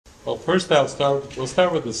Well, first we'll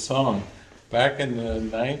start with a song. Back in the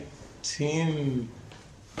 1990s,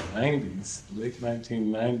 late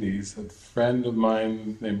 1990s, a friend of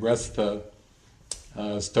mine named Resta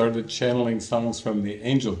started channeling songs from the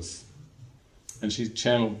angels. And she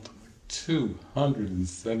channeled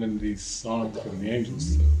 270 songs from the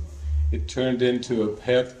angels. So it turned into a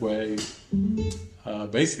pathway,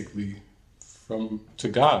 basically, to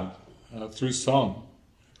God through song.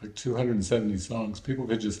 Like 270 songs. People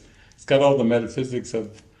could just, it's got all the metaphysics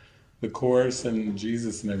of the chorus and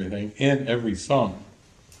Jesus and everything in every song.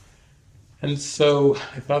 And so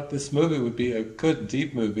I thought this movie would be a good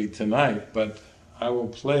deep movie tonight, but I will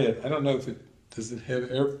play it. I don't know if does it have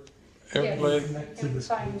airplay? Yes,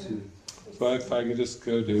 So if I could just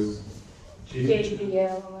go to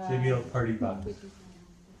JBL Party Box.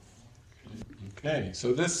 Okay,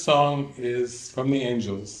 so this song is from the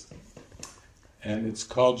angels, and it's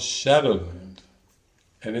called Shadowland,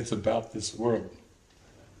 and it's about this world.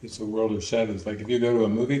 It's a world of shadows. Like if you go to a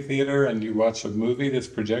movie theater and you watch a movie that's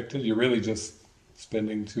projected, you're really just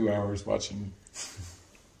spending 2 hours watching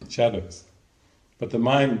shadows. But the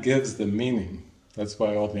mind gives the meaning. That's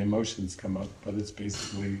why all the emotions come up, but it's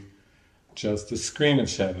basically just a screen of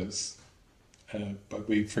shadows. But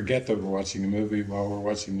we forget that we're watching a movie while we're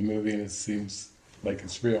watching the movie, and it seems like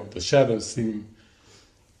it's real. The shadows seem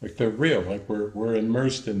like they're real, like we're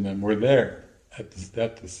immersed in them, we're there at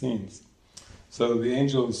the scenes. So the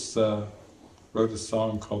angels wrote a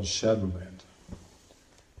song called Shadowland.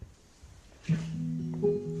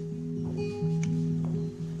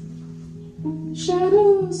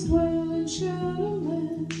 Shadows dwell in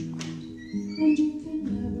Shadowland, and you can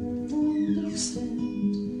never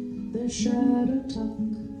understand their shadow talk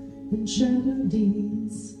and shadow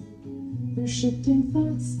deeds, their shifting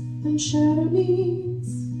thoughts and shadow needs.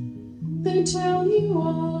 They tell you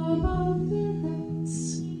all about their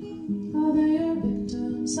hurts, how they are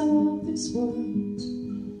victims of this world.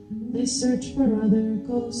 They search for other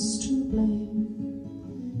ghosts to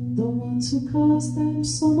blame, the ones who caused them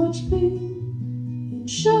so much pain. In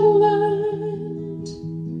Shadowland,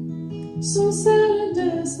 so sad and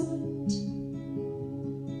desolate,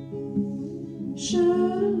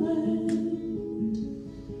 Shadowland,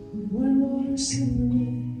 where waters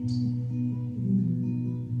separate,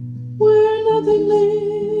 where nothing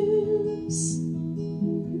lives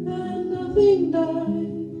and nothing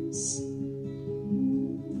dies,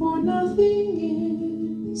 for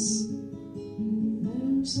nothing is,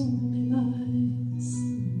 there's only lies.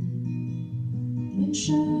 In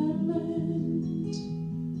Shadowland,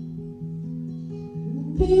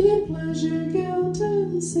 pain and pleasure, guilt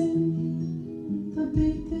and sin, the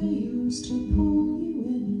bait they use to pull you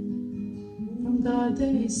in. From God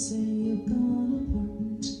they say you've gone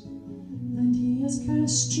apart, and He has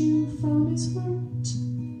cast you from His heart.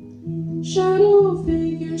 Shadow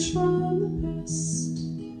figures from the past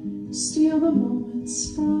steal the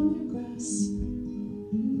moments from your grasp,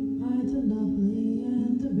 hide the lovely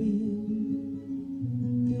and the real.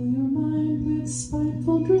 Fill your mind with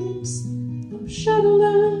spiteful dreams of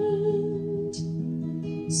Shadowland,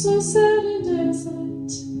 so sad and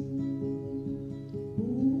desolate,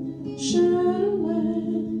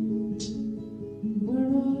 Shadowland, where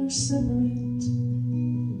waters separate,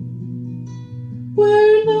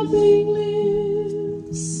 where nothing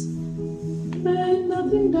lives and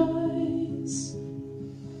nothing dies,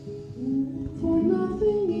 for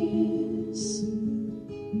nothing is,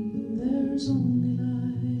 there's only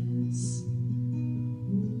lies.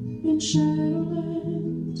 In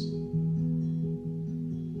Shadowland,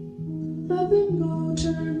 let them go,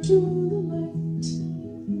 turn to the light.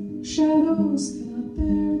 Shadows cannot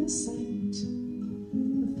bear the sight,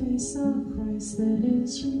 the face of Christ that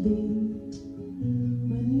is revealed.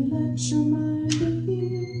 When you let your mind be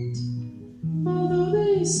healed, although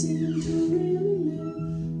they seem to really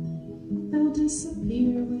live, they'll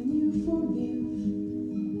disappear when you forgive,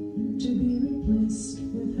 to be replaced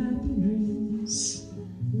with happy dreams,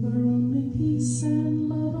 where only peace and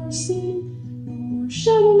love are seen. No more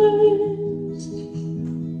Shadowland,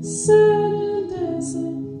 sad and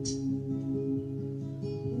desolate.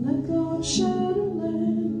 Let go of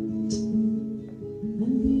Shadowland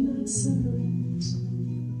and be not separate.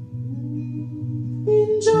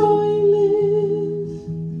 Enjoy, live,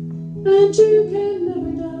 and you can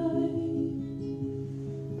never die.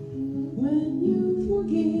 When you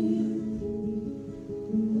forgive,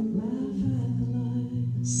 laugh at the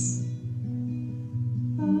lies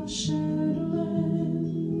of Shadowland.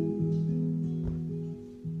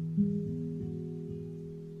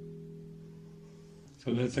 So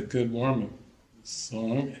that's a good warm-up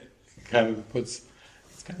song. It kind of puts,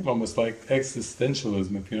 it's kind of almost like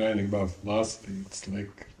existentialism, if you know anything about philosophy. It's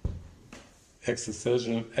like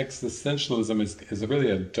existentialism is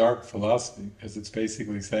really a dark philosophy, because it's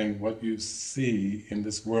basically saying what you see in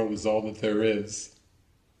this world is all that there is,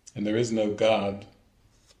 and there is no God,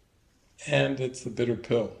 and it's a bitter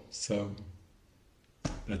pill, so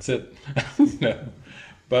that's it. You know?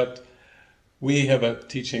 But we have a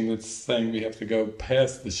teaching that's saying we have to go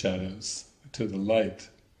past the shadows to the light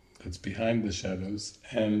that's behind the shadows,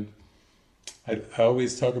 and I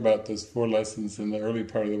always talk about those 4 lessons in the early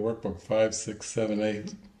part of the workbook, 5, 6, 7,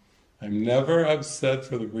 8. I'm never upset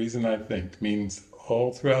for the reason I think, means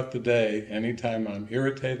all throughout the day, anytime I'm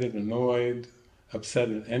irritated, annoyed, upset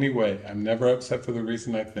in any way, I'm never upset for the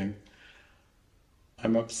reason I think.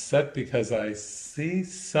 I'm upset because I see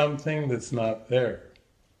something that's not there.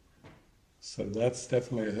 So that's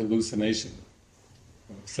definitely a hallucination.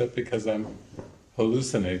 I'm upset because I'm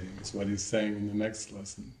hallucinating, is what he's saying in the next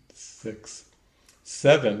lesson, 6.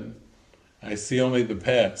 7, I see only the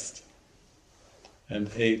past. And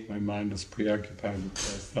 8, my mind is preoccupied with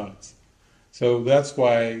past thoughts. So that's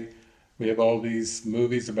why we have all these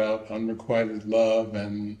movies about unrequited love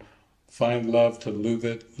and find love to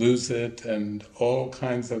lose it, and all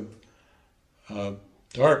kinds of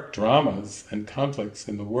dark dramas and conflicts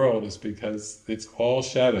in the world, is because it's all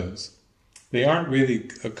shadows. They aren't really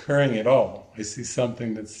occurring at all. I see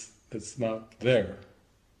something that's not there.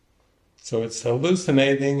 So it's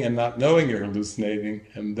hallucinating and not knowing you're hallucinating,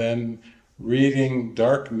 and then reading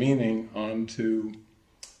dark meaning onto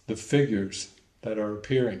the figures that are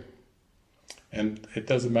appearing. And it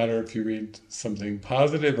doesn't matter if you read something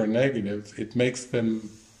positive or negative, it makes them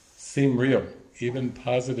seem real. Even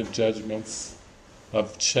positive judgments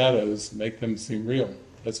of shadows make them seem real.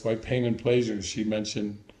 That's why pain and pleasure, she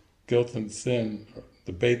mentioned guilt and sin,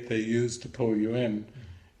 the bait they use to pull you in.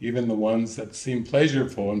 Even the ones that seem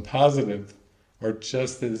pleasurable and positive are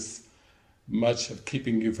just as much of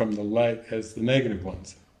keeping you from the light as the negative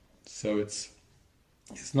ones. So it's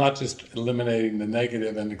not just eliminating the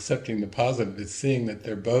negative and accepting the positive, it's seeing that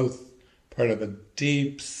they're both part of a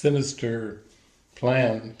deep, sinister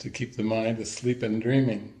plan to keep the mind asleep and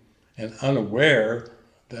dreaming, and unaware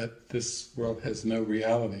that this world has no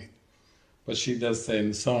reality. But she does say in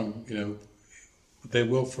the song, you know,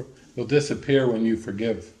 they'll disappear when you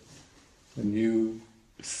forgive. When you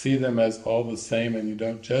see them as all the same and you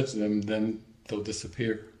don't judge them, then they'll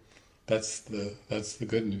disappear. That's the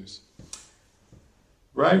good news.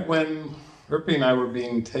 Right when Urpi and I were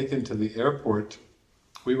being taken to the airport,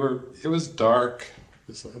 it was dark.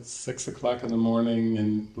 It was 6 o'clock in the morning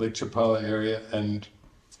in Lake Chapala area, and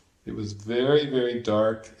it was very, very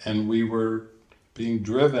dark, and we were being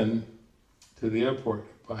driven to the airport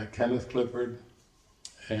by Kenneth Clifford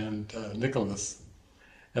and Nicholas.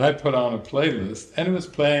 And I put on a playlist, and it was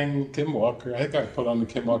playing Kim Walker. I think I put on the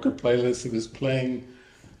Kim Walker playlist. It was playing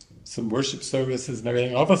some worship services and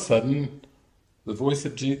everything. All of a sudden, the voice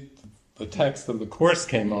of the text of the chorus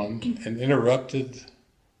came on and interrupted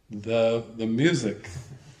the music.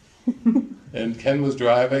 And Ken was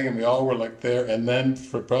driving, and we all were like there, and then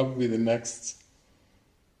for probably the next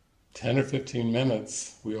 10 or 15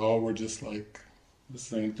 minutes, we all were just like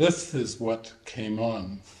listening. This is what came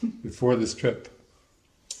on before this trip.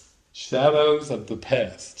 Shadows of the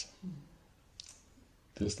past.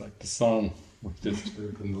 Just like the song we just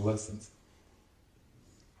heard in the lessons.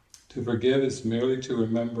 To forgive is merely to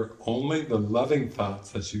remember only the loving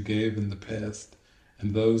thoughts that you gave in the past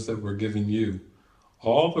and those that were given you.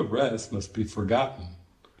 All the rest must be forgotten.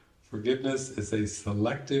 Forgiveness is a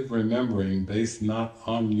selective remembering based not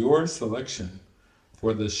on your selection,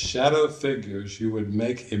 for the shadow figures you would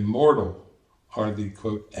make immortal are the,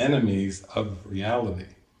 quote, enemies of reality.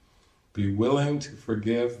 Be willing to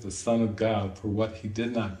forgive the Son of God for what he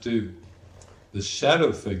did not do. The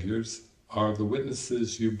shadow figures are the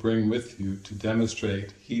witnesses you bring with you to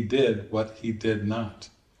demonstrate he did what he did not.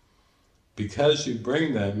 Because you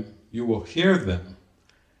bring them, you will hear them,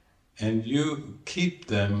 and you keep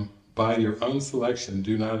them by your own selection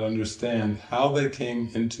do not understand how they came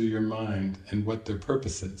into your mind and what their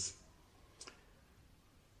purpose is.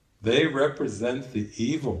 They represent the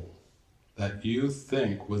evil that you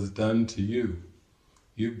think was done to you.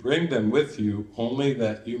 You bring them with you only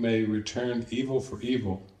that you may return evil for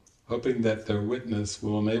evil, hoping that their witness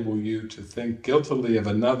will enable you to think guiltily of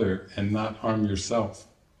another and not harm yourself.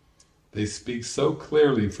 They speak so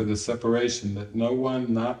clearly for the separation that no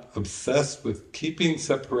one not obsessed with keeping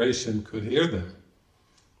separation could hear them.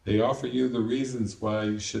 They offer you the reasons why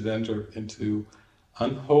you should enter into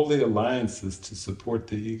unholy alliances to support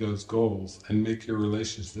the ego's goals and make your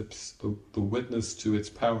relationships the witness to its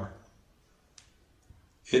power.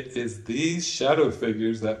 It is these shadow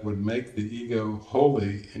figures that would make the ego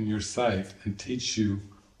holy in your sight and teach you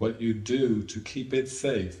what you do to keep it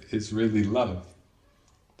safe is really love.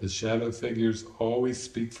 The shadow figures always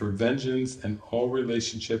speak for vengeance, and all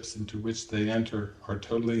relationships into which they enter are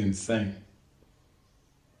totally insane.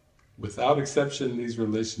 Without exception, these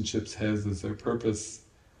relationships has as their purpose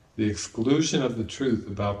the exclusion of the truth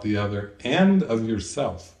about the other and of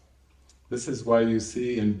yourself. This is why you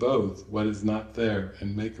see in both what is not there,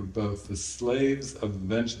 and make of both the slaves of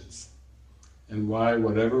vengeance, and why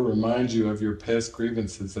whatever reminds you of your past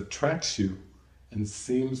grievances attracts you and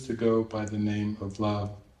seems to go by the name of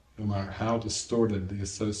love, no matter how distorted the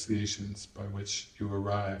associations by which you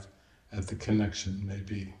arrive at the connection may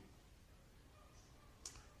be.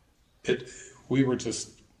 We were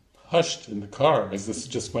just hushed in the car as this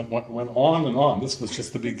just went on and on. This was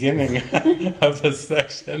just the beginning of the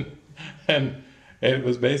section, and it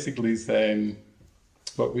was basically saying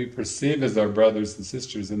what we perceive as our brothers and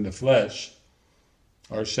sisters in the flesh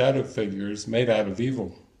are shadow figures made out of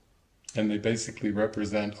evil, and they basically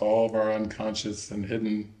represent all of our unconscious and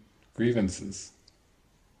hidden grievances.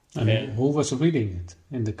 And who was reading it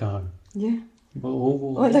in the car? Yeah.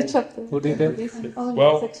 Who did that?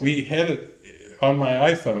 Well, we had it on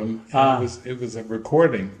my iPhone, and it was a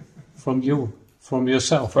recording. From you? From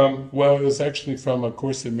yourself? It was actually from A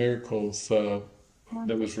Course in Miracles that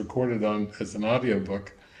was recorded as an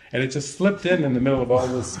audiobook, and it just slipped in the middle of all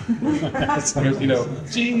this,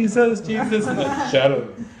 Jesus, Jesus, and the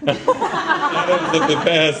shadows of the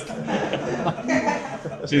past.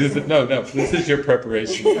 Jesus said, no, this is your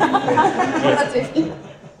preparation.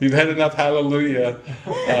 You've had enough hallelujah.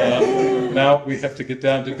 Now we have to get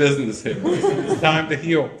down to business here. It's time to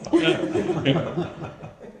heal.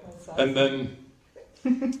 And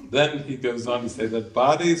then he goes on to say that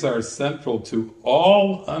bodies are central to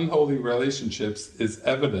all unholy relationships is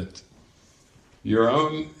evident. Your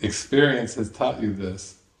own experience has taught you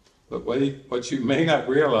this, but what you may not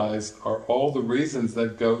realize are all the reasons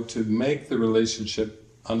that go to make the relationship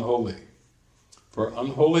unholy. For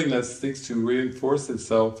unholiness seeks to reinforce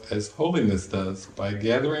itself as holiness does, by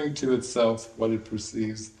gathering to itself what it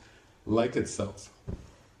perceives like itself.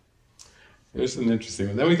 Here's an interesting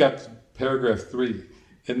one. Then we got paragraph 3.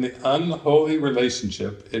 In the unholy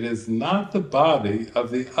relationship, it is not the body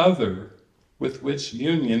of the other with which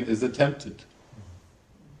union is attempted.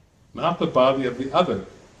 Not the body of the other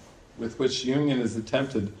with which union is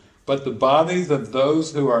attempted, but the bodies of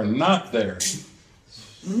those who are not there.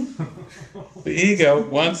 The ego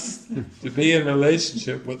wants to be in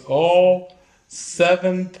relationship with all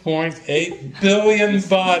 7.8 billion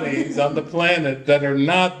bodies on the planet that are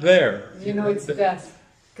not there. It's death,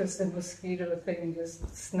 because the mosquito thing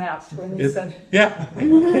just snapped when you said it. Yeah,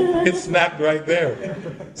 it snapped right there.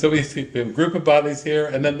 So we see a group of bodies here,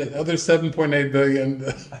 and then the other 7.8 billion,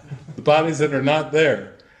 the bodies that are not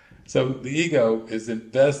there. So the ego is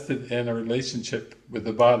invested in a relationship with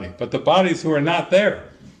the body, but the bodies who are not there,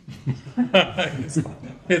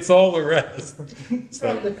 it's all the rest.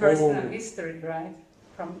 So, From the personal history, right?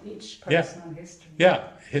 From each personal history. Yeah,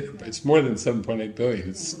 it's more than 7.8 billion.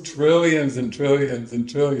 It's trillions and trillions and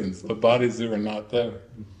trillions of bodies that are not there.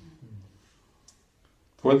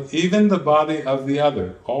 For even the body of the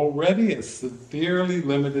other, already a severely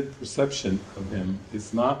limited perception of him,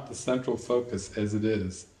 is not the central focus as it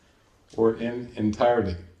is, or in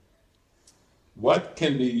entirety. What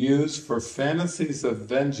can be used for fantasies of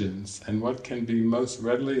vengeance, and what can be most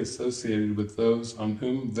readily associated with those on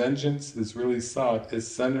whom vengeance is really sought, is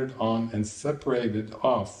centered on and separated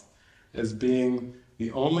off as being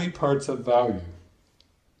the only parts of value.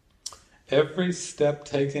 Every step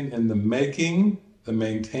taken in the making, the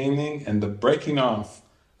maintaining, and the breaking off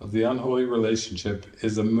of the unholy relationship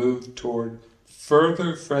is a move toward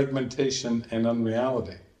further fragmentation and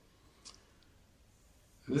unreality.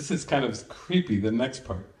 This is kind of creepy, the next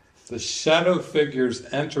part. The shadow figures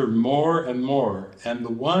enter more and more, and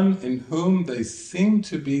the one in whom they seem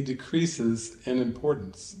to be decreases in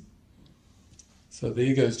importance. So the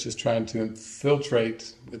ego is just trying to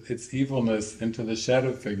infiltrate with its evilness into the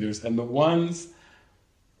shadow figures, and the one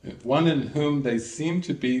in whom they seem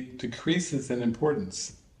to be decreases in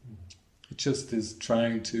importance. It just is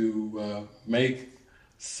trying to make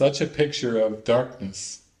such a picture of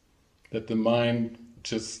darkness that the mind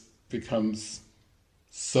just becomes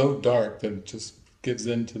so dark that it just gives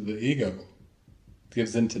in to the ego,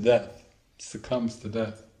 gives in to death, succumbs to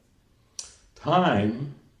death.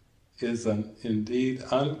 Time is indeed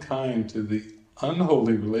unkind to the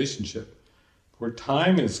unholy relationship, for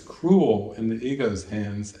time is cruel in the ego's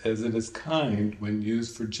hands as it is kind when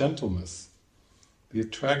used for gentleness. The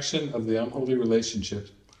attraction of the unholy relationship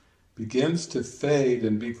begins to fade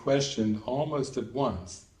and be questioned almost at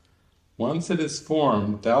once. Once it is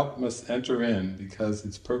formed, doubt must enter in because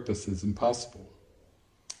its purpose is impossible.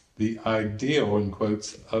 The ideal, in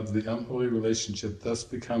quotes, of the unholy relationship thus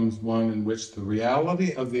becomes one in which the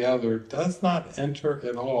reality of the other does not enter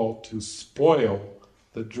at all to spoil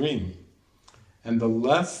the dream. And the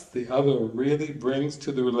less the other really brings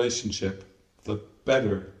to the relationship, the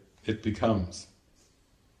better it becomes.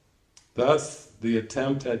 Thus, the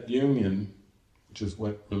attempt at union, which is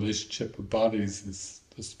what relationship of bodies is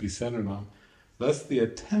supposed to be centered on, thus the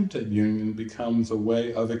attempt at union becomes a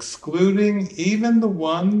way of excluding even the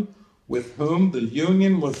one with whom the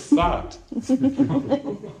union was sought.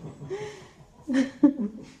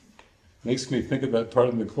 Makes me think of that part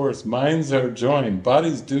in the Course. Minds are joined,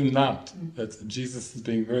 bodies do not. That's, Jesus is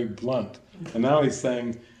being very blunt. And now he's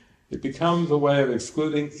saying, it becomes a way of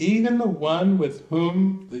excluding even the one with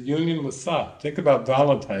whom the union was sought. Think about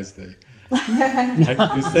Valentine's Day.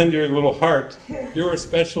 Like you send your little heart, you're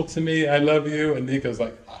special to me, I love you, and Nico's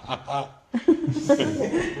like, ha ha ha.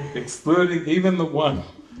 Excluding even the one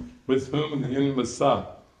with whom the union was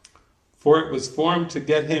sought. For it was formed to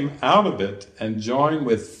get him out of it and join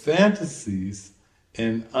with fantasies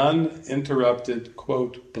in uninterrupted,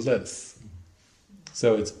 quote, bliss.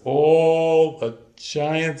 So it's all a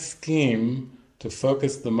giant scheme to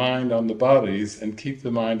focus the mind on the bodies and keep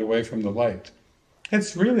the mind away from the light.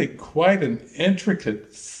 It's really quite an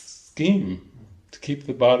intricate scheme to keep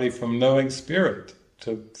the body from knowing spirit,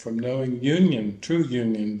 from knowing union, true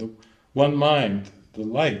union, the one mind, the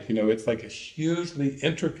light. You know, it's like a hugely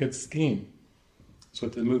intricate scheme. That's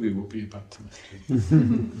what the movie will be about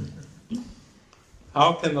tonight.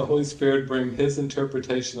 How can the Holy Spirit bring His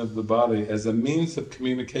interpretation of the body as a means of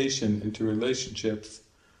communication into relationships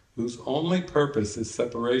whose only purpose is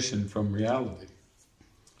separation from reality?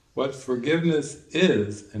 What forgiveness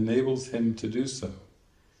is enables Him to do so.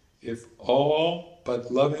 If all but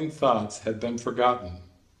loving thoughts had been forgotten,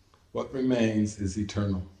 what remains is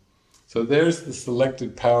eternal. So there's the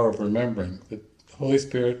selected power of remembering. The Holy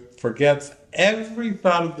Spirit forgets every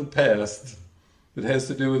thought of the past that has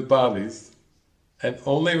to do with bodies, and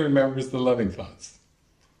only remembers the loving thoughts.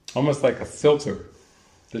 Almost like a filter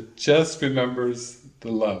that just remembers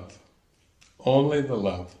the love. Only the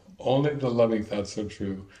love. Only the loving thoughts are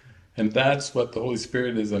true. And that's what the Holy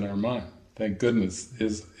Spirit is in our mind. Thank goodness.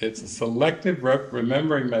 It's a selective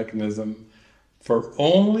remembering mechanism for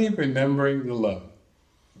only remembering the love.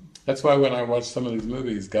 That's why when I watch some of these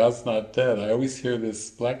movies, God's not dead, I always hear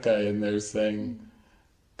this black guy in there saying,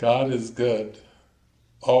 God is good,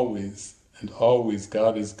 always. And always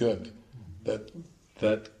God is good.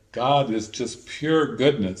 That God is just pure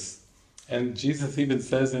goodness. And Jesus even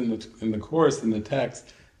says in the Course, in the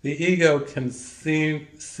text, the ego can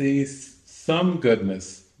see some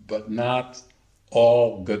goodness, but not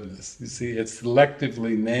all goodness. You see, it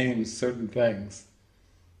selectively names certain things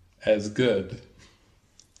as good,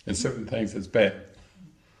 and certain things as bad.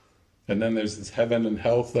 And then there's this heaven and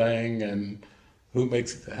hell thing, and who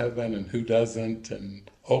makes it to heaven and who doesn't, and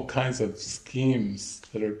all kinds of schemes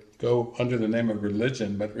that go under the name of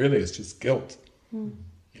religion, but really it's just guilt. You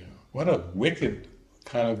know, what a wicked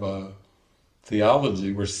kind of a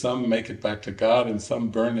theology where some make it back to God and some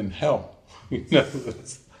burn in hell. You know,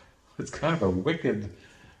 it's kind of a wicked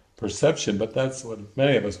perception, but that's what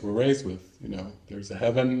many of us were raised with. You know, there's a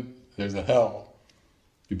heaven, there's a hell.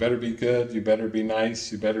 You better be good, you better be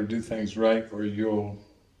nice, you better do things right, or you'll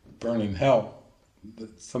burn in hell.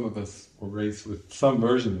 Some of us were raised with some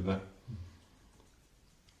version of that.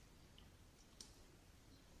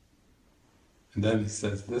 And then he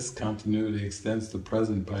says, this continuity extends the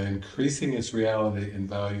present by increasing its reality and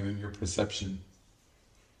value in your perception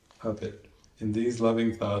of it. In these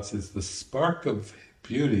loving thoughts is the spark of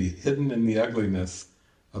beauty hidden in the ugliness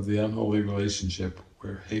of the unholy relationship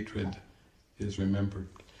where hatred is remembered.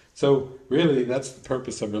 So really, that's the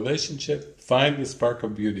purpose of relationship, find the spark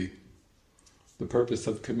of beauty. The purpose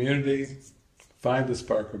of community, find the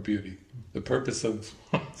spark of beauty. The purpose of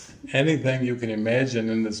anything you can imagine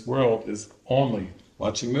in this world is only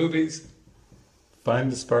watching movies,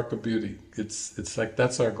 find the spark of beauty. It's like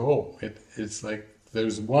that's our goal. It's like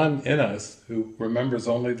there's one in us who remembers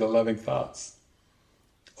only the loving thoughts.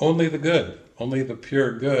 Only the good, only the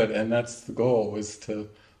pure good, and that's the goal, is to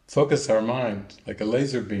focus our mind like a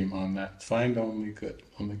laser beam on that. Find only good,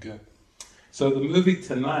 only good. So the movie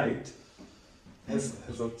tonight has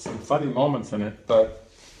some funny moments in it, but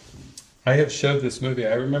I have showed this movie.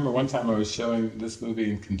 I remember one time I was showing this movie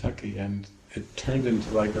in Kentucky, and it turned into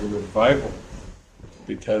like a revival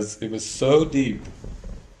because it was so deep.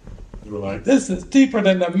 The were like, "This is deeper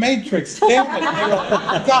than the Matrix, damn it!" They were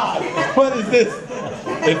like, "God, what is this?"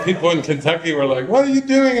 And people in Kentucky were like, "What are you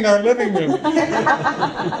doing in our living room?"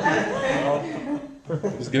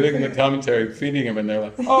 Just giving them the commentary, feeding them, and they're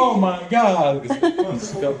like, "Oh my God!"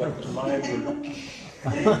 Because it felt like their minds were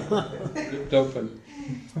ripped open.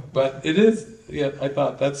 But it is, yeah, I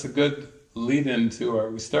thought that's a good lead-in to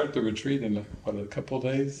we start the retreat in, a couple of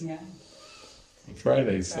days? Yeah.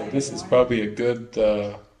 Friday, so this is probably a good,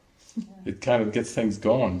 it kind of gets things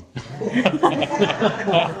going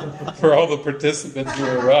for all the participants who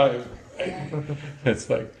arrive. It's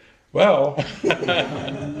like, well,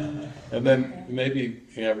 and then maybe,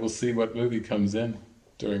 we'll see what movie comes in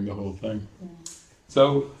during the whole thing.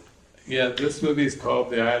 So, this movie is called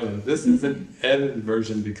The Island. This is an edited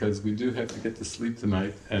version because we do have to get to sleep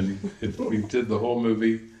tonight, and if we did the whole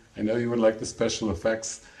movie, I know you would like the special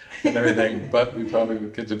effects and everything, but we probably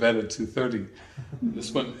would get to bed at 2:30.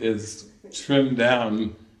 This one is trimmed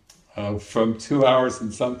down from 2 hours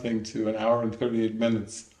and something to 1 hour and 38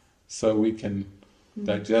 minutes, so we can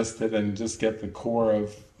digest it and just get the core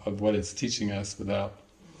of what it's teaching us without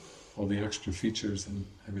all the extra features and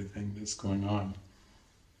everything that's going on.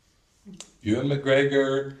 Ewan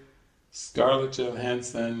McGregor, Scarlett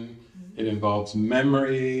Johansson. It involves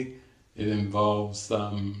memory. It involves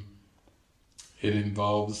a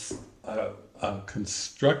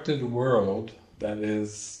constructed world that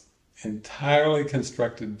is entirely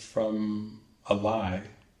constructed from a lie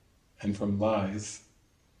and from lies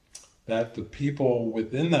that the people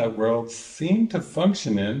within that world seem to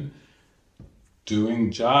function in, doing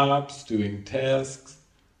jobs, doing tasks.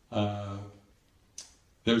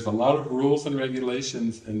 There's a lot of rules and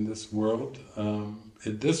regulations in this world.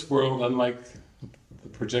 In this world, unlike the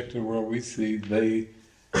projected world we see, they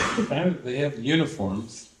have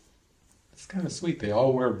uniforms. It's kind of sweet. They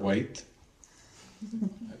all wear white.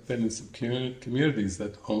 I've been in some communities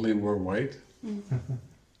that only wear white.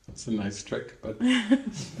 It's a nice trick, but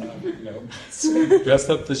dress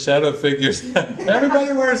up the shadow figures.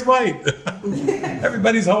 Everybody wears white.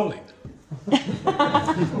 Everybody's holy.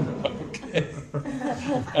 Okay.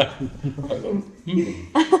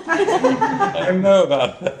 I don't know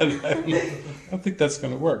about that. I don't think that's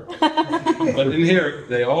going to work. But in here,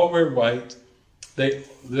 they all wear white.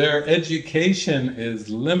 Their education is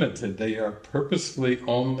limited. They are purposefully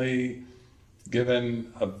only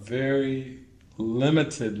given a very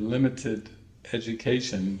limited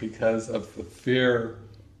education because of the fear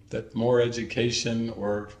that more education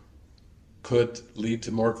could lead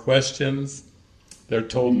to more questions. They're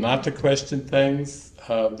told not to question things.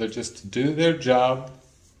 They're just to do their job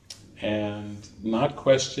and not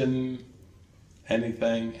question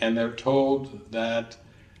anything. And they're told that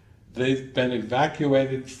they've been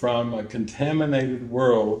evacuated from a contaminated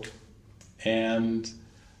world and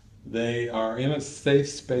they are in a safe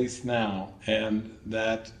space now, and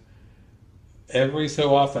that every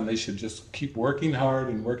so often they should just keep working hard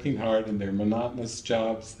in their monotonous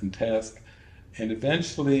jobs and tasks. And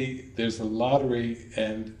eventually there's a lottery,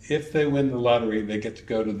 and if they win the lottery, they get to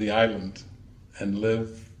go to the island and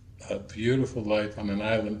live a beautiful life on an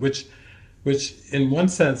island, which in one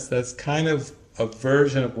sense, that's kind of a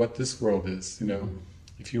version of what this world is.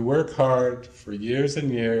 If you work hard for years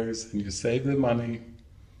and years and you save the money,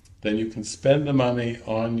 then you can spend the money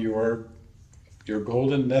on your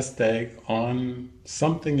golden nest egg on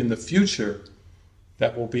something in the future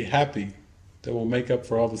that will be happy, that will make up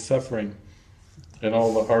for all the suffering and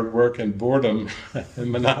all the hard work and boredom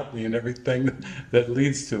and monotony and everything that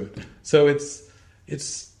leads to it. So it's a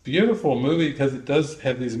beautiful movie because it does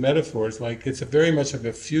have these metaphors. Like, it's very much of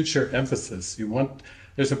a future emphasis.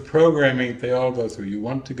 There's a programming they all go through. You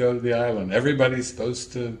want to go to the island. Everybody's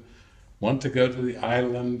supposed to want to go to the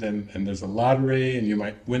island, and there's a lottery, and you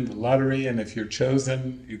might win the lottery, and if you're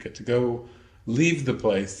chosen, you get to go leave the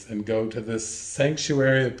place and go to this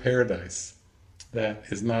sanctuary of paradise that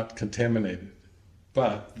is not contaminated.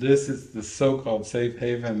 But this is the so-called safe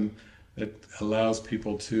haven that allows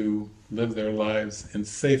people to live their lives in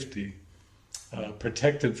safety,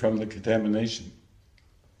 protected from the contamination.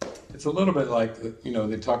 It's a little bit like,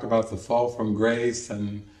 they talk about the fall from grace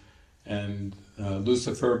and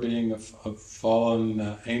Lucifer being a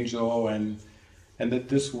fallen angel, and that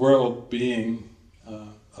this world being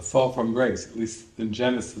a fall from grace. At least in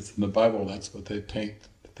Genesis, in the Bible, that's what they paint.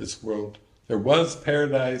 This world, there was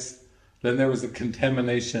paradise, then there was a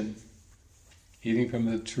contamination, eating from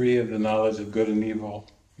the tree of the knowledge of good and evil,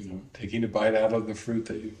 taking a bite out of the fruit,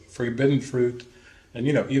 forbidden fruit. And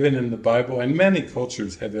even in the Bible, and many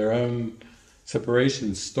cultures have their own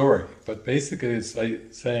separation story, but basically it's like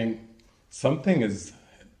saying something is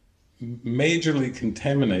majorly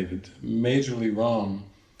contaminated, majorly wrong,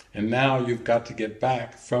 and now you've got to get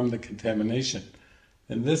back from the contamination.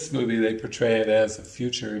 In this movie they portray it as a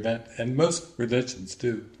future event, and most religions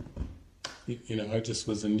do. You know, I just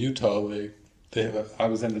was in Utah, I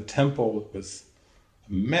was in a temple. It was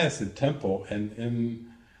a massive temple, and in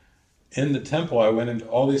the temple I went into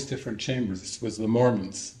all these different chambers. This was the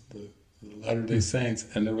Mormons, the Latter-day Saints,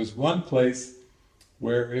 and there was one place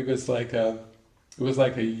where it was like a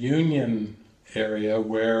union area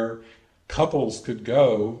where couples could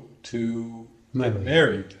go to get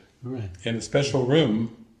married in a special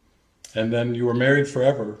room, and then you were married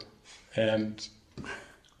forever. And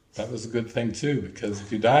that was a good thing too, because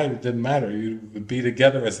if you died, it didn't matter. You would be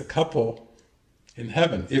together as a couple in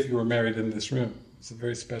heaven if you were married in this room. It's a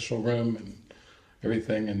very special room and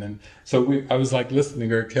everything. And then, I was like listening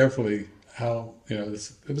very carefully how, you know,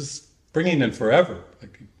 it was bringing in forever.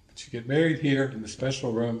 Like, you get married here in the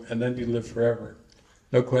special room, and then you live forever.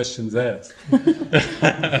 No questions asked.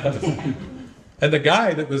 And the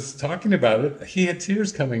guy that was talking about it, he had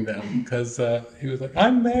tears coming down, because he was like,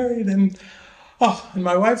 I'm married, and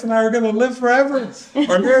my wife and I are going to live forever.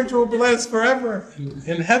 Our marriage will last forever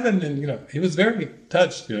in heaven. And, you know, he was very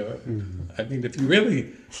touched, you know. I mean, if you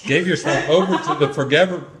really gave yourself over to the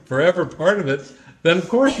forever part of it, then of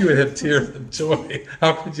course you would have tears of joy.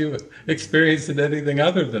 How could you experience it anything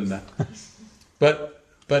other than that?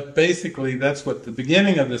 But basically that's what the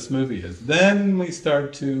beginning of this movie is. Then we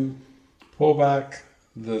start to pull back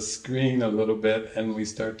the screen a little bit, and we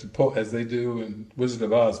start to pull, as they do in Wizard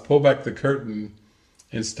of Oz, pull back the curtain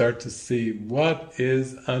and start to see what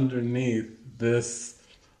is underneath this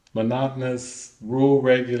monotonous,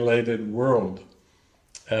 rule-regulated world.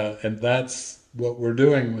 And that's what we're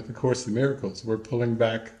doing with the Course in Miracles. We're pulling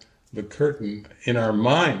back the curtain in our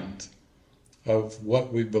mind of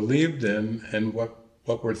what we believed in and what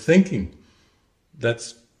we're thinking.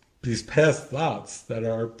 That's these past thoughts that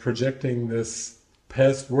are projecting this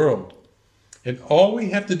past world. And all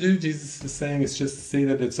we have to do, Jesus is saying, is just see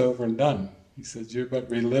that it's over and done. He says, you're but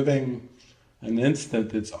reliving an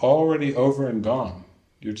instant that's already over and gone.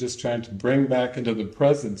 You're just trying to bring back into the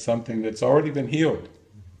present something that's already been healed.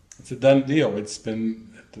 It's a done deal. It's been,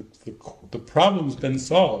 the problem's been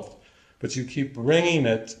solved, but you keep bringing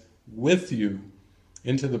it with you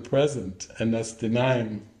into the present, and thus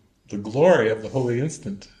denying the glory of the holy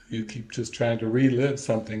instant. You keep just trying to relive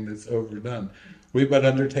something that's overdone. We but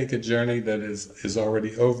undertake a journey that is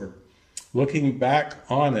already over, looking back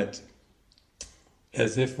on it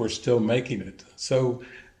as if we're still making it. So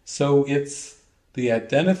it's the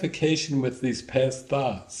identification with these past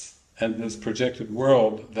thoughts and this projected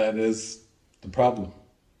world that is the problem.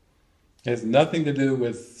 It has nothing to do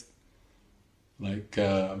with like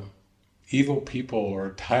evil people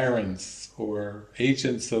or tyrants or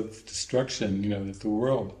agents of destruction, you know, that the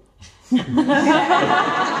world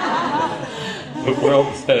the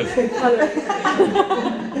world says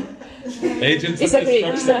agents of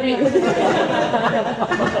destruction.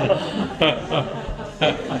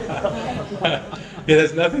 It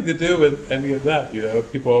has nothing to do with any of that, you know.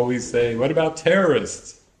 People always say, what about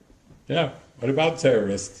terrorists? Yeah, what about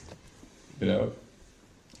terrorists? You know,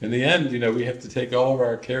 in the end, you know, we have to take all of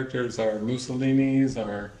our characters, our Mussolinis,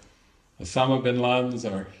 our Osama bin Ladens,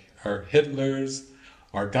 our Hitlers,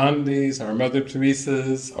 our Gandhis, our Mother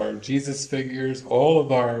Teresas, our Jesus figures, all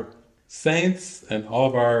of our saints and all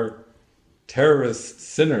of our terrorist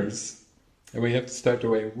sinners, and we have to start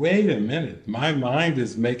to wait a minute, my mind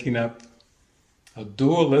is making up a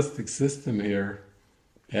dualistic system here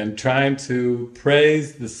and trying to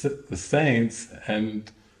praise the saints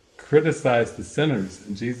and criticize the sinners.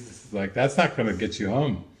 And Jesus is like, that's not going to get you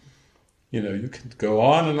home. You know, you can go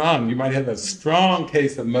on and on. You might have a strong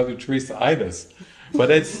case of Mother Teresa-itis,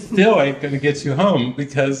 but it still ain't going to get you home,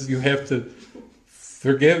 because you have to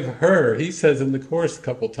forgive her. He says in the Course a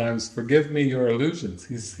couple times, forgive me your illusions.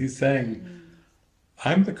 He's saying,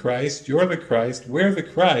 I'm the Christ, you're the Christ, we're the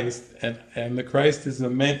Christ, and the Christ isn't a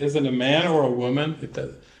man or a woman.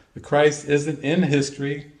 The Christ isn't in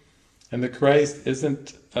history, and the Christ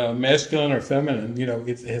isn't masculine or feminine. You know,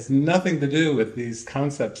 it has nothing to do with these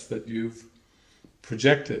concepts that you've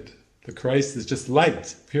projected. The Christ is just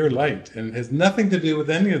light, pure light, and it has nothing to do with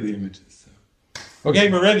any of the images. So.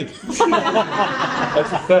 Okay, we're ready. That's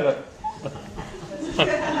the setup.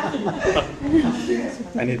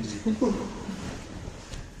 I need to...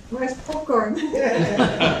 Where's popcorn?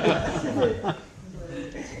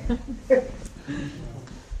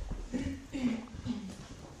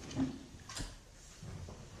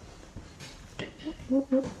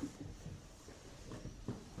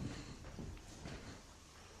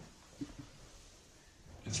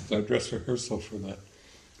 It's It's our dress rehearsal for that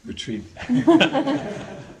retreat. Would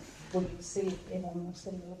you see Eva moves a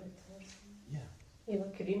little bit towards? Yeah. Eva,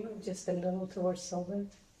 could you move just a little towards Solveig?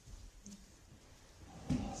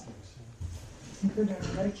 Good,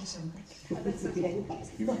 thank you so much. That's okay.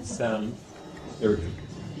 You need sound. There we go.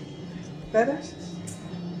 Better?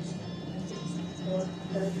 Or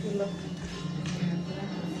if you look.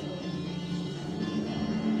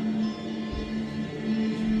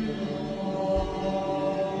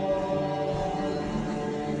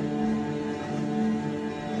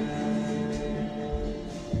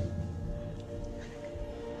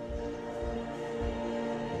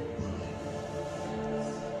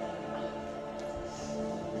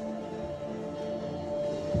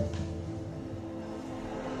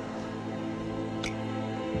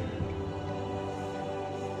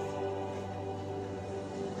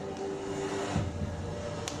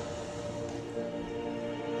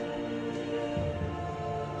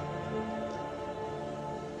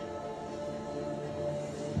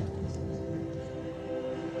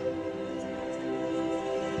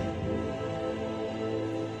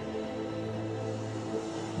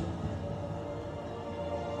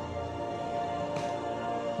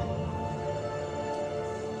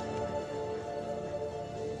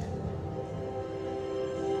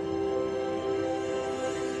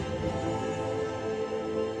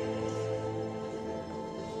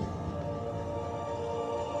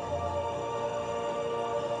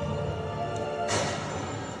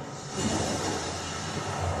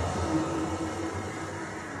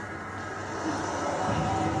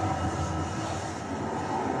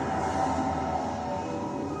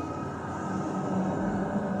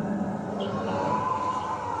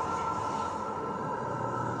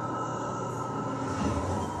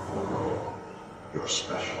 You're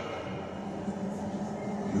special.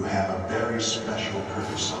 You have a very special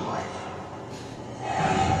purpose in life.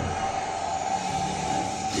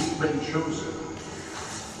 You've been chosen.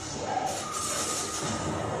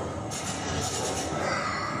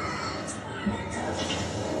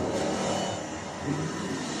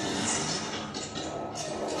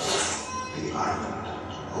 The island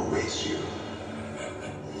awaits you.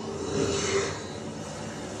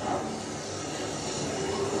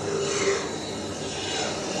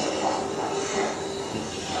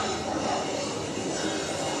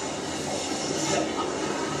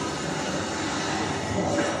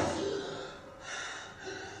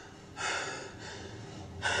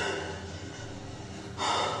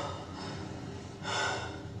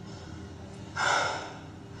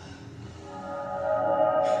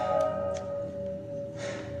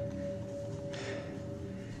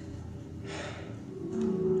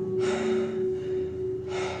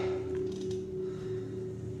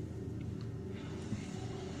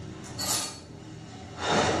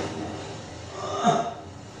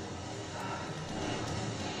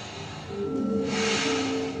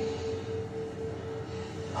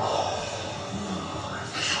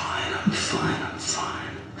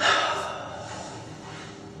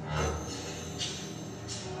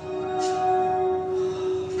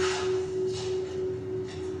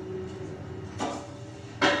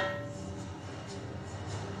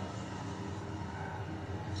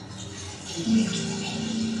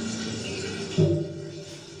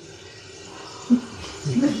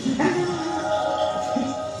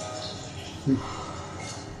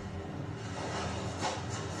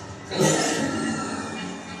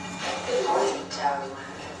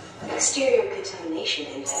 Exterior contamination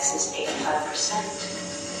index is 85%.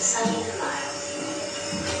 Sunny and mild.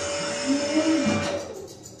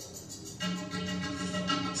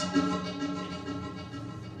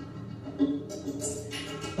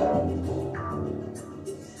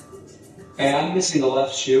 Hey, I'm missing the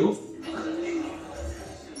left shoe.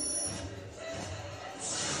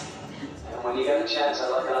 And when you get a chance, I'd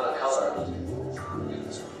like another color.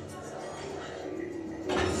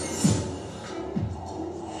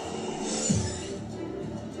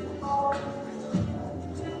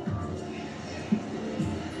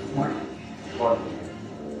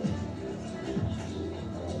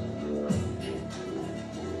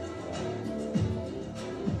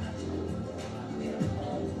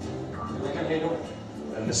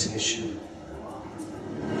 I'm missing a shoe.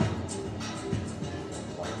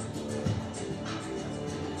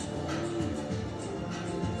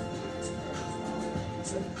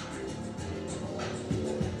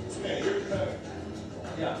 Hey, you're better.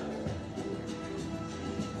 Yeah.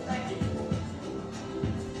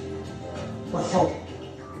 Let's go.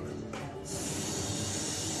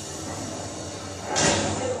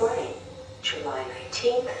 Good morning. July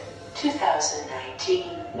 19th, 2019.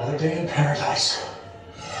 Another day in paradise.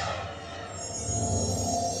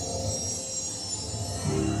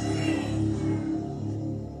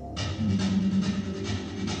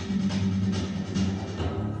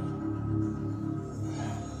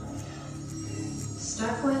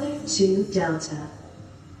 2 Delta.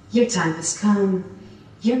 Your time has come.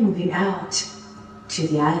 You're moving out to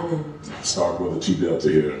the island. Star Brother 2 Delta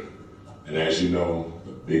here. And as you know,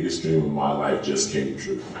 the biggest dream of my life just came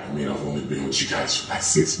true. I mean, I've only been with you guys for like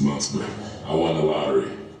 6 months, but I won the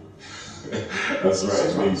lottery. That's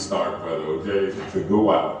right, me, Star Brother, okay? To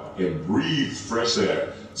go out and breathe fresh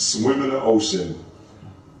air, swim in the ocean.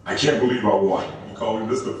 I can't believe I won. You call me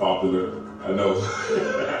Mr. Popular. I know.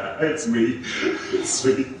 It's me. It's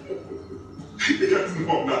me. You guys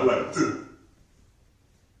know I'm not like this.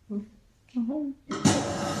 I'm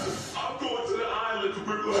going to the island.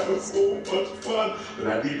 We're going to have so much fun. But I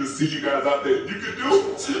need to see you guys out there. You can do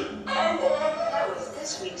it. I won. That was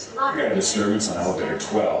this week's We got a lottery. disturbance on elevator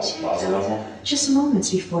 12, plaza level. Just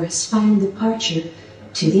moments before his final departure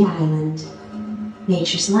to the island.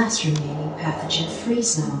 Nature's last remaining pathogen-free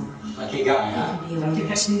zone. Lucky guy, huh? Be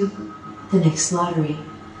awaited to. The next lottery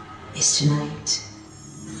is tonight.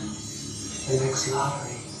 The next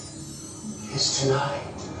lottery is tonight.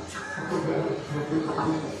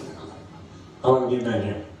 How long have you been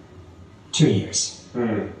here? 2 years.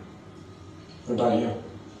 What about you?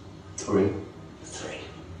 3. 3.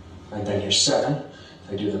 I've been here 7.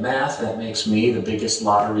 If I do the math, that makes me the biggest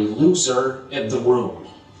lottery loser in the room.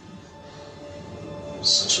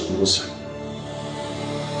 Such a loser.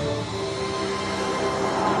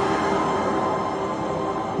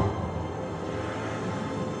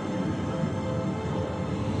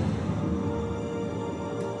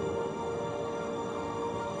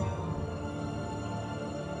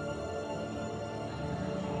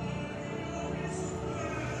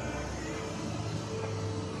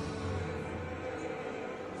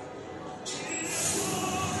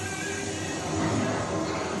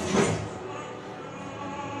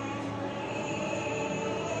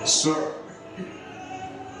 Sir.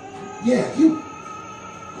 Yeah, you.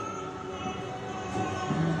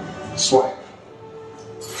 Swipe.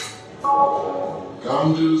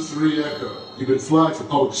 Gamdu 3 Echo. You've been flagged for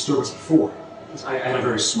public disturbance before. I had a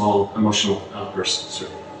very small emotional outburst, sir.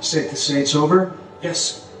 Safe to say it's over?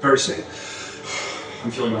 Yes, very safe.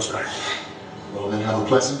 I'm feeling much better. Well, then have a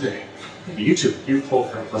pleasant day. You too. You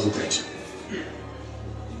both have a pleasant day too.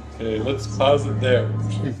 Okay, let's pause it there.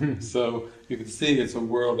 So you can see it's a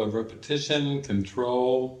world of repetition,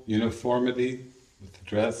 control, uniformity with the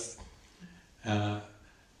dress,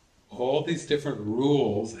 all these different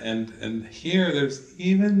rules, and here there's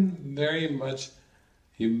even very much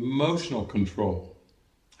emotional control.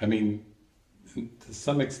 I mean, to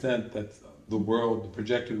some extent, that's the world, the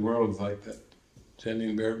projected world is like that. Jenny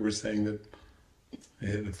and Barrett were saying that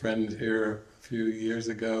they had a friend here a few years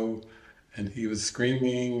ago, and he was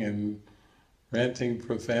screaming and ranting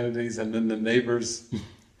profanities, and then the neighbors,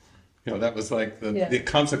 that was like the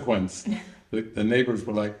consequence. The neighbors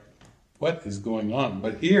were like, what is going on?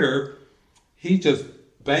 But here, he just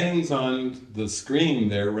bangs on the screen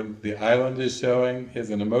there when the island is showing. He has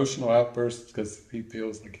an emotional outburst because he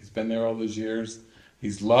feels like he's been there all those years.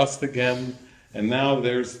 He's lost again, and now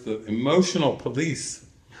there's the emotional police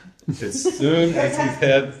as soon as he's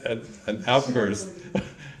had an outburst.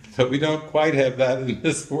 But we don't quite have that in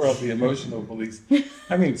this world, the emotional police.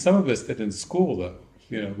 I mean, some of us did in school, though.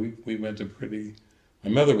 We went to my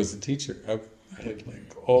mother was a teacher. I had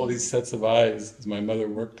like all these sets of eyes as my mother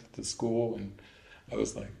worked at the school, and I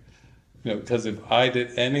was like, because if I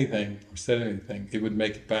did anything or said anything, it would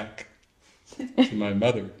make it back to my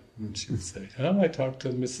mother. And she would say, I talked to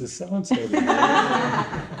Mrs. So-and-so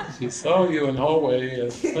today. She saw you in the hallway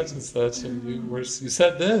at such and such, and you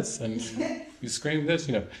said this, and you screamed this,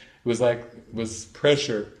 It was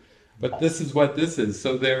pressure. But this is what this is.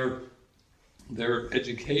 So their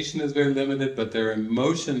education is very limited, but their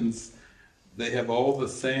emotions, they have all the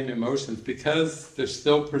same emotions because they're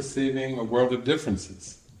still perceiving a world of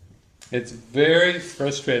differences. It's very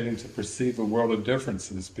frustrating to perceive a world of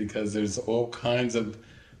differences because there's all kinds of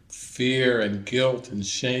fear and guilt and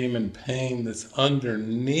shame and pain that's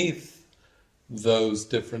underneath those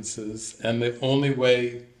differences, and the only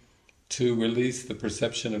way to release the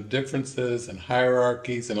perception of differences and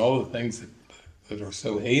hierarchies and all the things that are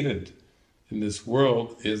so hated in this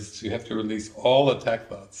world is you have to release all attack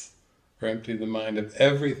thoughts, or empty the mind of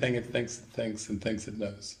everything it thinks and thinks it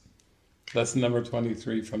knows. Lesson number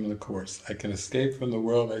 23 from the Course. I can escape from the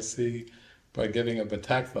world I see by giving up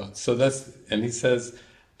attack thoughts. And he says,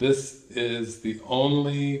 this is the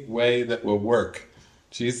only way that will work.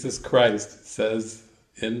 Jesus Christ says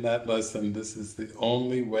in that lesson, this is the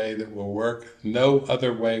only way that will work. No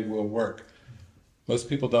other way will work. Most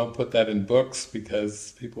people don't put that in books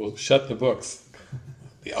because people shut the books.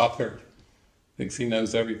 The author thinks he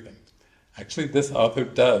knows everything. Actually, this author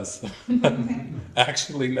does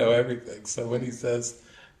actually know everything. So when he says,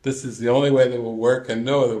 this is the only way that will work and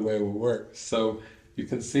no other way will work. So you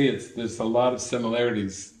can see there's a lot of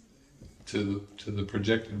similarities to the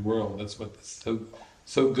projected world. That's what's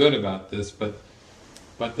so good about this. But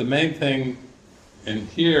the main thing in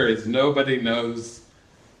here is nobody knows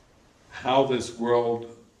how this world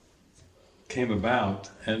came about,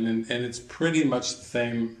 and it's pretty much the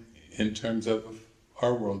same in terms of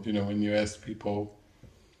our world. You know, when you ask people,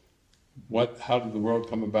 how did the world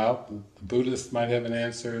come about? The Buddhists might have an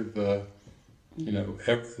answer. The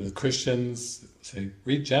Christians say,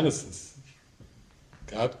 read Genesis.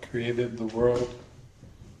 God created the world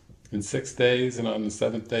in 6 days, and on the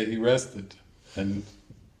 7th day He rested. And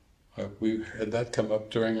we had that come up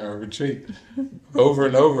during our retreat, over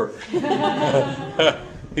and over.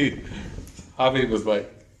 Javi was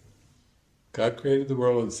like, God created the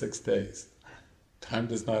world in 6 days. Time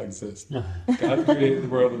does not exist. God created the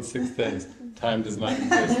world in 6 days. Time does not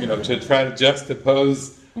exist. You know, to try to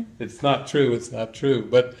juxtapose, it's not true, it's not true.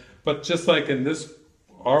 But just like in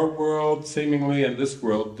our world, seemingly in this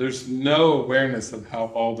world, there's no awareness of how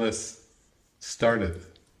all this started.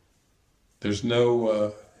 There's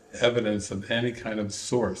no evidence of any kind of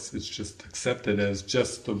source. It's just accepted as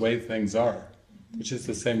just the way things are, which is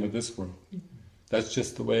the same with this world. That's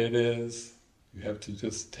just the way it is. You have to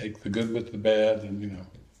just take the good with the bad, and you know.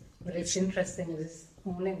 But it's interesting, it's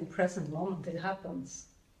only in the present moment it happens.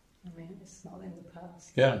 I mean, it's not in the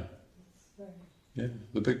past. Yeah. Yeah,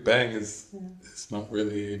 the Big Bang is not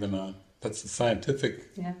really even that's the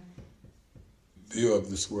scientific view of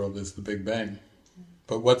this world, is the Big Bang.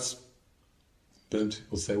 But then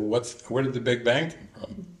people say, well, where did the Big Bang come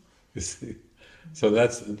from? You see? So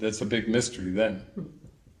that's a big mystery then.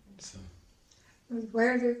 So.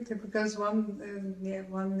 Where because one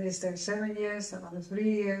is there 7 years, another 3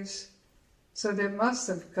 years, so they must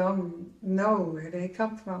have know where they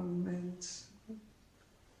come from, and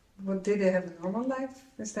did they have a normal life?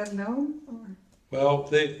 Is that known? Or? Well,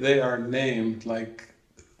 they are named like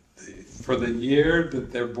for the year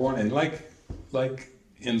that they're born in. Like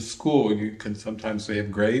in school, you can sometimes they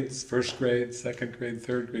have grades: 1st grade, 2nd grade,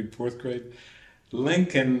 3rd grade, 4th grade.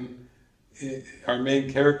 Lincoln, our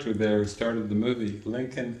main character there, started the movie,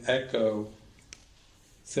 Lincoln Echo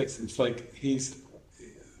 6. It's like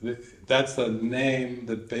that's a name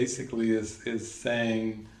that basically is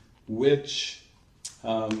saying which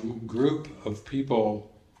group of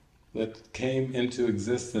people that came into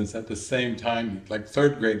existence at the same time, like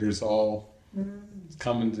 3rd graders all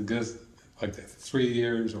come into existence, like 3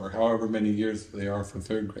 years or however many years they are for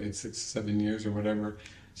 3rd grade, 6 or 7 years or whatever.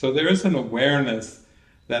 So there is an awareness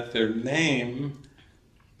that their name,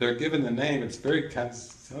 they're given the name,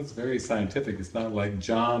 sounds very scientific. It's not like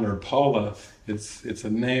John or Paula. It's a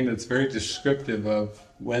name that's very descriptive of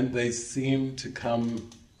when they seem to come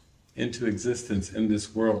into existence in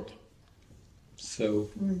this world. So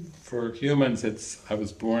for humans, I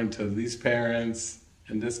was born to these parents,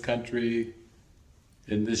 in this country,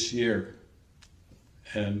 in this year.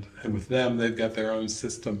 And with them, they've got their own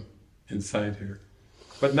system inside here.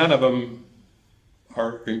 But none of them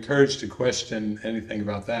are encouraged to question anything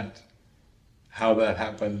about that, how that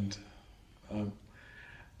happened.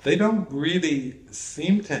 They don't really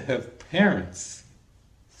seem to have parents,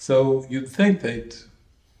 so you'd think they'd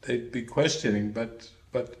be questioning, but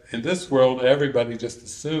in this world everybody just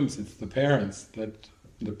assumes it's the parents, that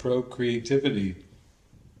the procreativity,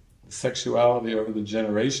 the sexuality over the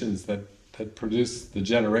generations that produce the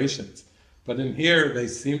generations. But in here they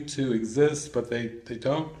seem to exist, but they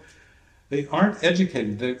aren't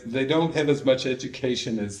educated. They don't have as much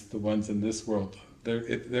education as the ones in this world.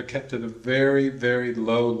 They're kept at a very, very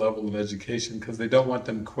low level of education because they don't want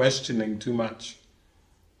them questioning too much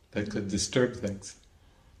that could disturb things.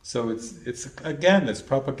 So it's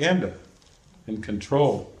propaganda and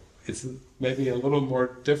control. It's maybe a little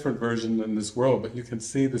more different version than this world, but you can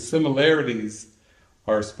see the similarities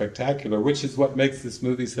are spectacular, which is what makes this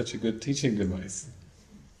movie such a good teaching device.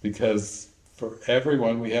 Because for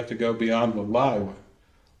everyone we have to go beyond the lie.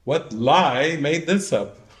 What lie made this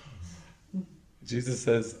up? Jesus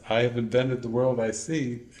says, I have invented the world I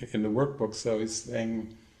see in the workbook, so he's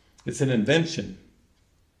saying it's an invention.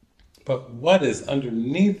 But what is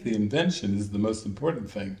underneath the invention is the most important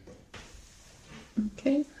thing.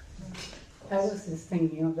 Okay. I was just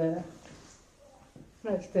thinking of the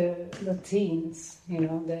teens,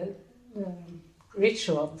 the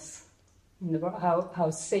rituals, how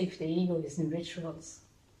safe the ego is in rituals,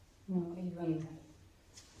 even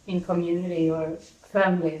in community or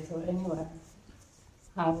families or anywhere,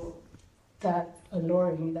 how that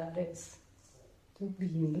alluring that is to be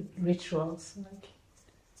in rituals. Like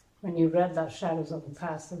when you read that Shadows of the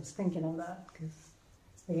Past, I was thinking of that, because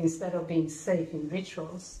like, instead of being safe in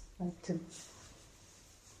rituals, like to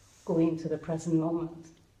go into the present moment.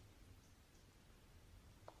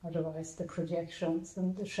 Otherwise the projections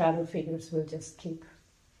and the shadow figures will just keep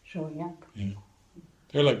showing up. Yeah.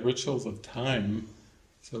 They're like rituals of time.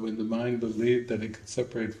 So when the mind believed that it could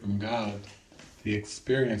separate from God, the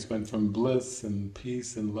experience went from bliss and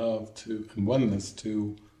peace and love and oneness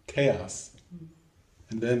to chaos.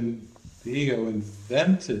 And then the ego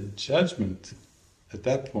invented judgment at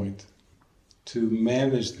that point to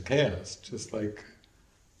manage the chaos, just like,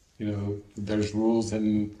 there's rules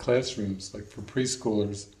in classrooms, like for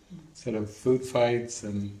preschoolers, instead of food fights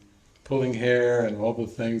and pulling hair and all the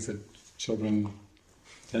things that children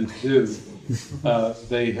tend to do,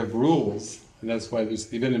 they have rules, and that's why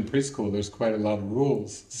even in preschool there's quite a lot of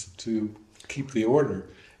rules to keep the order.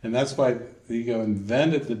 And that's why the ego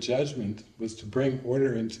invented the judgment, was to bring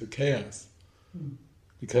order into chaos.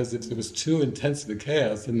 Because if it was too intense of a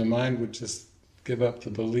chaos, then the mind would just give up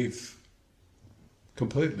the belief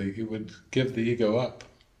completely. It would give the ego up.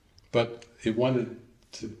 But it wanted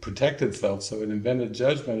to protect itself, so it invented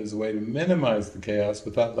judgment as a way to minimize the chaos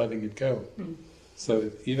without letting it go.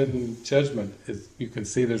 So even judgment, you can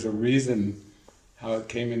see there's a reason how it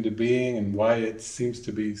came into being and why it seems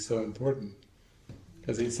to be so important.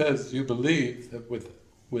 Because he says, you believe that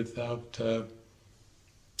without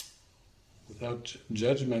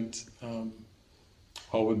judgment,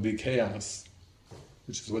 all would be chaos,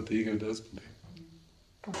 which is what the ego does believe.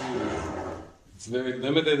 It's very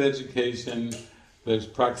limited education. There's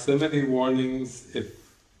proximity warnings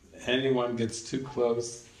if anyone gets too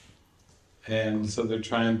close, and so they're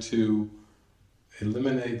trying to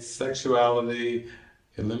eliminate sexuality,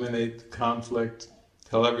 eliminate conflict,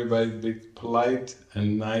 tell everybody to be polite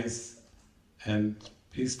and nice and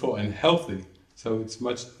peaceful and healthy. So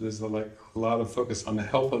there's a lot of focus on the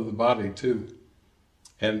health of the body too,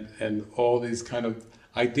 and all these kind of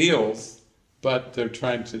ideals. But they're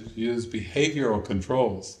trying to use behavioral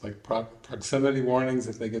controls, like proximity warnings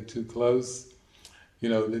if they get too close.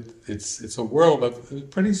 It's a world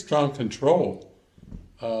of pretty strong control,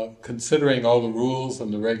 considering all the rules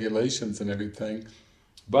and the regulations and everything.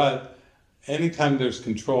 But anytime there's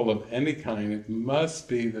control of any kind, it must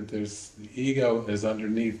be that the ego is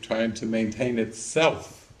underneath, trying to maintain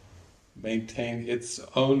itself, maintain its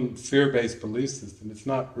own fear-based belief system. It's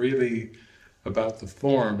not really about the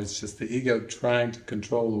form, it's just the ego trying to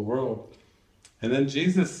control the world. And then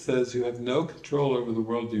Jesus says you have no control over the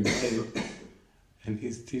world you made, and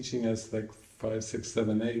he's teaching us like 5, 6,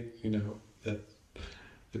 7, 8, that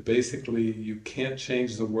basically you can't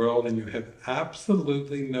change the world and you have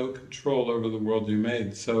absolutely no control over the world you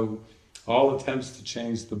made. So all attempts to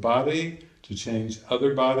change the body, to change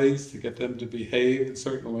other bodies, to get them to behave in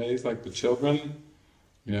certain ways, like the children,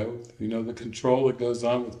 the control that goes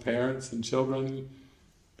on with parents and children,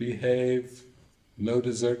 behave, no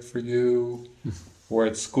dessert for you, or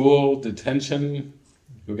at school, detention,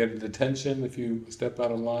 you'll get a detention if you step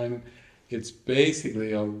out of line. It's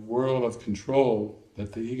basically a world of control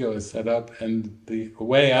that the ego has set up, and the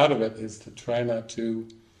way out of it is to try not to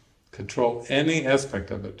control any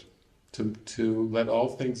aspect of it, to let all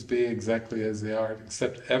things be exactly as they are,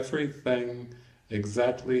 accept everything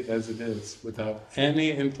exactly as it is, without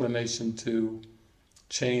any inclination to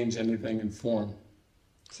change anything in form.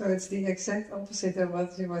 So it's the exact opposite of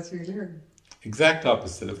what we learn. Exact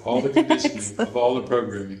opposite of all the conditioning, of all the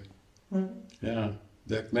programming. Yeah.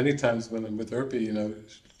 That many times when I'm with Urpi,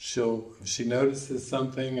 if she notices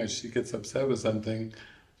something or she gets upset with something,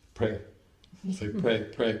 pray. It's like pray,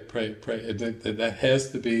 pray, pray, pray. That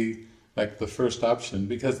has to be like the first option,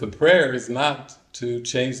 because the prayer is not to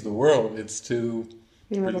change the world, it's to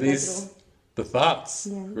release the thoughts,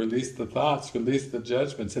 release the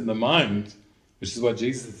judgments in the mind, which is what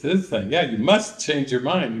Jesus is saying. Yeah, you must change your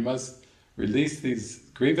mind, you must release these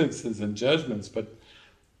grievances and judgments, but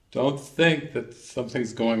don't think that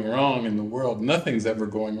something's going wrong in the world. Nothing's ever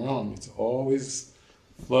going wrong. It's always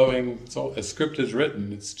flowing. A script is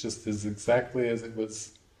written. It's just as exactly as it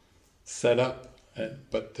was set up.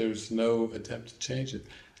 But there's no attempt to change it.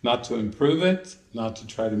 Not to improve it, not to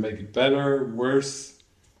try to make it better, worse,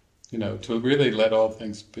 to really let all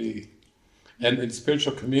things be. And in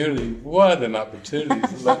spiritual community, what an opportunity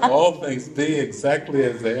to let all things be exactly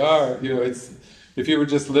as they are. It's if you were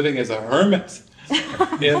just living as a hermit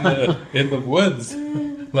in the woods,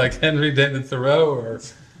 like Henry David Thoreau, or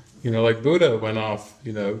like Buddha went off,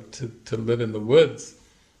 to live in the woods.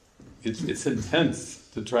 It's intense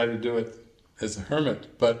to try to do it as a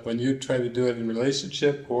hermit, but when you try to do it in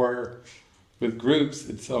relationship or with groups,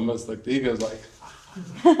 it's almost like the ego's like,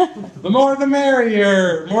 the more the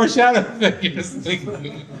merrier, more shadow figures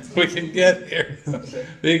we can get here. The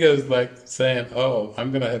ego's like saying, oh,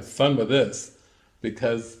 I'm going to have fun with this,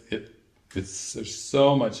 because there's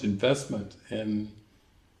so much investment in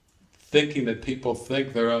thinking that people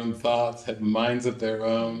think their own thoughts, have minds of their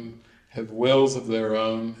own, have wills of their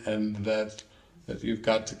own, and that you've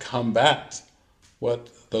got to combat what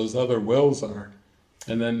those other wills are.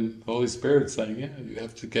 And then the Holy Spirit's saying, yeah, you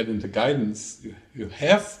have to get into guidance. You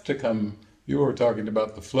have to come, you were talking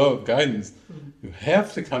about the flow of guidance. You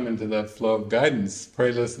have to come into that flow of guidance,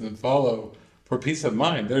 pray, listen, and follow, for peace of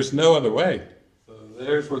mind. There's no other way. So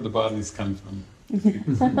there's where the bodies come from.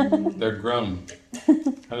 They're grown.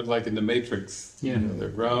 Kind of like in the Matrix. Yeah. You know, they're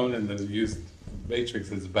grown, and then use the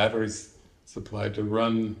Matrix as a battery supply to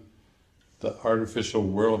run the artificial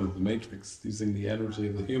world of the Matrix, using the energy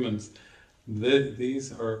of the humans. This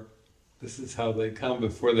is how they come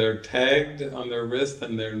before they're tagged on their wrist,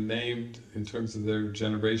 and they're named in terms of their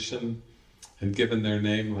generation and given their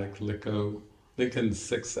name, like Lincoln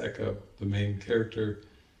 6 Echo, the main character.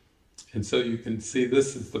 And so you can see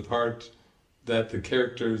this is the part that the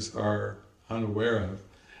characters are unaware of.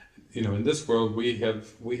 You know, in this world we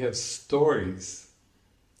have stories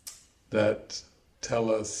that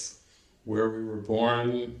tell us where we were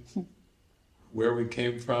born, where we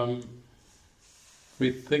came from.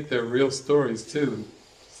 We think they're real stories too.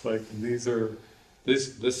 It's like this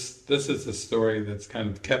is a story that's kind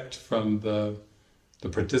of kept from the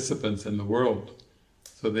participants in the world,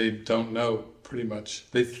 so they don't know pretty much.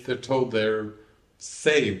 They're told they're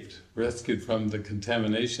saved, rescued from the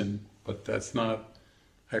contamination, but that's not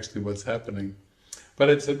actually what's happening. But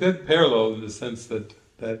it's a good parallel in the sense that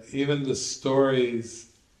even the stories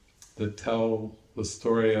that tell the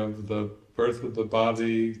story of the birth of the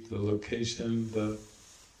body, the location, the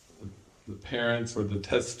parents, or the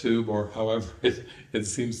test tube, or however it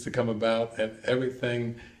seems to come about, and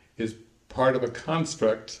everything is part of a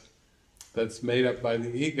construct that's made up by the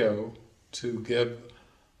ego to give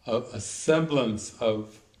a semblance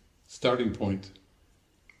of starting point.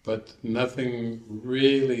 But nothing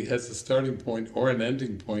really has a starting point or an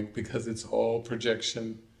ending point, because it's all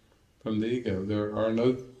projection from the ego. There are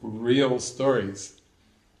no real stories.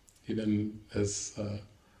 Even as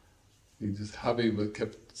Javi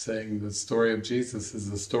kept saying, the story of Jesus is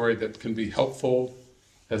a story that can be helpful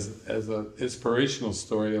as an inspirational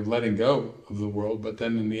story of letting go of the world, but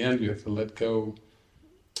then in the end you have to let go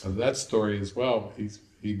of that story as well.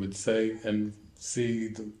 He would say, and see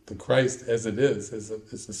the Christ as it is, as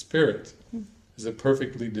a spirit, as a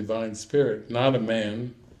perfectly divine spirit, not a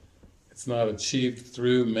man. It's not achieved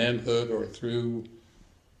through manhood or through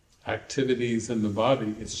activities in the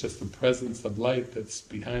body. It's just the presence of light that's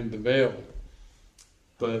behind the veil.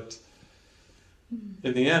 But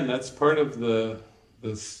in the end, that's part of the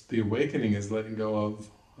awakening, is letting go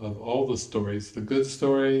of all the stories, the good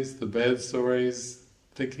stories, the bad stories,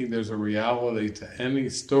 thinking there's a reality to any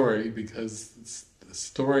story, because the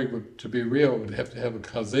story to be real would have to have a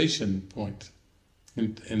causation point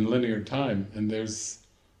in linear time, and there's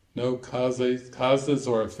no causes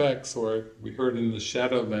or effects. Or we heard in the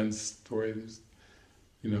Shadowland stories,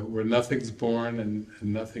 where nothing's born and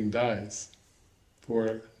nothing dies.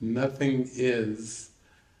 For nothing is,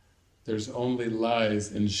 there's only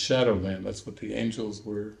lies in Shadowland. That's what the angels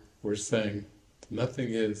were saying. Nothing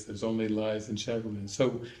is, there's only lies in Shadowland.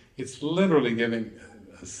 So it's literally giving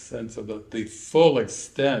a sense of the full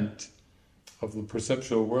extent of the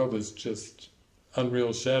perceptual world is just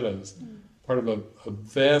unreal shadows. Part of a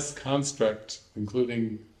vast construct,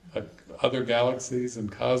 including other galaxies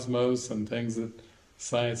and cosmos and things that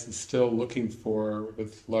science is still looking for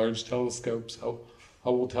with large telescopes,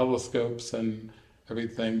 Hubble telescopes and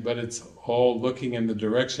everything, but it's all looking in the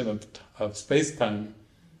direction of space-time.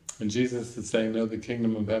 And Jesus is saying, no, the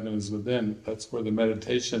kingdom of heaven is within. That's where the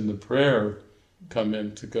meditation, the prayer come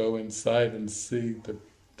in, to go inside and see that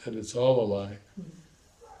it's all a lie.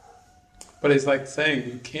 But he's like saying,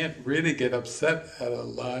 you can't really get upset at a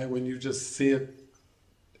lie when you just see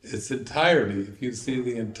its entirety. If you see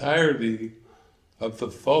the entirety of the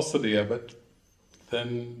falsity of it,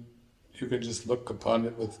 then you can just look upon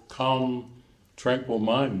it with calm, tranquil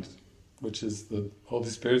mind, which is the Holy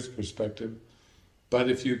Spirit's perspective. But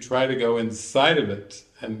if you try to go inside of it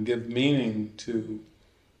and give meaning to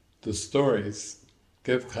the stories,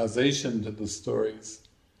 give causation to the stories,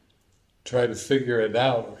 try to figure it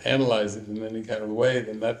out or analyze it in any kind of way,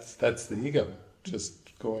 then that's the ego,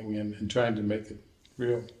 just going in and trying to make it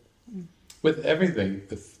real. With everything,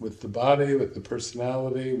 with the body, with the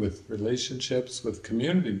personality, with relationships, with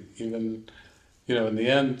community, even in the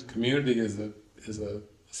end, community is a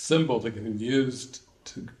symbol that can be used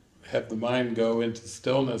to have the mind go into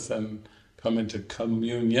stillness and come into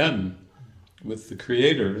communion with the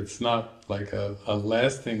Creator. It's not like a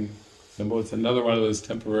lasting symbol, it's another one of those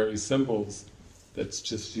temporary symbols that's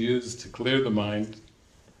just used to clear the mind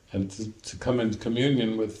and to come into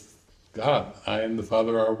communion with God. I and the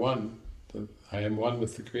Father are one. I am one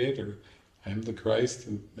with the Creator. I am the Christ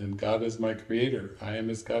and God is my Creator. I am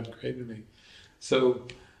as God created me. So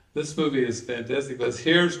this movie is fantastic because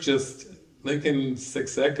here's just Lincoln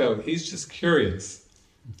Six Echo, he's just curious.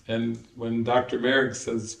 And when Dr. Merrick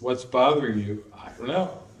says, what's bothering you? I don't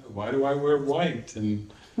know. Why do I wear white?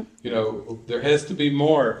 And, there has to be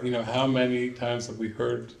more. How many times have we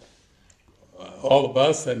heard all of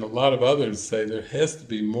us and a lot of others say there has to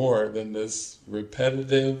be more than this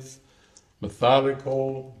repetitive,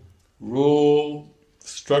 methodical,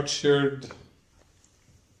 rule-structured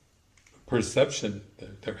perception.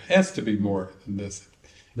 There has to be more than this.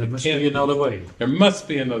 There must be another way. There must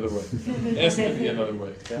be another way. There has to be another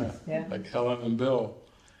way, yeah. Like Helen and Bill.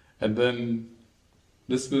 And then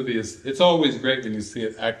this movie it's always great when you see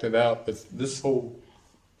it acted out, but this whole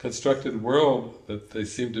constructed world that they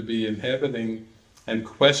seem to be inhabiting and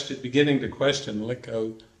beginning to question,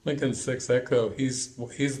 Lincoln Six Echo, he's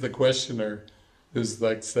the questioner who's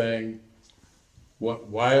like saying,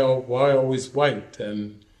 why always white?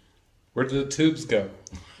 And where do the tubes go?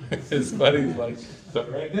 His buddy's like, go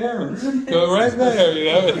right there, go right there,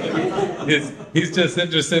 He's just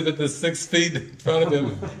interested in the 6 feet in front of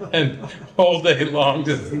him and all day long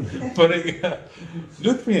just putting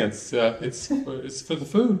nutrients, it's for the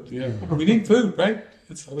food, we need food, right?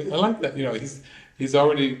 I like that, he's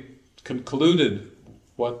already concluded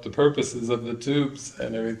what the purpose is of the tubes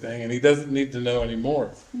and everything, and he doesn't need to know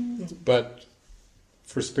anymore. But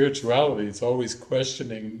for spirituality, it's always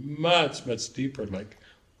questioning much, much deeper, like,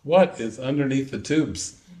 what is underneath the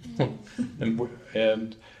tubes?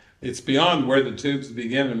 and it's beyond where the tubes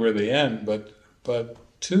begin and where they end, but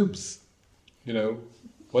tubes,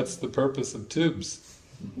 what's the purpose of tubes?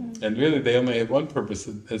 And really they only have one purpose.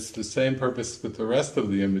 It's the same purpose with the rest of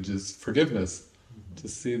the images, forgiveness, to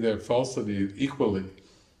see their falsity equally.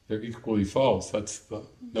 They're equally false. That's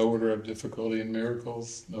no order of difficulty in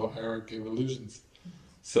miracles, no hierarchy of illusions.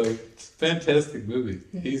 So it's a fantastic movie.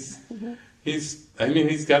 He's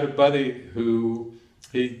got a buddy who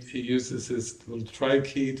he uses his little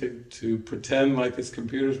tri-key to pretend like his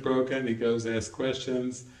computer's broken. He goes ask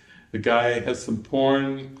questions. The guy has some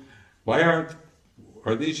porn. Are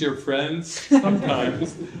these your friends?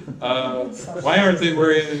 Sometimes. Why aren't they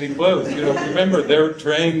wearing any clothes? Remember, they're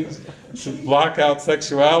trained to block out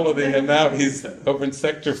sexuality, and now he's over in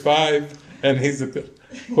Sector 5 and he's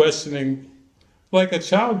questioning like a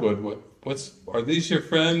child would. Are these your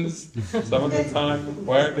friends? Some of the time,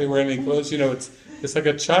 why aren't they wearing any clothes? It's like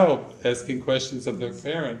a child asking questions of their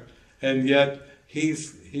parent, and yet he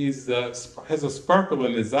has a sparkle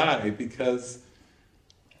in his eye because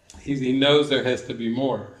he knows there has to be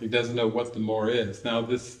more. He doesn't know what the more is. Now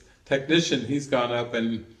this technician, he's gone up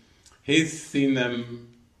and he's seen them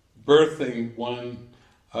birthing one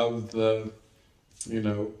of the,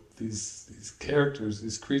 these characters,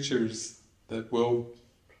 these creatures that will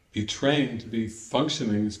be trained to be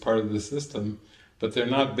functioning as part of the system, but they're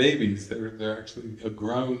not babies, they're actually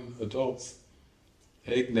grown adults.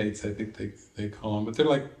 Agnates, I think they call them, but they're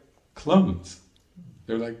like clones.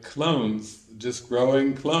 They're like clones, just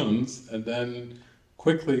growing clones, and then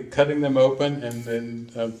quickly cutting them open and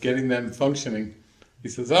then getting them functioning. He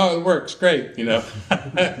says, oh, it works, great,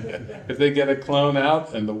 If they get a clone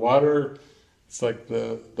out and the water, it's like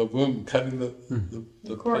the womb, cutting the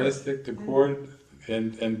plastic, the cord,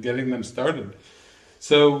 and getting them started.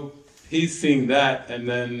 So he's seeing that, and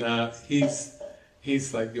then he's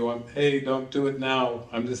like, hey, don't do it now.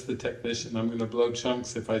 I'm just the technician. I'm going to blow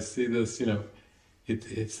chunks if I see this.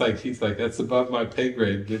 It's like he's like, that's above my pay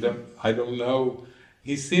grade. I don't know.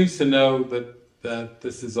 He seems to know that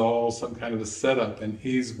this is all some kind of a setup, and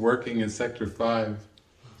he's working in Sector 5,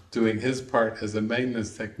 doing his part as a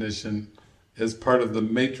maintenance technician, as part of the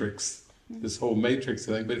matrix, this whole matrix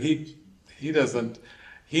thing. But he doesn't.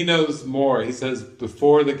 He knows more. He says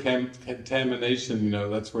before the contamination,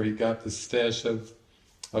 that's where he got the stash of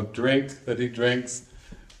drink that he drinks,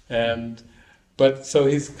 but so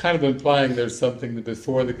he's kind of implying there's something that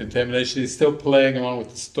before the contamination. He's still playing along with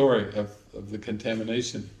the story of the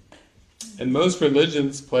contamination. And most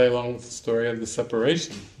religions play along with the story of the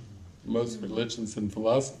separation. Most religions and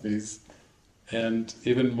philosophies. And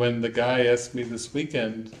even when the guy asked me this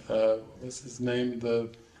weekend, what's his name, the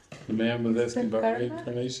The man was asking about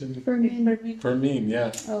reincarnation. Fermin.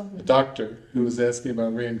 Yeah. Oh. A doctor who was asking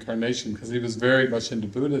about reincarnation because he was very much into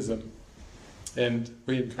Buddhism. And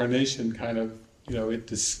reincarnation kind of, it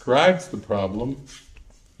describes the problem.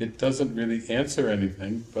 It doesn't really answer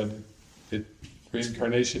anything, but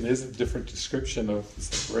reincarnation is a different description of the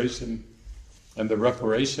separation and the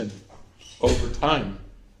reparation over time,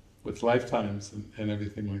 with lifetimes and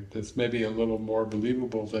everything like this. Maybe a little more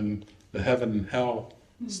believable than the heaven and hell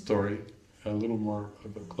story, a little more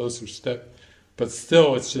of a closer step. But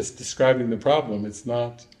still, it's just describing the problem. It's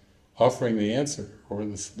not offering the answer or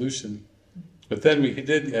the solution. But then he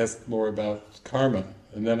did ask more about karma,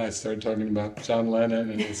 and then I started talking about John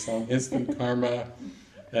Lennon and his song Instant Karma,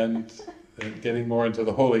 and getting more into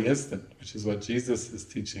the holy instant, which is what Jesus is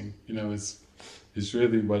teaching, is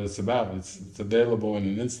really what it's about. It's available in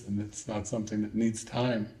an instant. It's not something that needs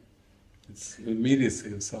time. It's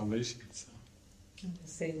immediacy of salvation. So.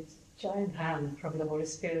 Say giant hand from the Holy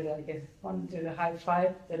Spirit, like if one do the high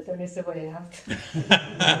five, that there is a way out.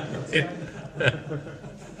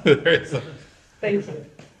 There is a... Thank you.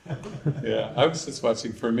 Yeah, I was just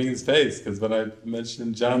watching Fermin's face, because when I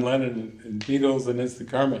mentioned John Lennon and Beatles and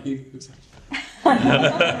Instant Karma, he was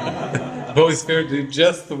the Holy Spirit knew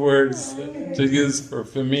just the words to use for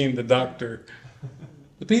Fermin, the doctor.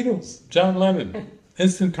 The Beatles, John Lennon,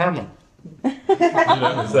 Instant Karma.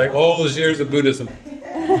 It's like all those years of Buddhism.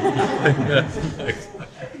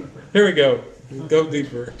 Here we go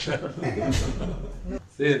deeper.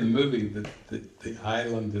 See, in the movie, the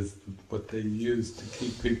island is what they use to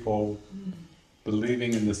keep people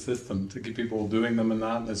believing in the system, to keep people doing the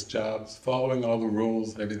monotonous jobs, following all the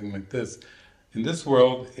rules, everything like this. In this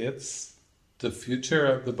world, it's the future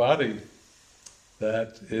of the body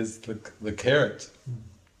that is the carrot.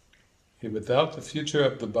 Without the future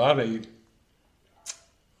of the body,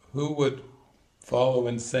 who would follow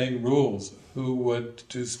insane rules? Who would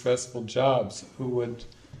do stressful jobs? Who would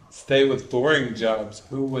stay with boring jobs?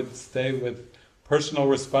 Who would stay with personal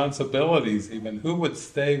responsibilities even? Who would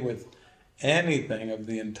stay with anything of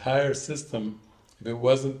the entire system if it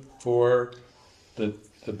wasn't for the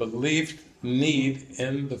believed need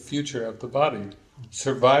in the future of the body?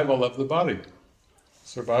 Survival of the body.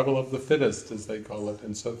 Survival of the fittest, as they call it,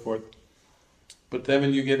 and so forth. But then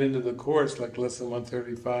when you get into the Course, like Lesson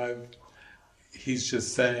 135, he's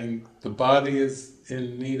just saying the body is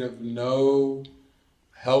in need of no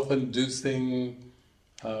health-inducing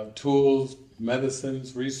tools,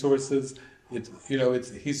 medicines, resources.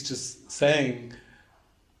 He's just saying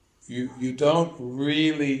you don't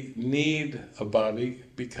really need a body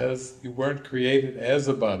because you weren't created as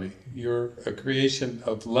a body. You're a creation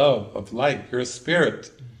of love, of light. You're a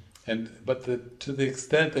spirit. But to the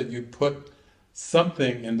extent that you put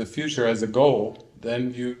something in the future as a goal,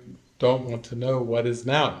 then you don't want to know what is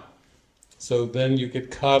now. So then you get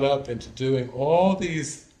caught up into doing all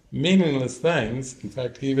these meaningless things. In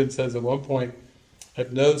fact, he even says at one point,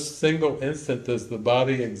 at no single instant does the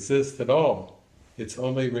body exist at all. It's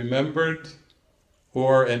only remembered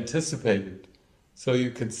or anticipated. So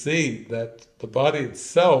you can see that the body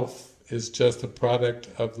itself is just a product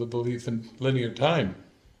of the belief in linear time.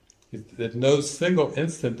 At no single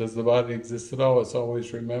instant does the body exist at all. It's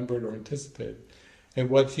always remembered or anticipated. And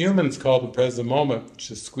what humans call the present moment, which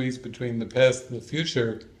is squeezed between the past and the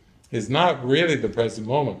future, is not really the present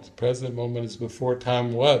moment. The present moment is before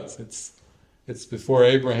time was. It's before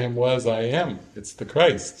Abraham was, I am. It's the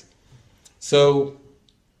Christ. So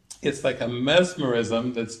it's like a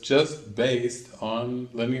mesmerism that's just based on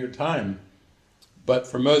linear time. But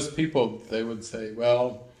for most people, they would say,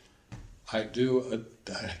 well, I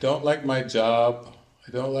don't like my job,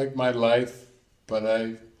 I don't like my life, but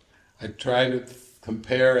I try to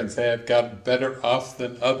compare and say I've got better off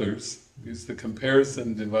than others, use the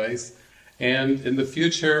comparison device, and in the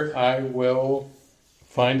future I will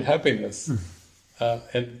find happiness.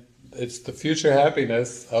 And it's the future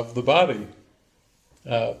happiness of the body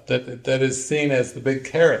that is seen as the big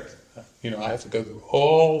carrot. I have to go through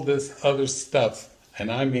all this other stuff, and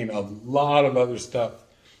I mean a lot of other stuff,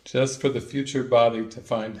 just for the future body to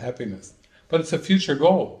find happiness. But it's a future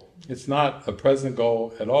goal. It's not a present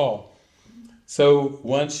goal at all. So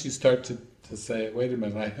once you start to say, wait a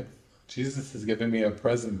minute, Jesus is giving me a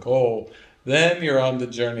present goal, then you're on the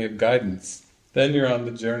journey of guidance. Then you're on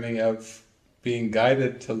the journey of being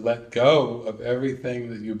guided to let go of everything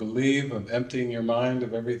that you believe, of emptying your mind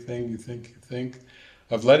of everything you think,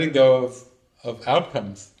 of letting go of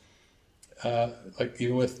outcomes. Like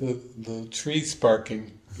even with the tree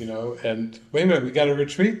sparking, and wait a minute, we got a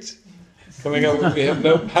retreat coming up, we have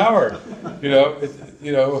no power,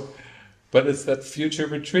 but it's that future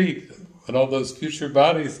retreat. and all those future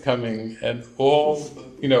bodies coming, and all,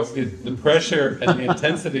 the pressure and the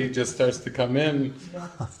intensity just starts to come in,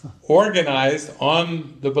 organized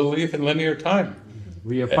on the belief in linear time.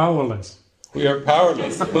 We are powerless. We are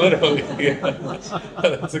powerless, literally.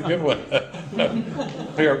 That's a good one.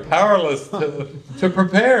 We are powerless to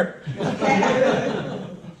prepare.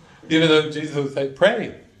 Even though Jesus would say,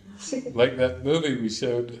 pray. Like that movie we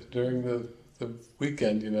showed during the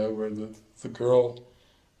weekend, where the girl,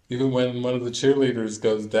 even when one of the cheerleaders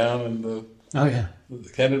goes down and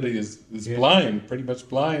Kennedy is blind, pretty much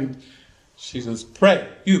blind, she says, pray,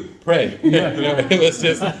 you pray. It was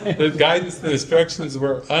just, the guidance, the instructions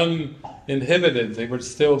were uninhibited, they were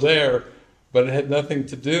still there, but it had nothing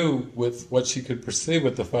to do with what she could perceive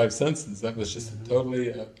with the five senses. That was just totally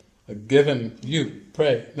a given, you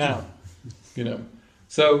pray now,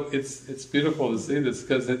 So it's beautiful to see this,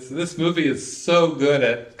 because this movie is so good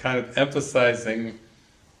at kind of emphasizing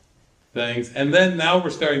things, and then now we're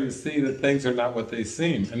starting to see that things are not what they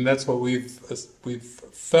seem, and that's what we've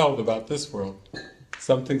felt about this world.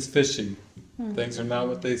 Something's fishy. Things are not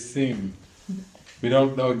what they seem. We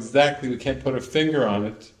don't know exactly, we can't put a finger on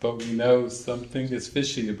it, but we know something is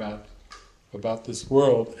fishy about this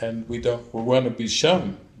world, and we want to be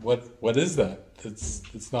shown what is that?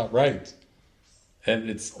 It's not right. And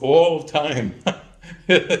it's all time.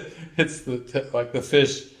 It's like the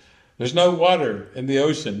fish. There's no water in the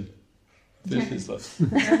ocean. Fish is like...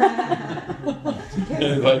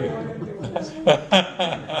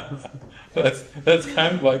 that's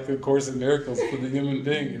kind of like the Course in Miracles for the human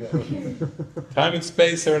being. Time and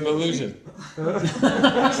space are an illusion.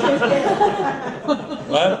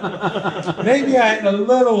 What? Maybe I had a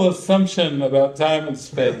little assumption about time and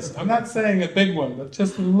space. I'm not saying a big one, but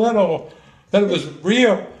just a little... that it was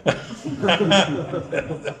real.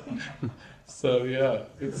 So yeah,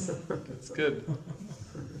 it's good.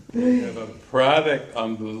 We have a product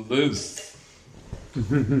on the loose.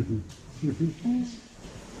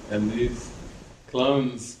 And these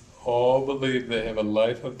clones all believe they have a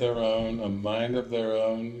life of their own, a mind of their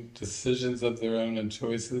own, decisions of their own, and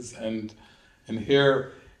choices. And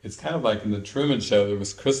here, it's kind of like in the Truman Show, there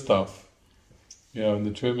was Christoph, in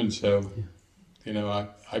the Truman Show.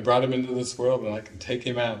 I brought him into this world and I can take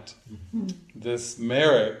him out. This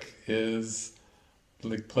Merrick is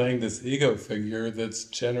like playing this ego figure that's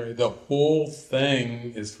the whole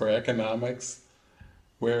thing is for economics,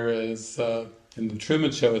 whereas in the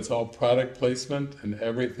Truman Show it's all product placement, and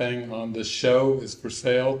everything on the show is for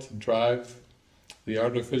sale to drive the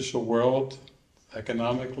artificial world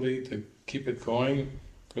economically, to keep it going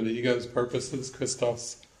for the ego's purposes,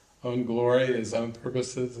 Christoph's own glory, his own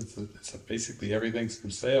purposes. It's basically everything's for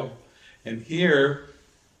sale. And here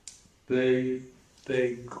they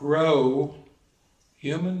grow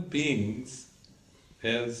human beings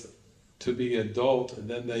as to be adult, and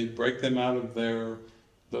then they break them out of their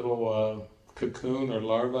little cocoon or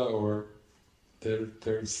larva or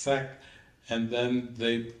their sac, and then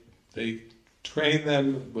they train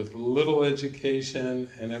them with little education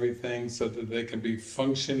and everything so that they can be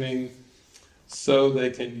functioning, so they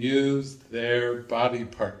can use their body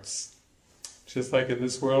parts. Just like in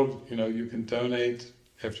this world, you can donate,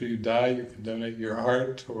 after you die, you can donate your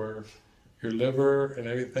heart or your liver and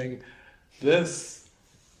everything. This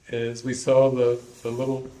is, we saw the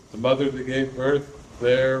mother that gave birth,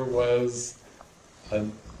 there was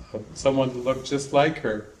someone that looked just like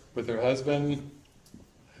her, with her husband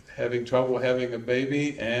having trouble having a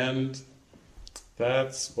baby, and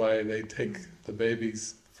that's why they take the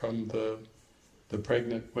babies from the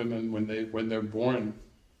pregnant women when they're born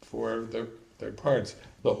for their parts.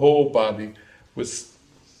 The whole body. With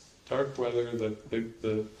Starkweather,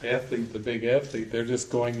 the athlete, the big athlete, they're just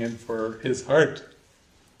going in for his heart,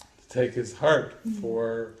 to take his heart,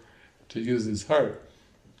 to use his heart.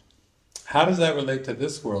 How does that relate to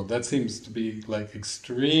this world? That seems to be like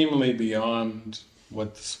extremely beyond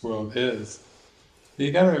what this world is.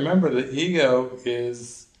 You got to remember, the ego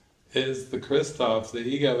is the Christoph, the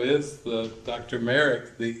ego is the Dr.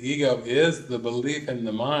 Merrick, the ego is the belief in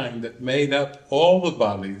the mind that made up all the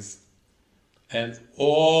bodies and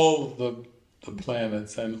all the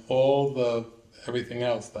planets and all everything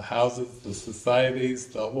else, the houses, the societies,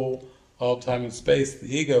 the whole, all time and space.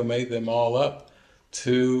 The ego made them all up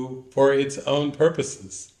for its own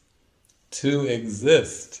purposes, to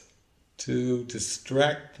exist, to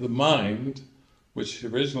distract the mind, which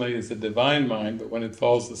originally is a divine mind, but when it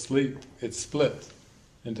falls asleep, it's split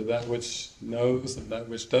into that which knows and that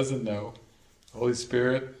which doesn't know, the Holy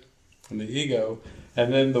Spirit and the ego.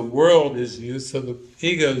 And then the world is used, so the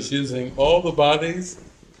ego is using all the bodies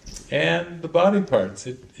and the body parts.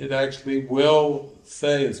 It actually will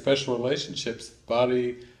say in special relationships,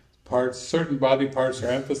 body parts, certain body parts are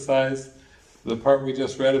emphasized. The part we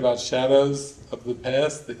just read about shadows of the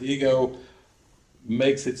past, the ego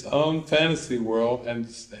makes its own fantasy world, and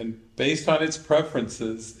based on its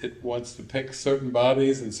preferences, it wants to pick certain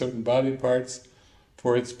bodies and certain body parts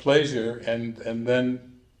for its pleasure, and then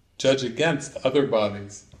judge against other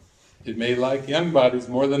bodies. It may like young bodies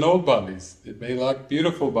more than old bodies. It may like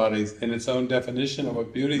beautiful bodies in its own definition of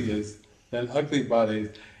what beauty is than ugly bodies.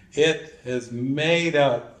 It has made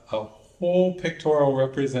up a whole pictorial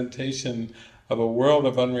representation of a world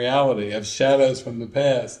of unreality, of shadows from the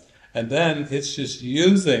past, and then it's just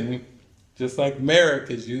using, just like Merrick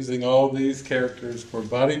is using all these characters for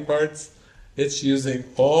body parts, it's using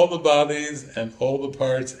all the bodies and all the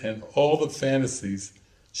parts and all the fantasies.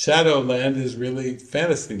 Shadowland is really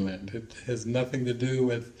fantasy land. It has nothing to do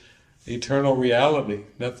with eternal reality,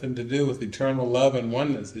 nothing to do with eternal love and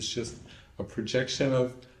oneness. It's just a projection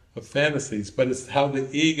of fantasies. But it's how the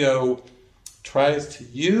ego tries to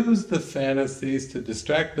use the fantasies to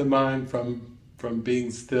distract the mind from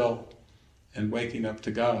being still and waking up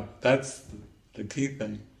to God. That's the key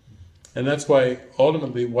thing. And that's why,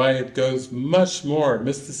 ultimately, why it goes much more.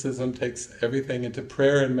 Mysticism takes everything into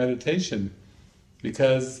prayer and meditation,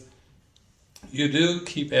 because you do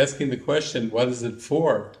keep asking the question, what is it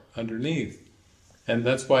for, underneath? And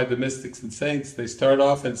that's why the mystics and saints, they start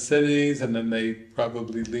off in cities, and then they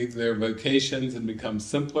probably leave their vocations and become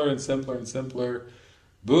simpler and simpler and simpler.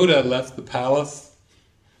 Buddha left the palace.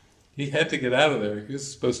 He had to get out of there. He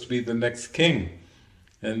was supposed to be the next king.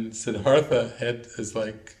 And Siddhartha is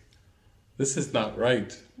like, this is not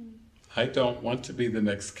right. I don't want to be the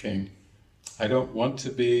next king. I don't want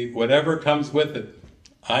to be, whatever comes with it,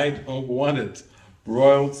 I don't want it.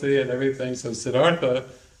 Royalty and everything. So Siddhartha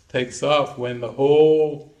takes off when the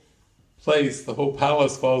whole place, the whole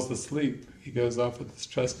palace falls asleep. He goes off with his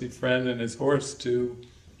trusty friend and his horse to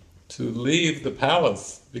leave the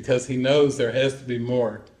palace, because he knows there has to be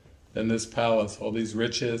more than this palace, all these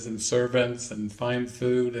riches and servants and fine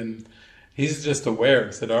food, and he's just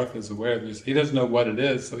aware, Siddhartha is aware, he doesn't know what it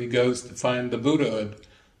is, so he goes to find the Buddhahood,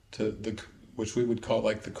 which we would call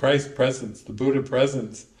like the Christ presence, the Buddha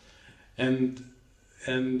presence. And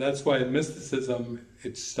that's why in mysticism,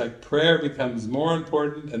 it's like prayer becomes more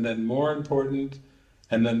important, and then more important,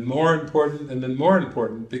 and then more important, and then more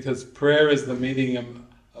important, because prayer is the medium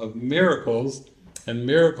of miracles, and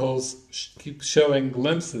miracles keep showing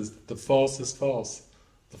glimpses that the false is false.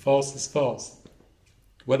 The false is false.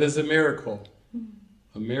 What is a miracle?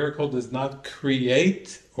 A miracle does not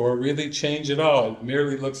create or really change at all. It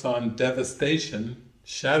merely looks on devastation,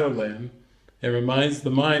 shadowland, and reminds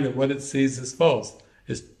the mind of what it sees as false.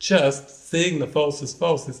 It's just seeing the false as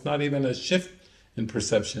false. It's not even a shift in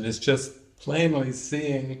perception. It's just plainly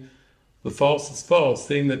seeing the false as false,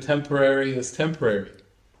 seeing the temporary as temporary,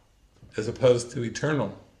 as opposed to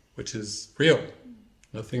eternal, which is real.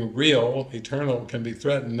 Nothing real, eternal, can be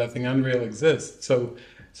threatened. Nothing unreal exists.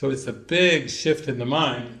 So it's a big shift in the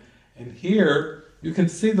mind. And here you can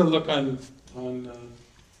see the look on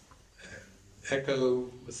Echo,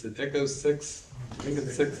 what's it, Echo 6? I think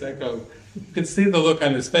it's 6 Echo. You can see the look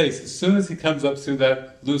on his face. As soon as he comes up through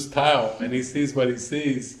that loose tile and he sees what he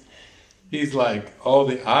sees, he's like, oh,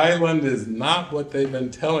 the island is not what they've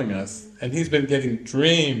been telling us. And he's been getting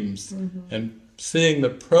dreams and seeing the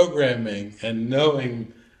programming and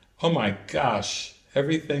knowing, oh my gosh,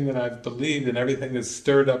 everything that I've believed and everything that's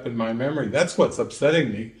stirred up in my memory, that's what's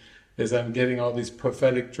upsetting me, is I'm getting all these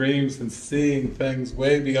prophetic dreams and seeing things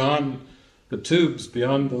way beyond the tubes,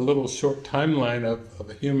 beyond the little short timeline of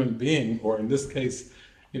a human being, or in this case,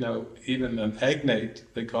 even an agnate,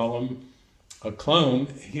 they call him, a clone.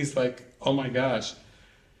 He's like, oh my gosh.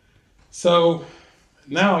 So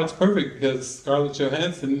now it's perfect, because Scarlett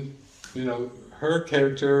Johansson, her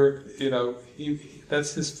character,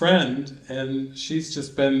 that's his friend, and she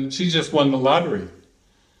just won the lottery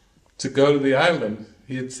to go to the island.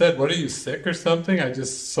 He had said, what, are you sick or something? I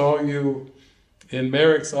just saw you in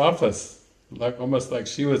Merrick's office, almost like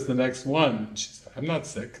she was the next one. She said, I'm not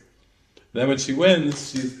sick. Then when she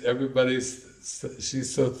wins,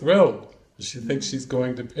 she's so thrilled. She thinks she's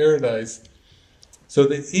going to paradise. So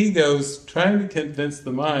the ego's trying to convince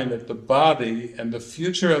the mind that the body and the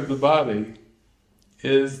future of the body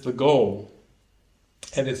is the goal.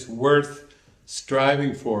 And it's worth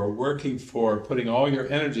striving for, working for, putting all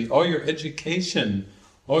your energy, all your education,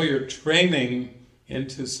 all your training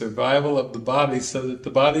into survival of the body, so that the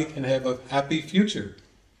body can have a happy future.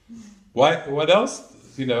 What else?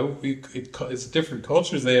 It's different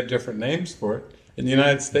cultures, they have different names for it. In the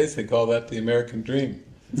United States they call that the American dream.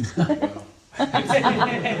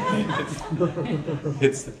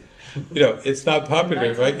 It's it's not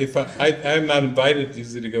popular, right? If I'm not invited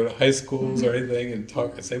usually to go to high schools or anything and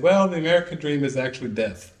talk and say, well, the American dream is actually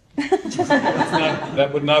death.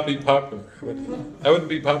 That would not be popular. That wouldn't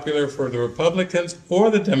be popular for the Republicans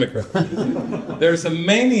or the Democrats. There's a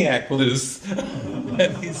maniac loose,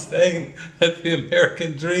 and he's saying that the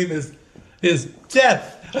American dream is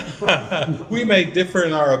death. We may differ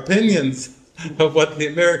in our opinions of what the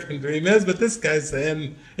American dream is, but this guy's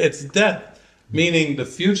saying it's death, meaning the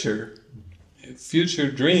future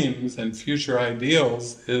dreams and future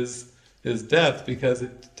ideals is death, because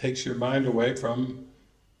it takes your mind away from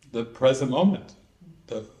the present moment,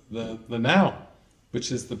 the now,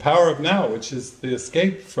 which is the power of now, which is the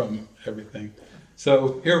escape from everything.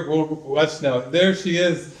 So here, we'll watch now. There she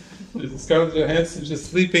is, Scarlett Johansson,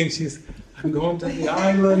 just sleeping. I'm going to the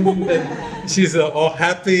island, and she's all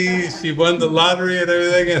happy. She won the lottery and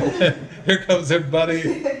everything, and here comes her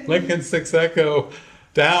buddy, Lincoln 6 Echo,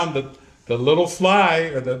 down. The little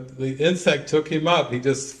fly, or the insect, took him up. He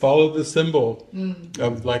just followed the symbol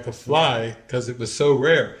of like a fly, because it was so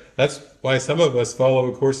rare. That's why some of us follow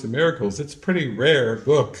A Course in Miracles. It's a pretty rare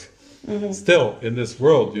book. Still, in this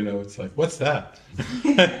world, it's like, what's that?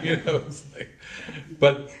 It's like,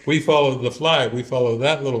 but we follow the fly. We follow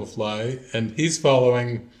that little fly, and he's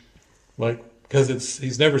following, because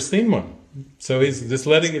he's never seen one. So he's just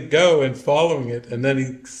letting it go and following it, and then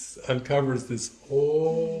he uncovers this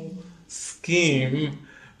whole scheme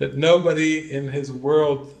that nobody in his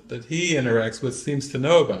world that he interacts with seems to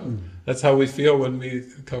know about. That's how we feel when we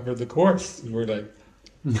cover the Course. We're like,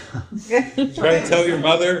 try to tell your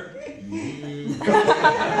mother,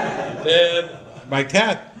 Dad, my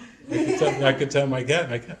cat. I could tell my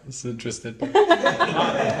cat was interested, but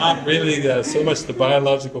not really so much the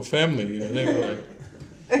biological family. They were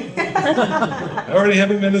like, I already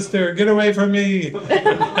have a minister, get away from me.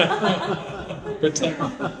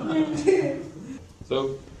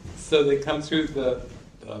 So they come through the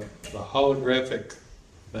holographic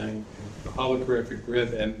thing, the holographic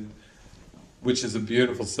grid, and which is a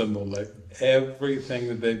beautiful symbol. Like everything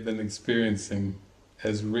that they've been experiencing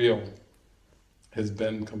as real has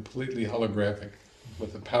been completely holographic,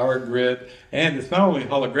 with a power grid, and it's not only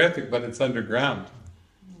holographic, but it's underground.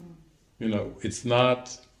 It's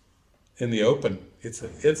not in the open. It's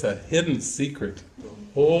a hidden secret. The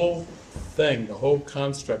whole thing, the whole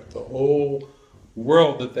construct, the whole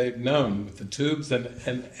world that they've known, with the tubes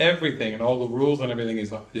and everything, and all the rules and everything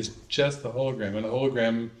is just the hologram. And the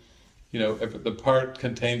hologram, the part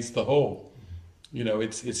contains the whole.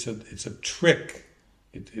 It's a trick.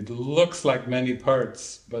 It looks like many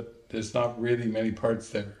parts, but there's not really many parts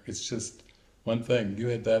there. It's just one thing. You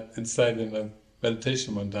had that insight in a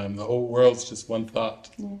meditation one time. The whole world's just one thought.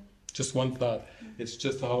 Yeah. Just one thought. It's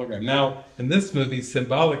just a hologram. Now, in this movie,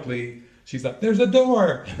 symbolically, she's like, there's a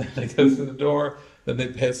door! And then they go through the door, then they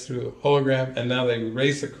pass through a hologram, and now they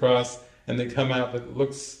race across, and they come out. It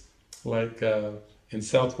looks like in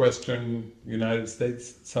southwestern United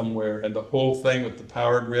States somewhere, and the whole thing with the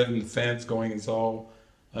power grid and the fans going is all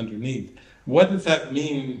underneath. What does that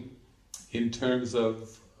mean in terms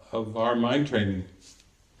of our mind training?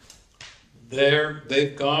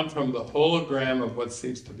 They've gone from the hologram of what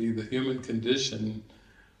seems to be the human condition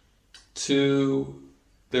to,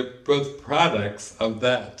 they're both products of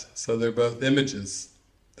that. So they're both images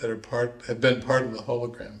that have been part of the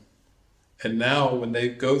hologram. And now when they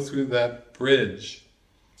go through that bridge,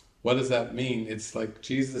 what does that mean? It's like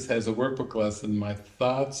Jesus has a workbook lesson, my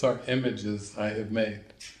thoughts are images I have made.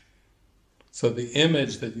 So the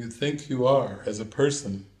image that you think you are as a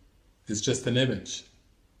person is just an image.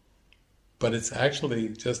 But it's actually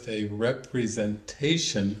just a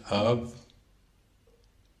representation of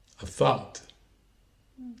a thought,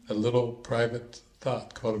 a little private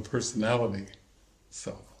thought called a personality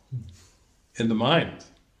self in the mind.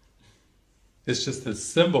 It's just a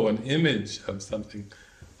symbol, an image of something.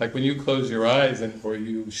 Like when you close your eyes or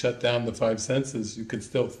you shut down the five senses, you can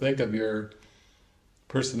still think of your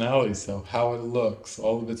personality self, how it looks,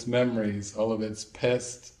 all of its memories, all of its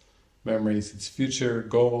past memories, its future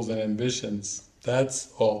goals and ambitions.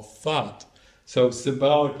 That's all thought. So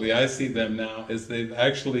symbolically, I see them now as they've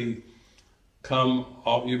actually come,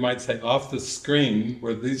 you might say, off the screen,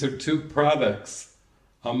 where these are two products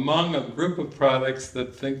among a group of products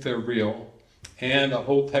that think they're real, and a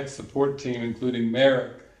whole tech support team, including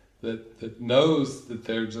Merrick, that knows that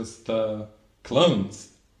they're just clones,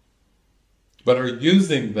 but are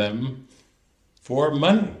using them for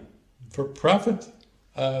money, for profit.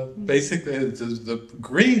 Basically, the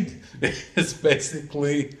greed is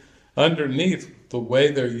basically underneath the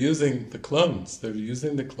way they're using the clones. They're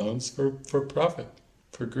using the clones for profit,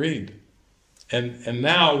 for greed. And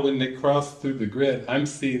now when they cross through the grid, I'm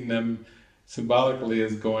seeing them symbolically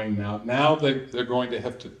as going now they're going to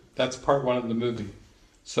have to, that's part one of the movie.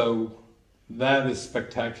 So that is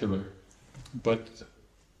spectacular. But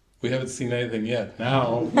we haven't seen anything yet.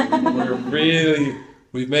 Now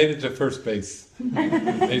we've made it to first base,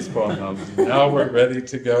 baseball analogy. Now we're ready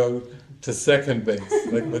to go to second base,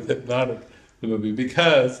 like with Hypnotic, the movie,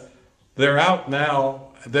 because they're out now,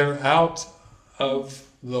 they're out of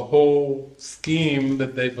the whole scheme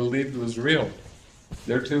that they believed was real.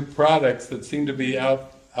 They're two products that seem to be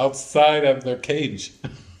outside of their cage.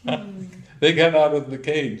 They got out of the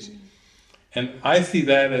cage. And I see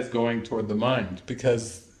that as going toward the mind,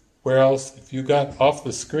 because where else, if you got off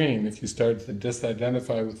the screen, if you started to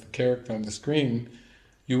disidentify with the character on the screen,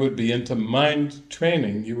 you would be into mind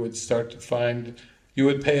training. You would start to find, you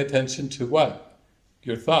would pay attention to what?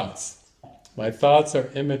 Your thoughts. My thoughts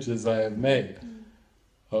are images I have made.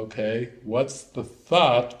 Okay, what's the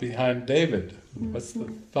thought behind David? What's the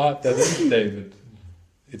thought that is David?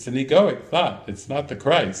 It's an egoic thought. It's not the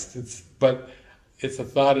Christ. But it's a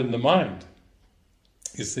thought in the mind.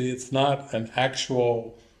 You see, it's not an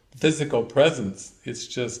actual physical presence. It's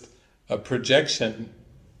just a projection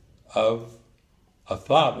of a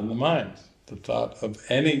thought in the mind. The thought of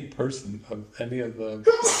any person, of any of the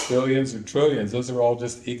billions or trillions. Those are all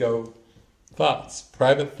just ego thoughts,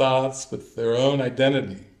 private thoughts with their own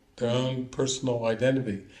identity, their own personal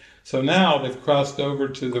identity. So now they've crossed over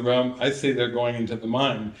to the realm, I say they're going into the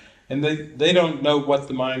mind, and they don't know what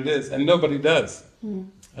the mind is, and nobody does.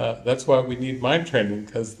 That's why we need mind training,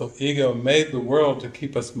 because the ego made the world to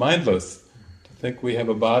keep us mindless, to think we have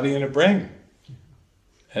a body and a brain.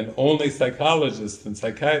 And only psychologists and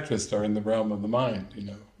psychiatrists are in the realm of the mind,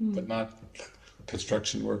 but not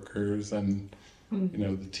construction workers and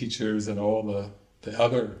the teachers and all the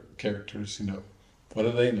other characters, what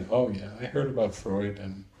do they know? Oh yeah, I heard about Freud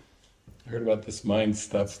and I heard about this mind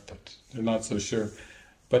stuff, but they're not so sure.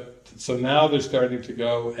 But so now they're starting to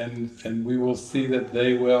go, and we will see that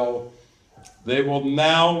they will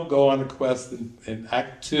now go on a quest in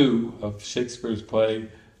Act 2 of Shakespeare's play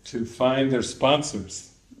to find their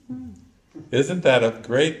sponsors. Isn't that a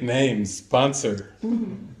great name, sponsor?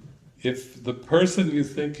 If the person you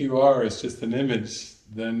think you are is just an image,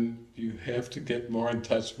 then you have to get more in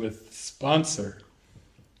touch with sponsor,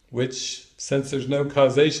 which, since there's no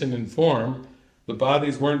causation in form, the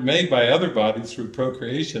bodies weren't made by other bodies through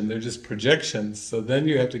procreation, they're just projections, so then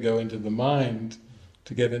you have to go into the mind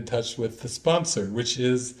to get in touch with the sponsor, which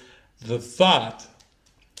is the thought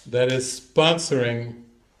that is sponsoring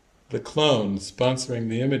the clone, sponsoring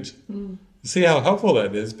the image. You see how helpful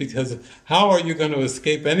that is, because how are you going to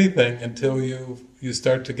escape anything until you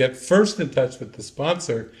start to get first in touch with the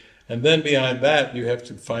sponsor, and then beyond that you have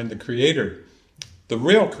to find the creator, the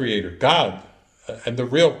real creator, God, and the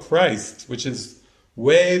real Christ, which is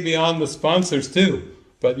way beyond the sponsors too.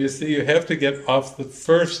 But you see, you have to get off the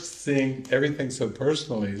first seeing everything so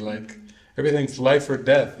personally, like everything's life or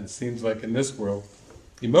death, it seems like in this world.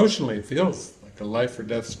 Emotionally it feels like a life or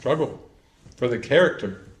death struggle for the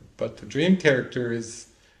character, but the dream character is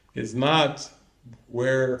not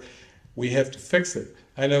where we have to fix it.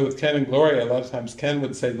 I know with Ken and Gloria, a lot of times Ken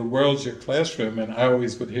would say the world's your classroom, and I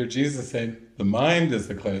always would hear Jesus saying the mind is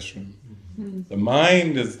the classroom. The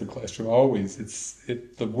mind is the classroom always.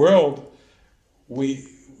 The world,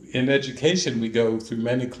 in education we go through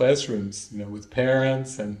many classrooms, with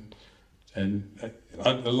parents and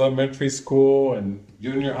elementary school and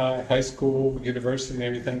junior high, high school, university and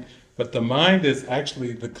everything. But the mind is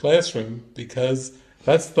actually the classroom, because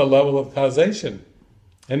that's the level of causation.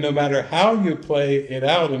 And no matter how you play it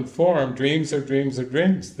out in form, dreams are dreams are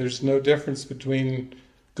dreams. There's no difference between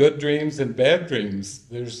good dreams and bad dreams.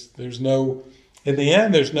 There's no, in the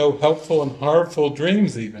end, there's no helpful and harmful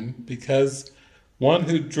dreams even, because one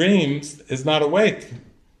who dreams is not awake.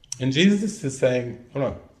 And Jesus is saying, oh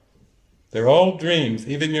no, they're all dreams,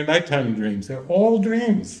 even your nighttime dreams, they're all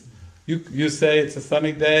dreams. You say it's a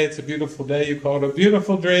sunny day, it's a beautiful day, you call it a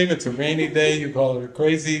beautiful dream. It's a rainy day, you call it a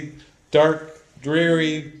crazy, dark,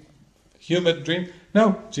 dreary, humid dream.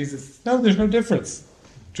 No, Jesus, no, there's no difference.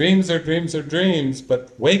 Dreams are dreams are dreams, but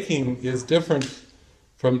waking is different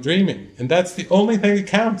from dreaming. And that's the only thing that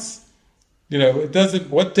counts. It doesn't,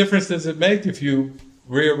 what difference does it make if you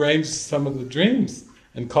rearrange some of the dreams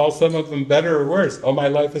and call some of them better or worse? Oh, my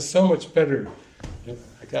life is so much better.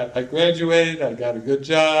 I graduated, I got a good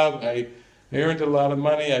job, I earned a lot of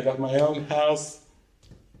money, I got my own house,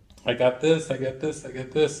 I got this, I got this, I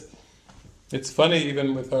got this. It's funny,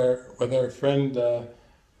 even with our friend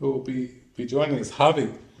who will be be joining us,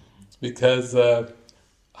 Javi, because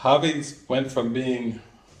Javi's went from being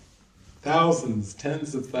thousands,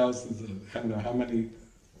 tens of thousands of, I don't know how many,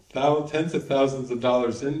 tens of thousands of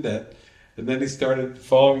dollars in debt, and then he started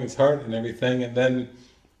following his heart and everything, and then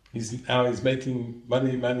he's making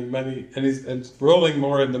money, and he's rolling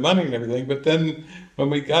more in the money and everything. But then when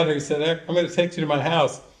we got here, he said, "I'm going to take you to my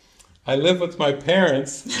house. I live with my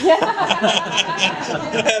parents."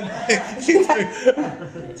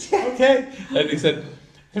 Okay. And he said,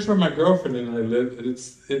 "Here's where my girlfriend and I live, and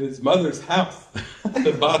it's in his mother's house, at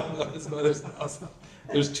the bottom of his mother's house.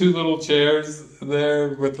 There's 2 little chairs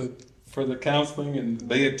there for the counseling, and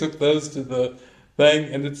they took those to the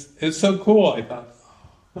thing, and it's so cool." I thought,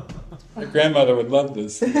 my grandmother would love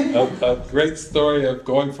this. A great story of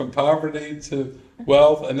going from poverty to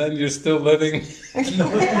wealth, and then you're still living in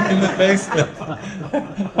the basement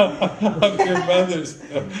of your mother's.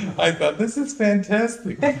 I thought, this is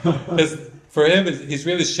fantastic. Because for him, he's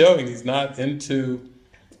really showing he's not into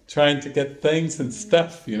trying to get things and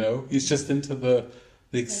stuff, He's just into the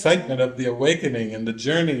excitement of the awakening and the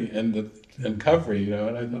journey and the recovery,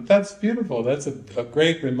 And I thought, that's beautiful. That's a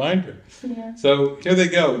great reminder. Yeah. So here they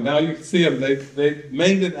go. Now you can see them. They've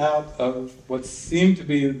made it out of what seemed to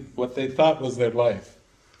be what they thought was their life.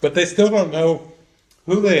 But they still don't know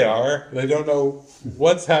who they are. They don't know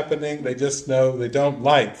what's happening. They just know they don't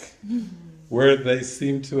like where they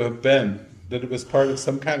seem to have been. That it was part of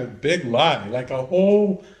some kind of big lie, like a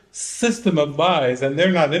whole system of lies, and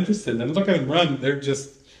they're not interested. And look at them run. They're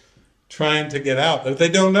just trying to get out. They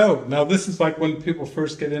don't know. Now this is like when people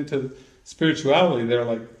first get into spirituality, they're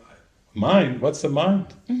like, mind? What's a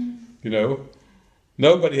mind?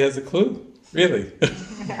 Nobody has a clue, really.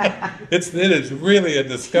 It is really a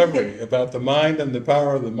discovery about the mind and the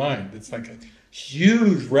power of the mind. It's like a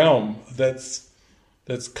huge realm that's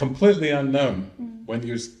completely unknown when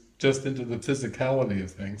you're just into the physicality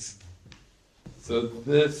of things. So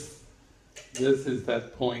this is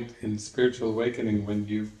that point in spiritual awakening when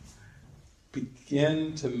you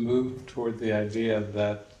begin to move toward the idea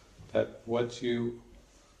that what you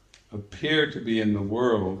appear to be in the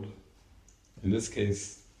world, in this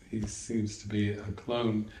case he seems to be a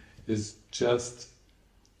clone, is just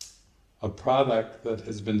a product that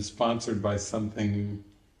has been sponsored by something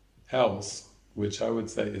else, which I would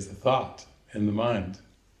say is a thought in the mind.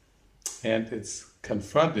 And it's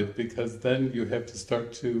confronted because then you have to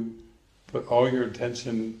start to put all your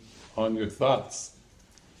attention on your thoughts.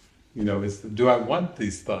 Do I want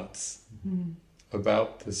these thoughts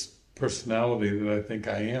about this personality that I think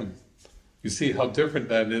I am? You see how different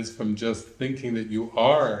that is from just thinking that you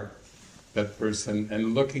are that person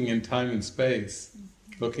and looking in time and space,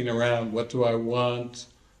 looking around, what do I want,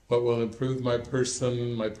 what will improve my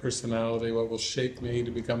person, my personality, what will shape me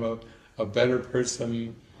to become a better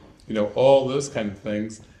person, all those kind of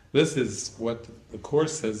things. This is what the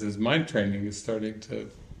Course says is mind training, is starting to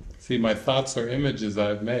see my thoughts are images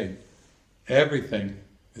I've made. Everything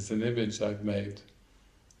is an image I've made.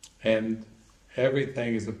 And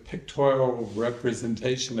everything is a pictorial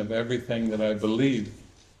representation of everything that I believe,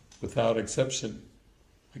 without exception.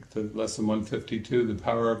 Like the lesson 152, the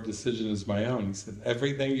power of decision is my own. He said,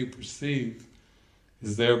 everything you perceive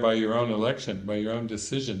is there by your own election, by your own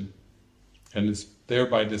decision. And it's there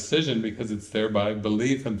by decision because it's there by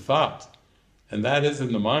belief and thought. And that is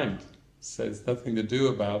in the mind. So it's nothing to do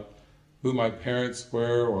about who my parents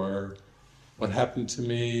were or what happened to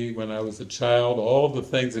me when I was a child. All the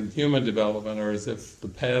things in human development are as if the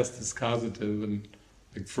past is causative, and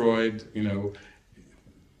like Freud,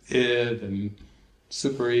 id and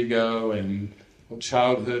superego and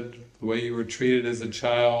childhood, the way you were treated as a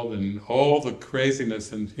child, and all the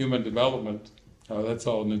craziness in human development. That's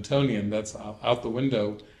all Newtonian, that's out the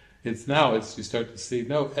window. It's you start to see,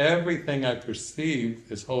 no, everything I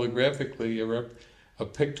perceive is holographically a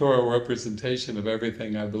pictorial representation of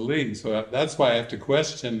everything I believe. So that's why I have to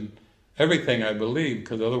question everything I believe,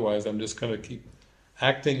 because otherwise I'm just going to keep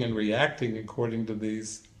acting and reacting according to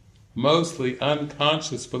these mostly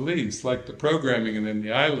unconscious beliefs, like the programming in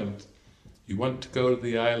the island. You want to go to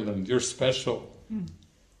the island, you're special.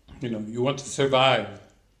 You want to survive.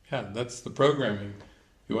 Yeah, that's the programming.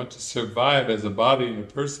 You want to survive as a body and a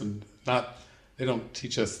person. They don't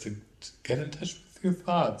teach us to get in touch with your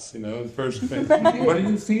thoughts, the first thing. What are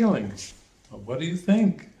you feeling? What do you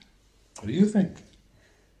think? What do you think?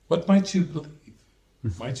 What might you believe?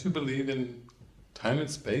 Might you believe in time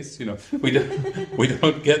and space? We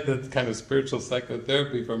don't get that kind of spiritual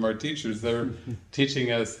psychotherapy from our teachers. They're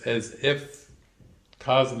teaching us as if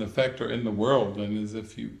cause and effect are in the world, and as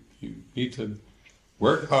if you need to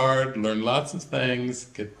work hard, learn lots of things,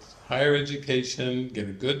 get higher education, get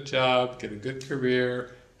a good job, get a good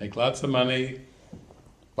career, make lots of money,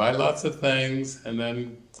 buy lots of things, and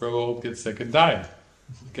then grow old, get sick, and die,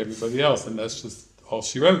 like everybody else. And that's just all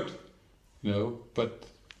she wrote, you know. But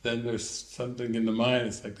then there's something in the mind,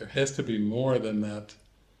 it's like there has to be more than that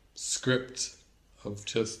script of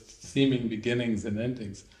just seeming beginnings and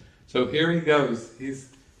endings. So here he goes.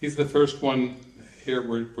 He's the first one here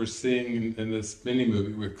we're seeing in this mini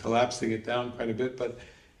movie. We're collapsing it down quite a bit, but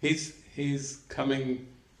he's coming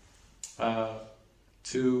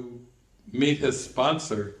to meet his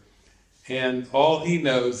sponsor, and all he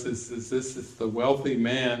knows is this is the wealthy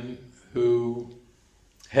man who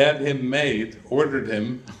had him made, ordered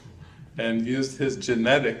him, and used his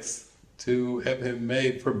genetics to have him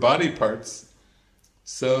made for body parts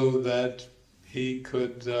so that he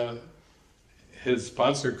could, his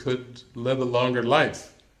sponsor could live a longer life.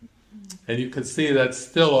 And you can see that's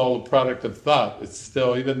still all a product of thought. It's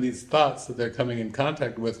still, even these thoughts that they're coming in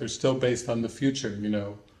contact with are still based on the future, you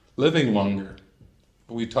know, living longer.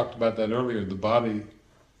 We talked about that earlier, the body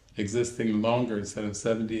existing longer instead of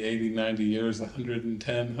 70, 80, 90 years,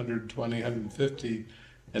 110, 120, 150,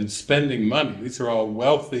 and spending money. These are all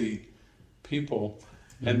wealthy people.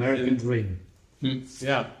 The American dream.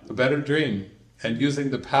 Yeah, a better dream. And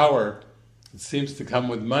using the power, it seems to come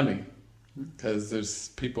with money. Because there's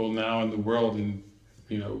people now in the world in,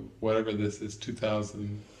 you know, whatever this is,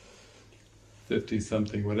 2050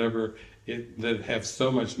 something, whatever, that have so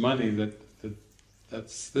much money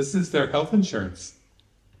this is their health insurance.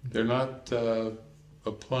 They're not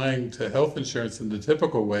applying to health insurance in the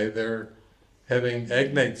typical way. They're having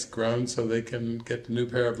agnates grown so they can get a new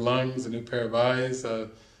pair of lungs, a new pair of eyes, a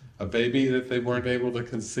baby that they weren't able to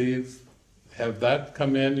conceive, have that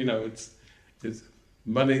come in. You know, it's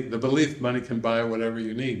money, the belief money can buy whatever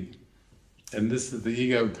you need. And this is the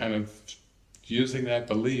ego kind of using that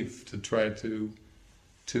belief to try to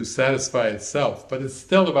satisfy itself. But it's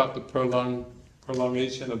still about the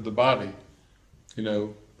prolongation of the body, you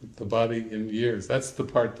know, the body in years. That's the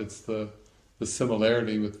part that's the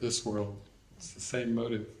similarity with this world. It's the same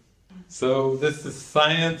motive. So this is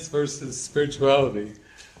science versus spirituality.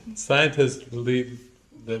 Scientists believe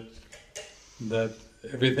that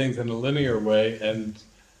everything's in a linear way, and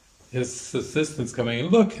his assistant's coming in,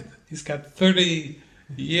 look, he's got 30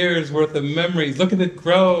 years worth of memories, look at it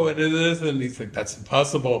grow, and it is, and he's like, that's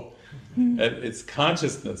impossible. And it's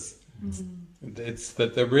consciousness. It's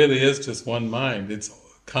that there really is just one mind. It's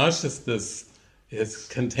consciousness. It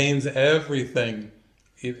contains everything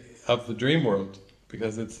of the dream world,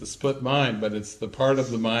 because it's the split mind, but it's the part of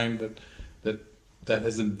the mind that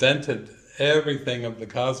has invented everything of the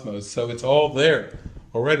cosmos. So it's all there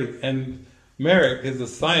already. And Merrick is a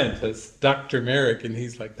scientist, Dr. Merrick, and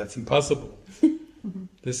he's like, that's impossible.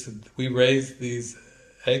 We raised these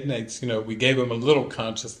agnates, you know, we gave them a little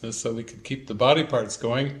consciousness so we could keep the body parts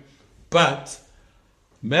going, but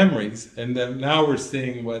memories, and then now we're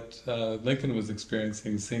seeing what Lincoln was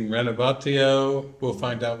experiencing, seeing renovatio. We'll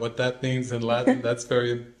find out what that means in Latin. That's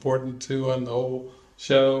very important too on the whole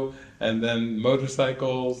show. And then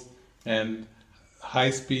motorcycles and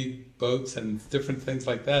high-speed boats and different things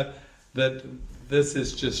like that. That this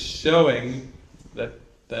is just showing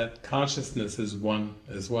that consciousness is one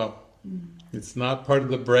as well. It's not part of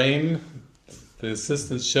the brain. The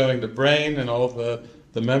assistant's showing the brain and all the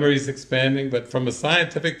memories expanding, but from a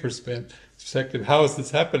scientific perspective, how is this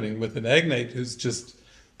happening with an agnate who's just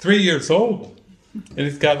 3 years old? And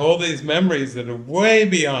he's got all these memories that are way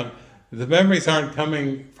beyond. The memories aren't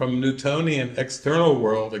coming from Newtonian external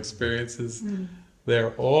world experiences.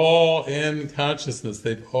 They're all in consciousness.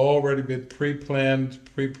 They've already been pre-planned,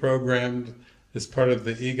 pre-programmed as part of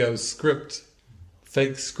the ego's script,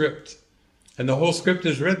 fake script. And the whole script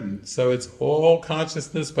is written, so it's all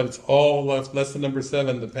consciousness, but it's all lesson number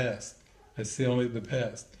 7, the past. I see only the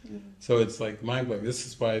past. So it's like mind-blowing. This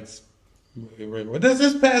is why this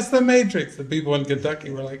is past the Matrix. The people in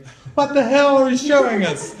Kentucky were like, what the hell are you showing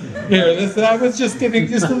us here? I was just getting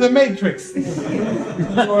used to the Matrix.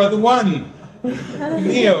 Or the One,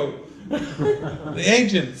 Neo, the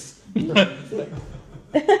agents.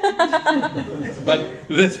 But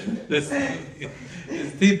this is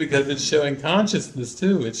deep because it's showing consciousness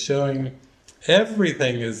too. It's showing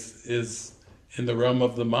everything is in the realm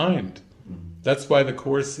of the mind. That's why the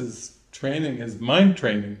Course's training is mind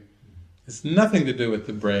training. It's nothing to do with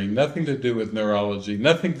the brain, nothing to do with neurology,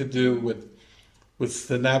 nothing to do with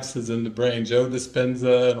synapses in the brain, Joe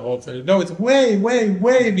Dispenza and all that. No, it's way, way,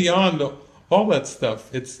 way beyond all that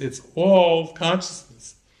stuff. It's all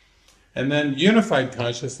consciousness. And then unified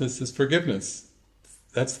consciousness is forgiveness.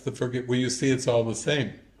 That's the where you see it's all the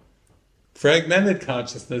same. Fragmented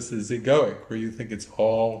consciousness is egoic, where you think it's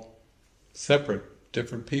all separate.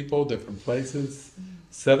 Different people, different places.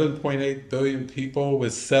 7.8 billion people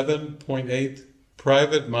with 7.8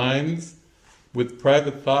 private minds, with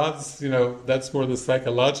private thoughts, that's more the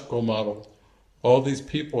psychological model. All these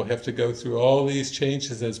people have to go through all these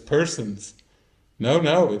changes as persons.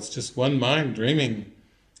 No, it's just one mind dreaming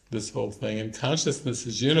this whole thing, and consciousness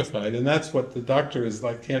is unified, and that's what the doctor is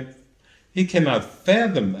like. He cannot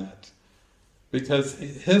fathom that, because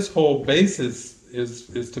his whole basis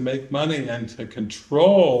is to make money and to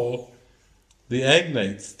control the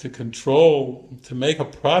agnates, to make a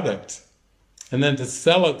product, and then to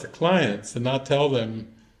sell it to clients and not tell them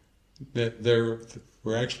that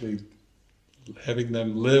we're actually having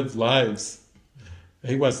them live lives.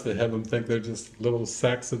 He wants to have them think they're just little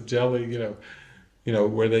sacks of jelly,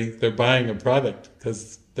 where they're buying a product,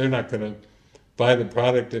 because they're not going to buy the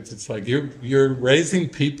product if it's like you're raising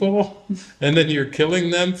people and then you're killing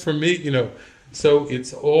them for meat, So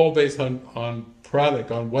it's all based on product,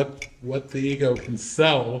 on what the ego can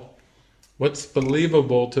sell, what's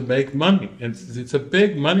believable to make money. And it's a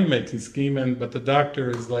big money-making scheme, but the doctor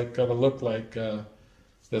is like got to look like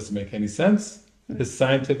doesn't make any sense. His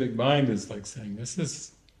scientific mind is like saying,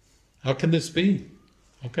 how can this be?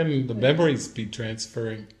 How can the memories be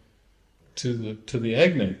transferring to the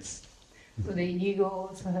agnates? So the ego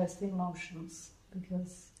also has the emotions,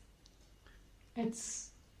 because it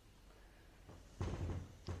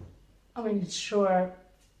sure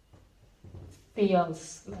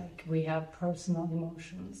feels like we have personal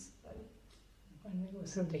emotions. Like when we go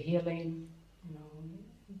through the healing,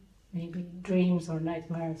 maybe dreams or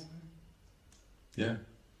nightmares. Yeah.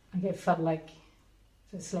 Like it felt like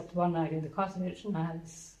I slept one night in the cottage and I had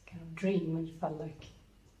this kind of dream, which felt like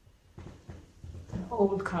an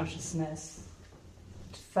old consciousness.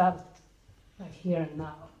 It felt like here and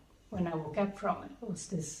now. When I woke up from it, it was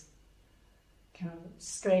this kind of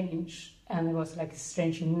strange, and it was like a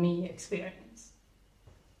strange me experience.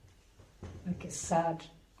 Like a sad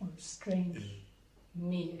or strange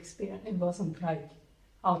me experience. It wasn't like,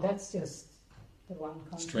 oh, that's just the one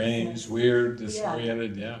consciousness. Strange, weird,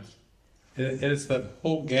 disoriented, yeah. And it's that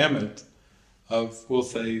whole gamut of, we'll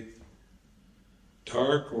say,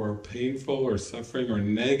 dark or painful or suffering or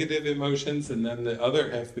negative emotions, and then the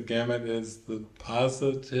other half of the gamut is the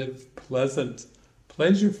positive, pleasant,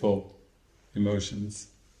 pleasureful emotions,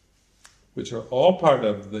 which are all part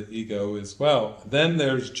of the ego as well. Then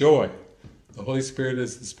there's joy. The Holy Spirit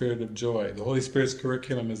is the spirit of joy. The Holy Spirit's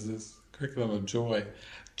curriculum is this curriculum of joy.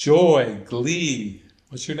 Joy, glee.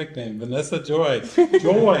 What's your nickname? Vanessa Joy.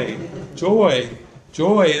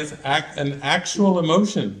 Joy is an actual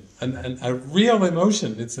emotion, a real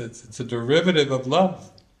emotion. It's a derivative of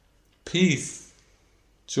love. Peace,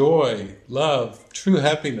 joy, love, true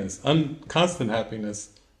happiness, constant happiness.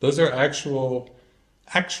 Those are actual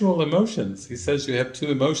emotions. He says you have two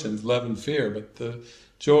emotions, love and fear, but the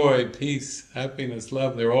joy, peace, happiness,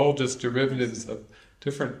 love, they're all just derivatives of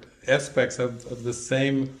different aspects of the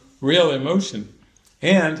same real emotion.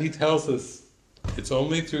 And he tells us it's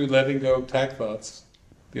only through letting go of attack thoughts,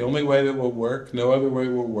 the only way that will work, no other way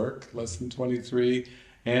will work, lesson 23,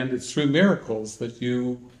 and it's through miracles that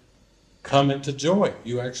you come into joy.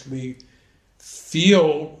 You actually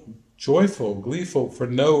feel joyful, gleeful for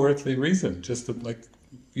no earthly reason, just like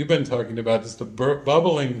you've been talking about, just a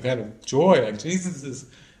bubbling kind of joy, like Jesus is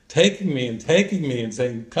taking me and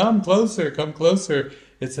saying, come closer.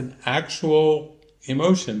 It's an actual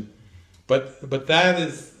emotion. But that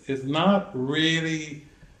is not really,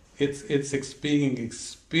 it's being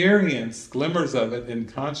experienced, glimmers of it in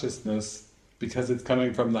consciousness, because it's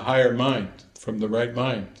coming from the higher mind, from the right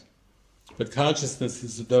mind. But consciousness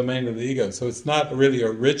is the domain of the ego, so it's not really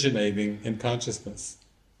originating in consciousness.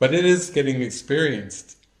 But it is getting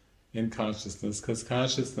experienced in consciousness, because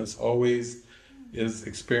consciousness always is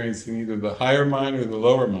experiencing either the higher mind or the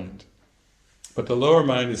lower mind. But the lower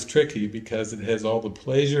mind is tricky because it has all the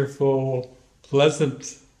pleasureful,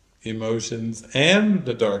 pleasant emotions and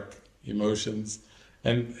the dark emotions.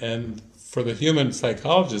 And for the human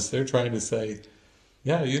psychologists, they're trying to say,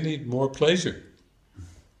 yeah, you need more pleasure.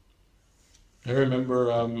 I remember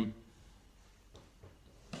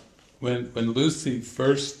when Lucy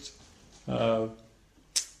first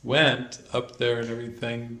went up there and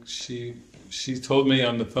everything, she told me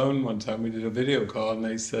on the phone one time, we did a video call, and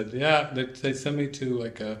they said, yeah, they sent me to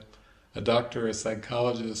like a doctor, a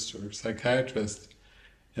psychologist or psychiatrist,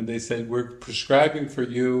 and they said, we're prescribing for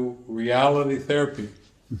you reality therapy.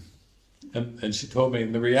 And she told me,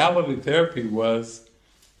 and the reality therapy was,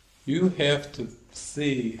 you have to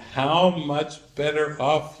see how much better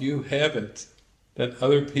off you have it than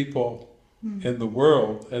other people in the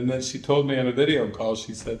world. And then she told me on a video call,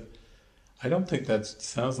 she said, I don't think that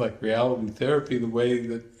sounds like reality therapy the way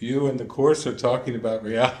that you and the Course are talking about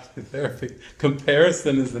reality therapy.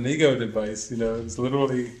 Comparison is an ego device, It's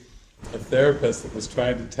literally a therapist that was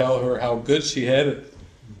trying to tell her how good she had it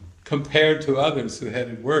compared to others who had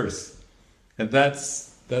it worse. And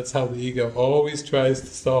that's how the ego always tries to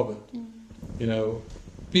solve it.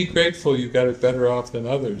 Be grateful you got it better off than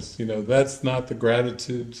others. That's not the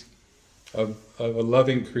gratitude of a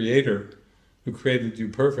loving creator who created you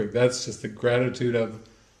perfect. That's just the gratitude of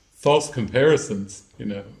false comparisons,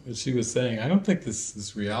 And she was saying, I don't think this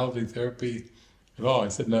is reality therapy at all. I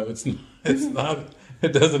said, no, it's not. It's not.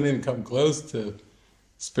 It doesn't even come close to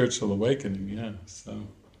spiritual awakening, So,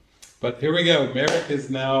 but here we go. Merrick is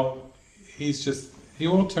now, he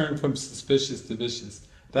will turn from suspicious to vicious.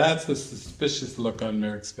 That's a suspicious look on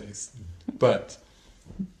Merrick's face. But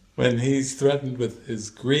when he's threatened with his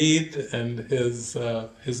greed and his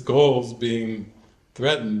goals being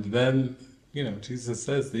threatened, then, Jesus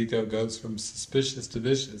says the ego goes from suspicious to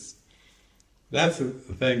vicious. That's the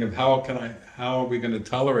thing of how are we going to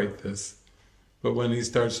tolerate this? But when he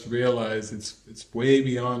starts to realize it's way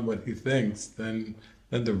beyond what he thinks, then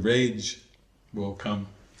the rage will come.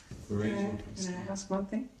 The rage will come. Can I ask one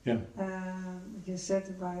thing? Yeah. You said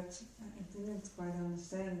about, I didn't quite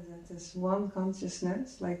understand that there's one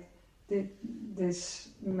consciousness, like this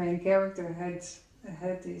main character had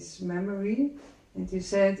this memory, and you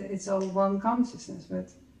said it's all one consciousness, but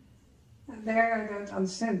there I don't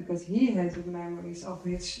understand, because he had the memories of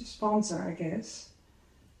his sponsor, I guess.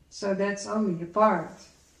 So that's only a part.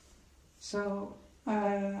 So,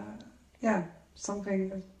 something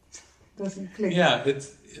that doesn't click. Yeah,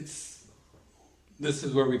 this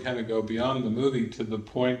is where we kind of go beyond the movie to the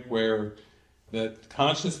point where that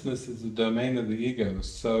consciousness is the domain of the ego.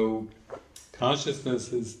 So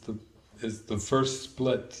consciousness is the first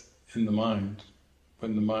split in the mind,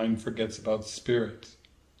 when the mind forgets about spirit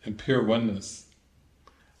and pure oneness.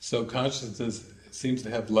 So consciousness seems to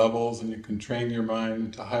have levels, and you can train your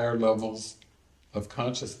mind to higher levels of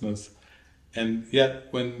consciousness. And yet,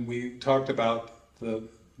 when we talked about the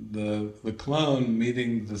clone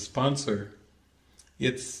meeting the sponsor,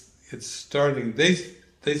 it's starting.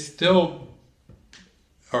 They still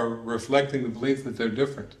are reflecting the belief that they're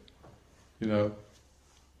different.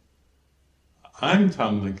 I'm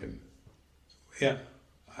Tom Lincoln. Yeah,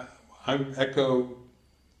 I'm Echo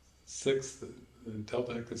 6.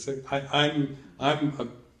 Delta Echo 6. I'm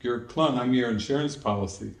your clone. I'm your insurance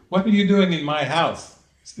policy. What are you doing in my house?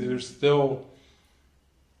 See, there's still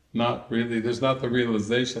not really. There's not the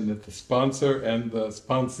realization that the sponsor and the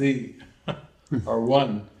sponsee are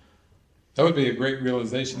one. That would be a great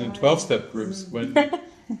realization in 12-step groups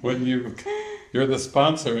when you're the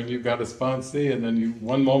sponsor and you've got a sponsee, and then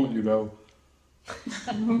one moment you go,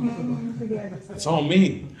 it's all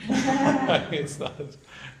me.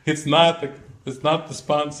 It's not the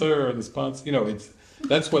sponsor or the sponsor.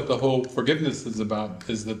 That's what the whole forgiveness is about,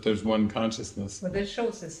 is that there's one consciousness. But that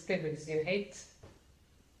shows that still, because you hate,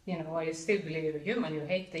 while you still believe you're human, you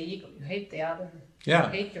hate the ego, you hate the other, you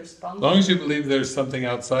hate your sponsor. As long as you believe there's something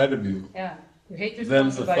outside of you, you hate your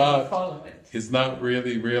then sponsor, the but you follow it. is not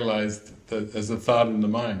really realized as a thought in the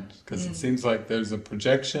mind, because it seems like there's a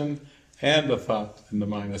projection and a thought in the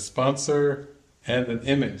mind, a sponsor and an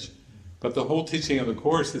image. But the whole teaching of the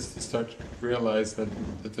Course is to start to realize that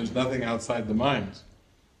there's nothing outside the mind.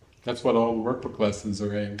 That's what all the workbook lessons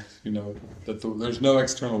are aimed, that there's no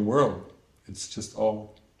external world. It's just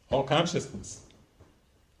all consciousness.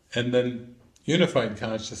 And then unified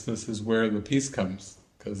consciousness is where the peace comes,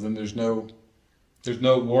 because then there's no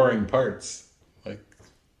warring parts. Like,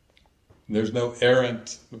 there's no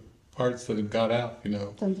errant parts that have got out,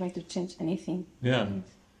 Don't try to change anything. Yeah.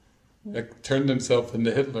 Like, turn themselves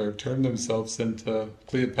into Hitler, turn themselves into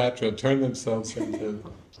Cleopatra, turn themselves into,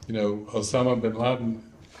 Osama bin Laden.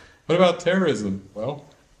 What about terrorism? Well,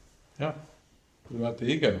 what about the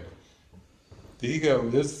ego? The ego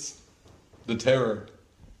is the terror.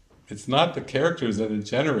 It's not the characters that it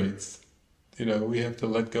generates. We have to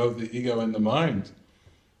let go of the ego in the mind.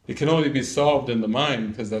 It can only be solved in the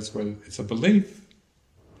mind, because that's where it's a belief.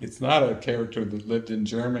 It's not a character that lived in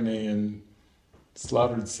Germany and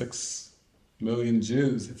slaughtered 6 million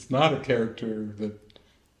Jews. It's not a character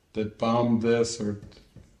that bombed this or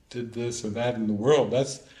did this or that in the world.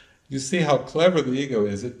 You see how clever the ego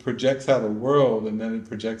is. It projects out a world, and then it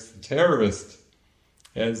projects the terrorist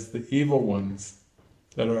as the evil ones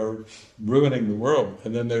that are ruining the world.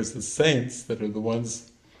 And then there's the saints that are the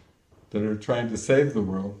ones that are trying to save the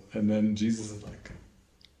world. And then Jesus is like,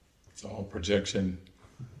 it's all projection.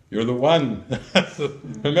 You're the one.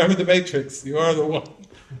 Remember the Matrix. You are the one.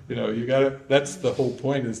 You know, you gotta. That's the whole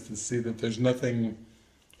point, is to see that there's nothing.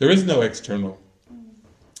 There is no external.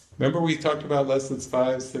 Remember we talked about lessons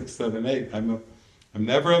 5, 6, 7, 8. I'm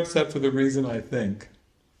never upset for the reason I think.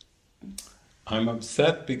 I'm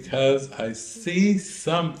upset because I see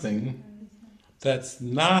something that's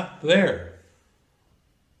not there.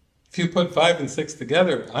 If you put 5 and 6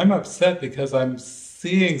 together, I'm upset because I'm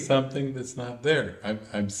seeing something that's not there.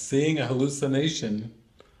 I'm seeing a hallucination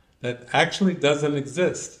that actually doesn't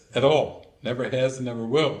exist at all. Never has and never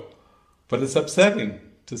will. But it's upsetting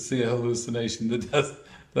to see a hallucination that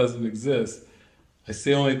doesn't exist. I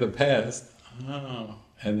see only the past,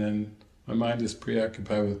 and then my mind is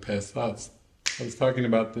preoccupied with past thoughts. I was talking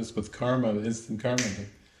about this with karma, the instant karma thing.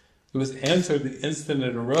 It was answered the instant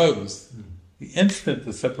it arose. The instant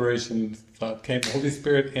the separation thought came, the Holy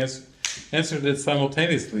Spirit answered it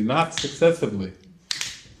simultaneously, not successively.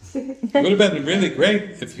 It would have been really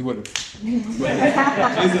great if he would have.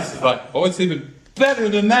 Jesus is like, oh, it's even better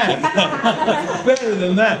than that. Better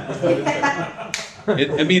than that.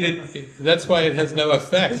 That's why it has no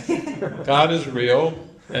effect. God is real,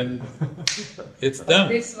 and it's done.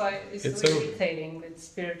 This is why it's so over. irritating with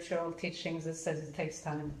spiritual teachings that says it takes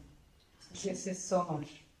time. This is so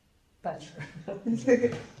much better.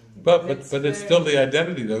 But it's still the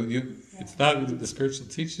identity, though. It's not the spiritual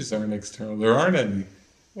teachings aren't external. There aren't any.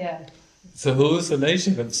 Yeah. It's a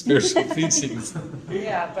hallucination of spiritual teachings.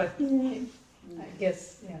 Yeah, but I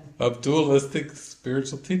guess, yeah. Of dualistic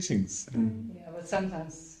spiritual teachings. Yeah, but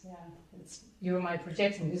sometimes, yeah, it's you're my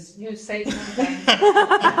projection. You say something,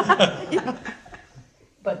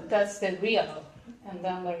 but that's the real. And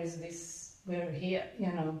then there is this, we're here,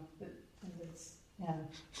 you know. It's, yeah.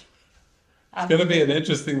 It's going to be an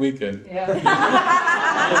interesting weekend. Yeah.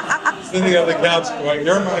 Sitting on the couch going,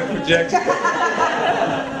 you're my projection.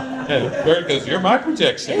 And Bert goes, you're my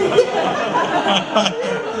projection.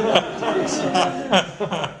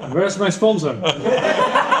 Where's my sponsor?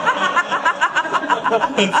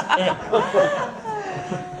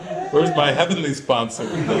 Where's my heavenly sponsor?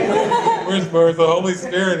 Where's the Holy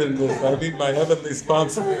Spirit in this? I need my heavenly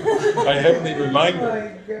sponsor. My heavenly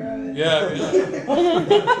reminder. Yeah.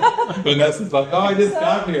 Vanessa's like, oh, I just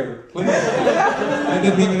got here. Please. I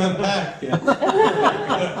didn't even unpack yet.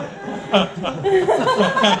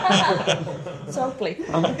 So please.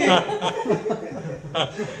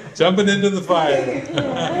 Jumping into the fire.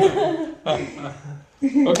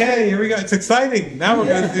 Okay, here we go. It's exciting. Now we're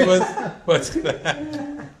going to see what's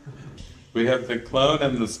that. We have the clone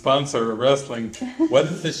and the sponsor wrestling. What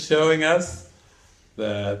is this showing us?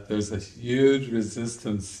 That there's a huge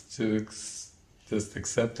resistance to just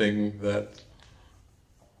accepting that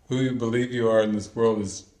who you believe you are in this world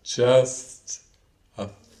is just a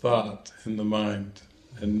thought in the mind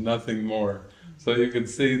and nothing more. So you can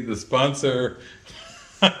see the sponsor,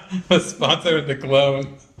 the sponsor and the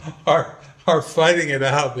clone are fighting it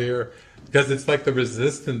out here, because it's like the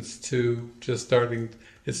resistance to just starting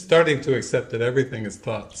to accept that everything is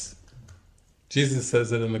thoughts. Jesus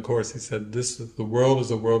says it in the Course. He said, the world is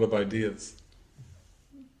a world of ideas.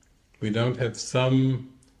 We don't have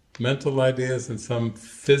some mental ideas and some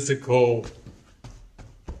physical,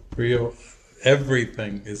 real,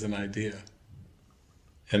 everything is an idea.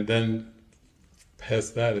 And then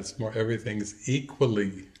past that, it's more, everything is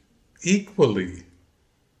equally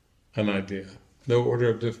an idea. No order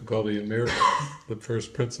of difficulty in miracles, the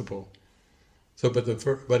first principle. So,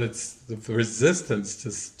 but it's the resistance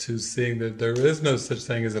to seeing that there is no such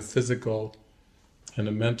thing as a physical and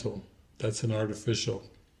a mental. That's an artificial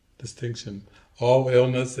distinction. All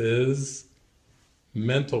illness is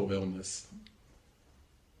mental illness.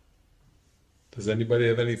 Does anybody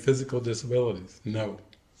have any physical disabilities? No.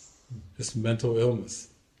 It's mental illness.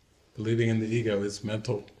 Believing in the ego is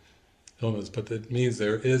mental illness, but that means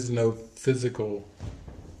there is no physical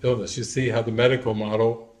illness. You see how the medical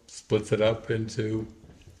model splits it up into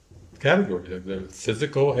categories. There are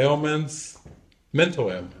physical ailments,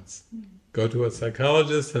 mental ailments. Go to a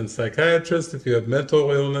psychologist and psychiatrist if you have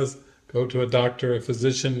mental illness. Go to a doctor, a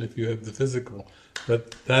physician if you have the physical.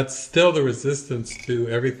 But that's still the resistance to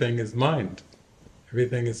everything is mind.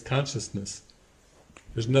 Everything is consciousness.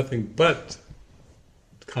 There's nothing but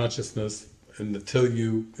consciousness, and until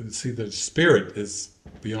you see the spirit is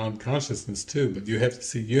beyond consciousness too, but you have to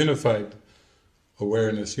see unified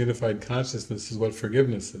awareness, unified consciousness is what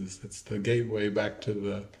forgiveness is. It's the gateway back to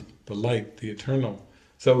the light, the eternal.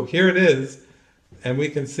 So here it is, and we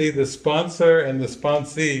can see the sponsor and the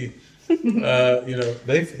sponsee.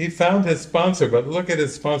 He found his sponsor, but look at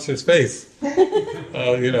his sponsor's face.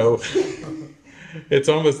 it's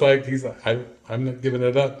almost like he's like, I'm not giving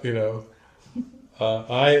it up, you know.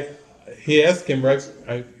 He asked him, Rex,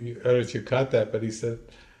 I don't know if you caught that, but he said,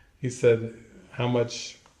 how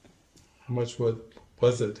much what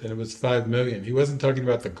was it? And it was 5 million. He wasn't talking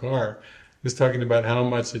about the car. He was talking about how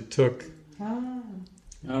much it took.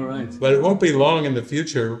 All right. But it won't be long in the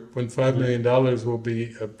future when $5 million will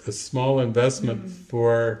be a small investment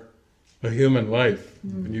for a human life.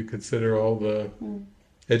 When you consider all the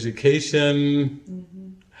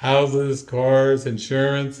education, houses, cars,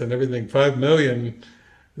 insurance, and everything. 5 million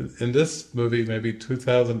in this movie, maybe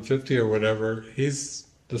 2050 or whatever.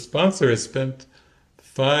 The sponsor has spent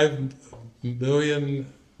 $5 million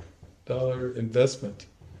investment.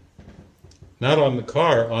 Not on the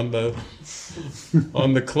car, on the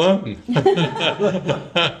clone.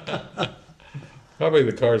 Probably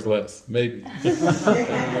the car's less, maybe.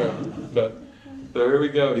 But so here we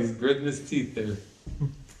go. He's gritting his teeth there.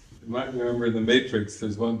 You might remember in The Matrix,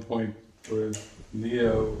 there's one point where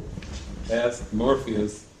Neo asked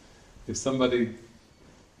Morpheus, if somebody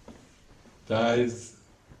dies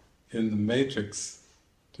in the Matrix,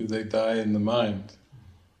 do they die in the mind?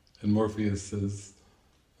 And Morpheus says,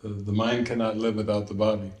 the mind cannot live without the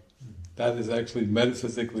body. That is actually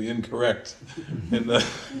metaphysically incorrect in the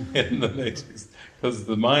Matrix, because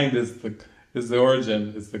the mind is the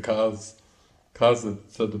origin, is the cause of,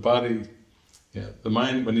 so the body, the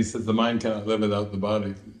mind. When he says the mind cannot live without the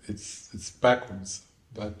body, it's backwards.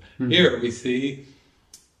 But here we see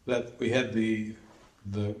that we had the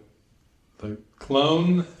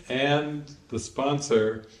clone and the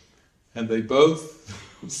sponsor, and they both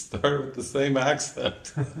start with the same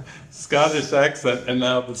accent, Scottish accent, and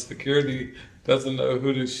now the security doesn't know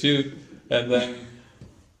who to shoot, and then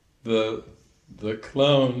the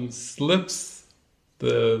clone slips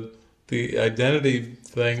the identity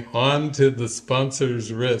thing onto the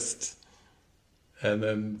sponsor's wrist, and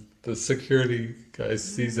then the security guy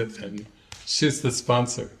sees it and shoots the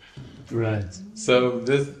sponsor. Right. So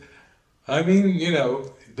this, I mean, you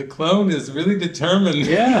know, the clone is really determined.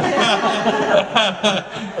 Yeah.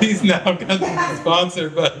 He's now got the sponsor,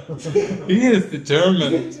 but he is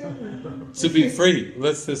determined to be free.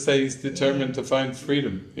 Let's just say he's determined to find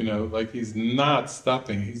freedom, you know, like he's not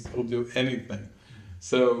stopping. He'll do anything.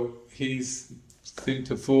 So he's seemed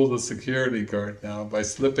to fool the security guard now by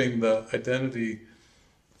slipping the identity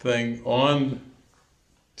thing on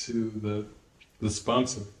to the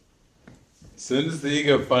sponsor. As soon as the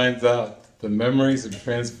ego finds out the memories are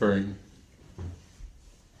transferring,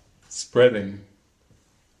 spreading,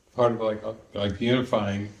 part of like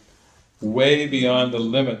unifying, way beyond the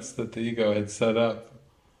limits that the ego had set up.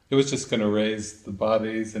 It was just going to raise the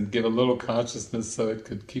bodies and give a little consciousness so it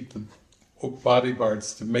could keep the body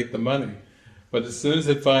parts to make the money. But as soon as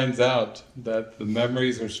it finds out that the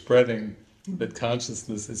memories are spreading, that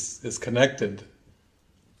consciousness is connected,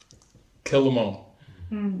 kill them all.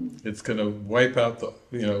 It's going to wipe out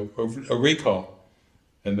a recall.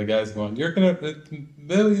 And the guy's going, you're going to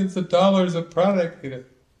millions of dollars of product.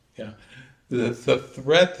 Yeah. The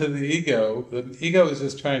threat to the ego is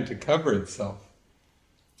just trying to cover itself.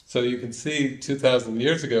 So you can see 2,000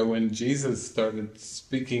 years ago when Jesus started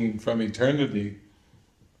speaking from eternity,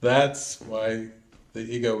 that's why the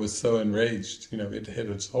ego was so enraged. You know, it had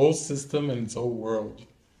its whole system and its whole world,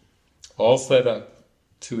 all set up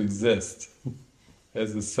to exist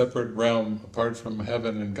as a separate realm apart from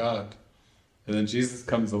heaven and God. And then Jesus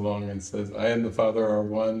comes along and says, I and the Father are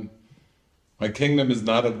one. My kingdom is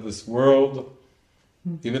not of this world.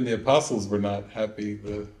 Even the apostles were not happy.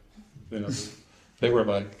 They were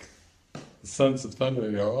like the sons of thunder.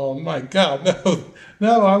 You know, oh my God,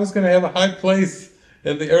 no, I was going to have a high place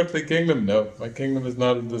in the earthly kingdom. No, my kingdom is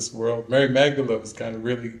not of this world. Mary Magdalene was kind of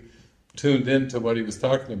really tuned into what he was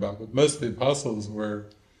talking about, but most of the apostles were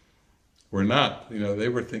not. You know, they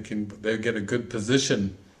were thinking they'd get a good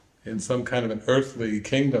position in some kind of an earthly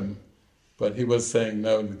kingdom, but he was saying,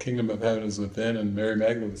 no, the kingdom of heaven is within, and Mary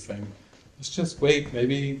Magdalene was saying, let's just wait,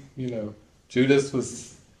 maybe, Judas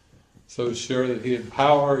was so sure that he had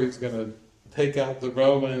power, he was going to take out the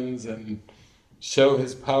Romans and show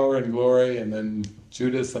his power and glory, and then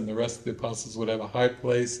Judas and the rest of the apostles would have a high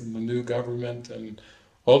place in the new government, and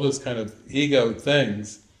all those kind of ego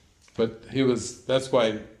things. But that's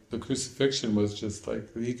why the crucifixion was just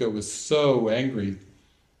like, the ego was so angry.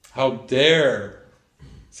 How dare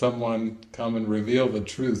someone come and reveal the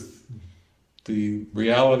truth, the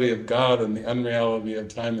reality of God and the unreality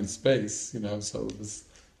of time and space, so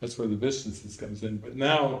that's where the viciousness comes in. But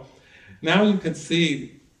now you can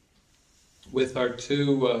see with our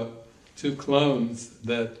two clones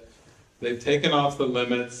that they've taken off the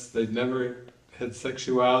limits, they've never had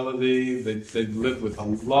sexuality, they'd lived with a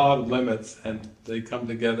lot of limits, and they come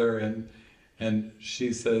together, and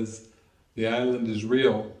she says the island is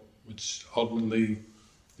real, which ultimately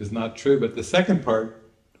is not true. But the second part,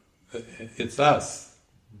 it's us.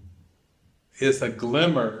 It's a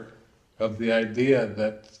glimmer of the idea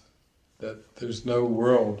that there's no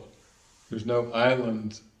world, there's no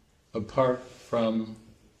island apart from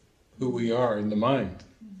who we are in the mind.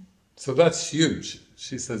 So that's huge.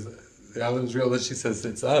 She says the island's real, then she says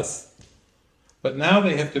it's us. But now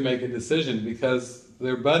they have to make a decision, because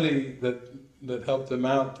their buddy that helped them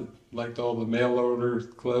out, that liked all the mail order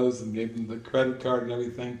clothes and gave them the credit card and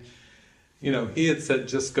everything, you know, he had said,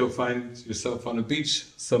 just go find yourself on a beach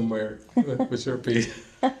somewhere, which would be,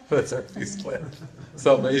 that's our peace plan,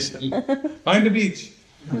 salvation, find a beach.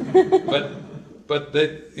 But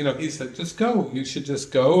they, you know, he said, just go, you should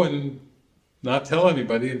just go and not tell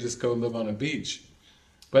anybody and just go live on a beach.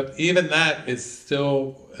 But even that is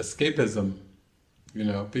still escapism, you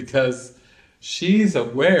know, because she's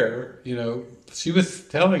aware, you know, she was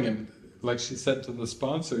telling him, like she said to the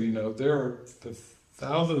sponsor, you know, there are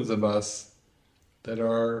thousands of us that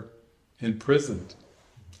are imprisoned.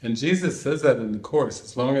 And Jesus says that in the Course,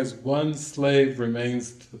 as long as one slave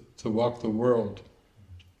remains to walk the world,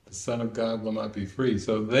 the Son of God will not be free.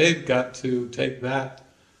 So they've got to take that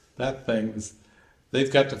thing,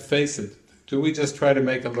 they've got to face it. Do we just try to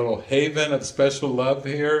make a little haven of special love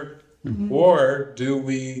here? Mm-hmm. Or do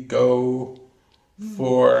we go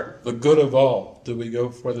for the good of all? Do we go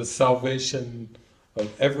for the salvation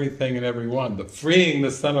of everything and everyone, the freeing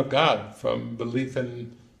the Son of God from belief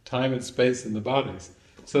in time and space and the bodies?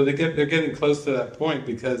 So they're getting close to that point,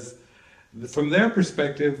 because from their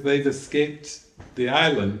perspective they've escaped the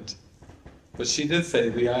island, but she did say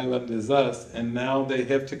the island is us, and now they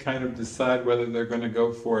have to kind of decide whether they're going to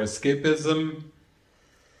go for escapism,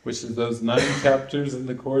 which is those 9 chapters in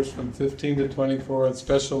the Course from 15 to 24 on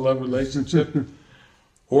special love relationship,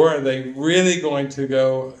 or are they really going to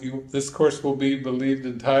go, this Course will be believed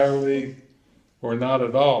entirely or not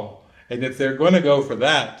at all? And if they're going to go for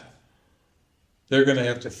that, they're going to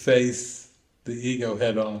have to face the ego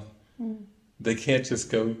head on. They can't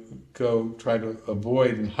just go try to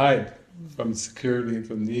avoid and hide from security and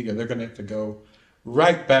from the ego. They're going to have to go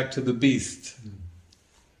right back to the beast.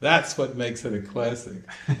 That's what makes it a classic.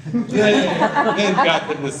 They've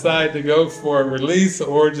got to decide to go for a release,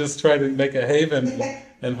 or just try to make a haven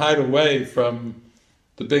and hide away from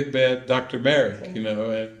the big bad Dr. Merrick, you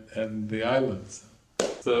know, and the islands.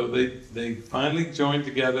 So they finally joined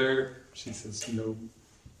together. She says, you know,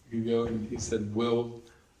 you go, and he said, we'll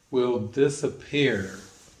disappear,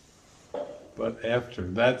 but after.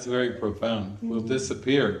 That's very profound. We'll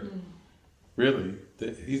disappear. Really.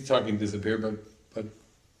 He's talking disappear, but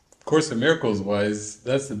Course in Miracles wise,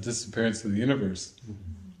 that's the disappearance of the universe.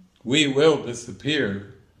 We will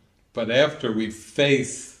disappear, but after we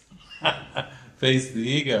face the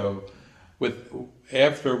ego,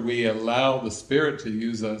 after we allow the Spirit to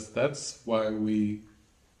use us, that's why we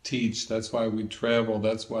teach, that's why we travel,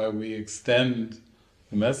 that's why we extend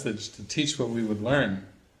the message to teach what we would learn.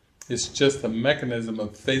 It's just a mechanism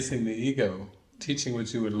of facing the ego, teaching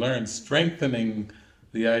what you would learn, strengthening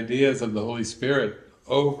the ideas of the Holy Spirit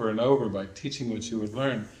over and over by teaching what you would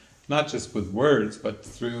learn, not just with words, but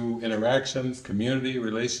through interactions, community,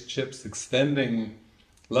 relationships, extending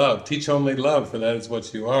love. Teach only love, for that is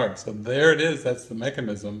what you are. So there it is, that's the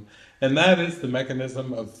mechanism. And that is the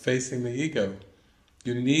mechanism of facing the ego.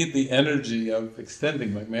 You need the energy of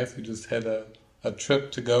extending, like Matthew just had a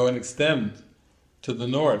trip to go and extend to the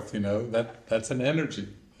north, you know, that's an energy.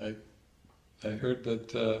 I heard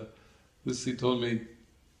that Lucy told me,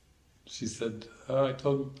 she said, oh, I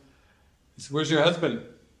told him, he said, where's your husband?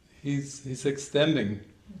 He's extending.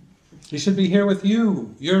 He should be here with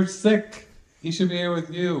you. You're sick. He should be here with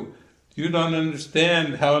you. You don't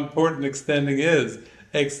understand how important extending is.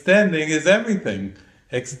 Extending is everything.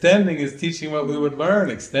 Extending is teaching what we would learn.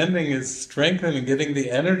 Extending is strengthening, getting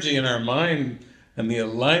the energy in our mind and the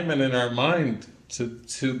alignment in our mind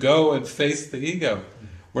to go and face the ego.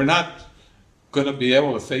 We're not going to be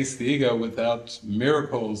able to face the ego without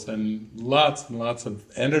miracles and lots of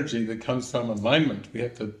energy that comes from alignment. We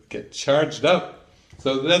have to get charged up.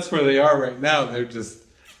 So that's where they are right now. They're just,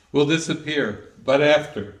 we'll disappear, but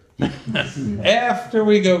after. After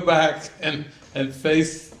we go back and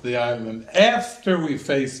face the island, after we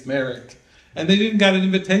face Merrick. And they even got an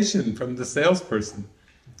invitation from the salesperson.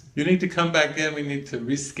 You need to come back in, we need to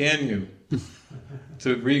rescan you.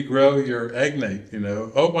 To regrow your egnate, you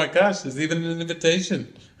know. Oh my gosh, there's even an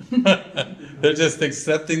invitation. They're just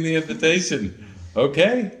accepting the invitation.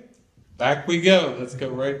 Okay, back we go. Let's go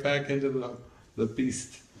right back into the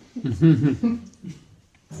beast.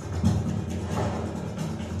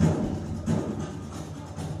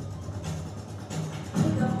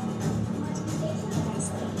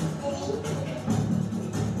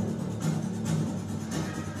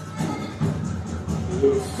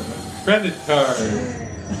 Credit card.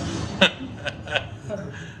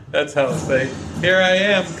 That's how it's say, here I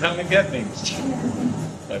am, come and get me.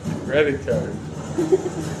 Like a credit card.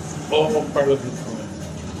 All part of the plan.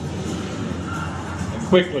 And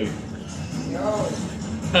quickly.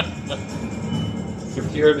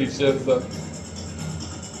 Security shows up.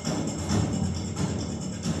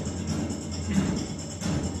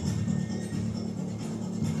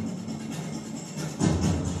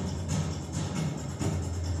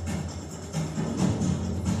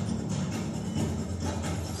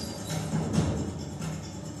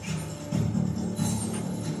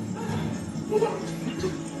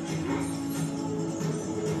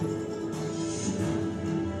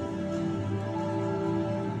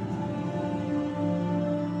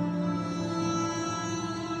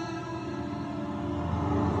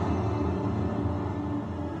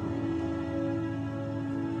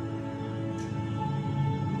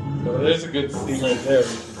 So there's a good scene right there,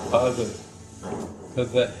 pause it.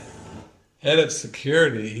 Because the head of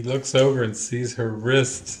security, he looks over and sees her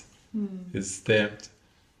wrist is stamped.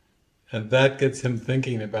 And that gets him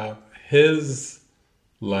thinking about his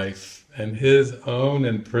life and his own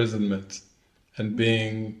imprisonment and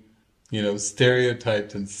being,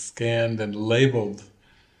 stereotyped and scanned and labeled.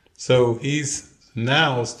 So he's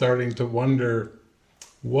now starting to wonder,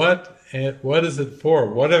 what is it for?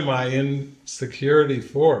 What am I in security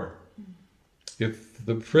for? If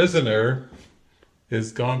the prisoner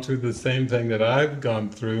has gone through the same thing that I've gone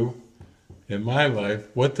through in my life,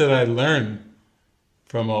 what did I learn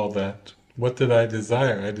from all that? What did I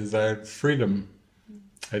desire? I desired freedom.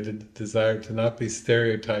 I desired to not be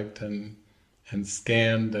stereotyped and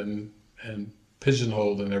scanned and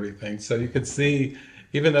pigeonholed and everything. So you could see,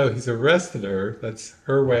 even though he's arrested her, that's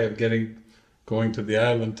her way of going to the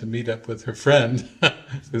island to meet up with her friend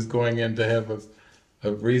who's going in to have a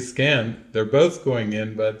rescan. They're both going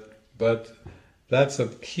in, but that's a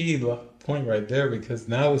key point right there, because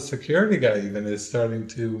now the security guy even is starting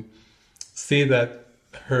to see that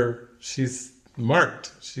she's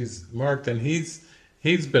marked, and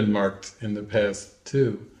he's been marked in the past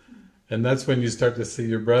too. And that's when you start to see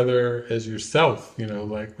your brother as yourself,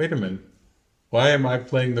 like, wait a minute, why am I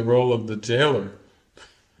playing the role of the jailer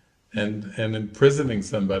and imprisoning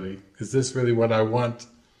somebody? Is this really what I want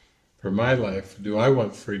for my life? Do I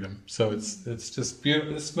want freedom? So it's just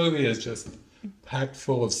beautiful. This movie is just packed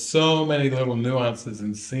full of so many little nuances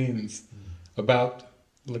and scenes about,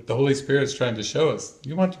 like, the Holy Spirit's trying to show us,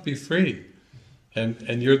 you want to be free.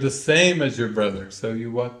 And you're the same as your brother, so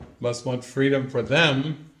you must want freedom for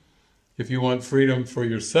them if you want freedom for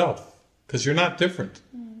yourself, because you're not different.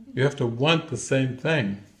 You have to want the same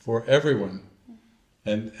thing for everyone.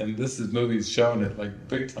 And this movie's showing it, like,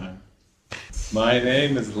 big time. My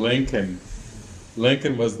name is Lincoln.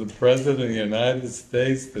 Lincoln was the president of the United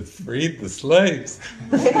States that freed the slaves.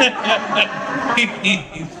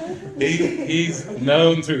 He's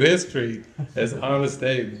known through history as Honest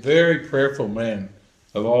Abe, very prayerful man.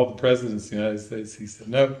 Of all the presidents of the United States, he said,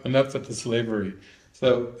 no, enough with the slavery.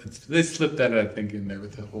 So they slipped that, I think, in there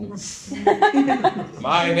with the whole,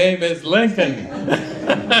 my name is Lincoln.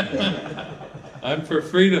 I'm for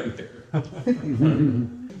freedom here.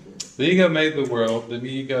 The ego made the world, the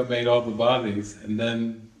ego made all the bodies, and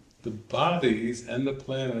then the bodies and the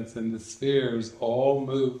planets and the spheres all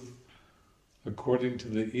move according to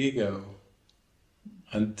the ego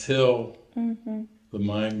until the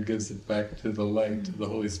mind gives it back to the light, to the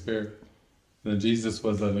Holy Spirit. And Jesus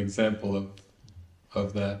was an example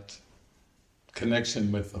of that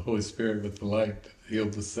connection with the Holy Spirit, with the light,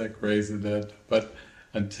 healed the sick, raised the dead. But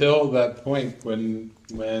until that point when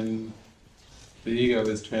the ego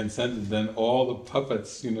is transcended, then all the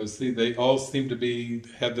puppets, they all seem to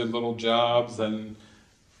have their little jobs and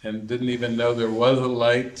didn't even know there was a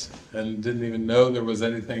light, and didn't even know there was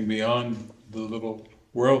anything beyond the little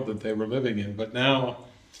world that they were living in. But now,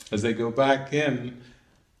 as they go back in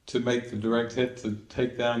to make the direct hit, to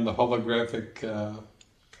take down the holographic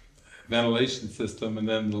ventilation system, and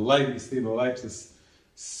then the light, you see the light just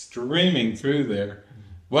streaming through there.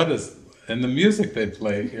 And the music they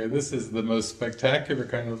play here, this is the most spectacular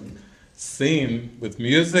kind of scene with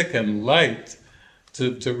music and light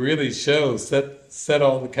to really show, set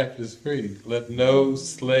all the captives free. Let no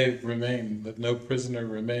slave remain, let no prisoner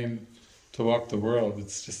remain to walk the world.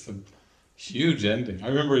 It's just a huge ending. I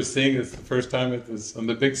remember seeing this the first time it was on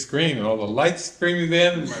the big screen, and all the lights streaming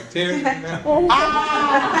in, and my tears came down. Oh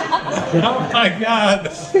my God!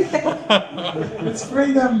 It's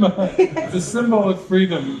freedom! It's a symbol of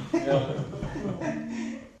freedom. Yeah.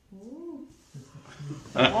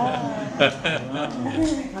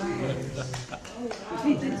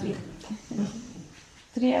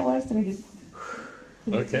 3 hours, 3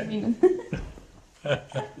 Okay. minutes.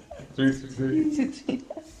 3 through 3.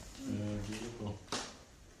 Beautiful.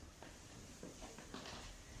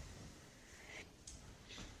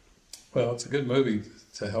 Well, it's a good movie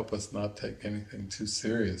to help us not take anything too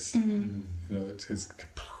serious. You know, it just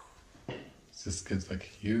gives like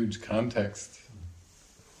huge context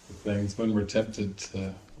to things when we're tempted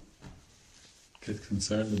to get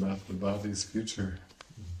concerned about the body's future.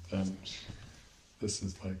 Then this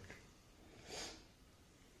is like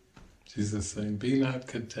Jesus saying, "Be not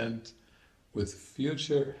content with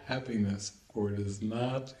future happiness, for it is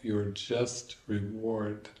not your just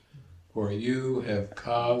reward, for you have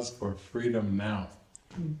cause for freedom now."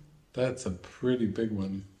 That's a pretty big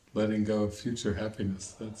one, letting go of future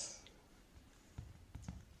happiness.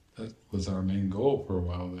 That was our main goal for a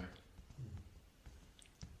while there.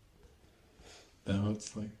 Now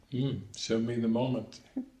it's like, show me the moment.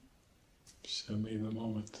 Show me the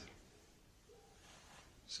moment.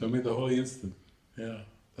 Show me the holy instant. Yeah,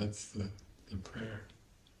 that's the prayer.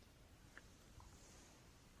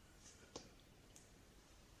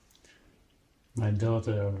 My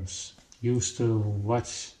daughters used to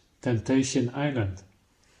watch Temptation Island.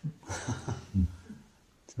 It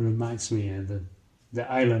reminds me of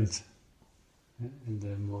the island in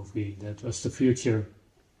the movie. That was the future.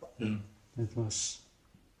 Yeah. That was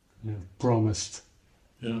promised.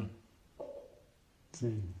 Yeah.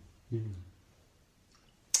 Thing. Yeah.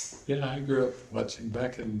 Yeah, I grew up watching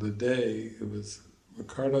back in the day. It was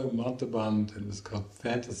Ricardo Montalban. It was called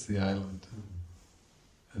Fantasy Island,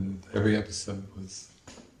 and every episode was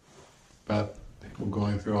about people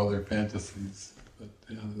going through all their fantasies. But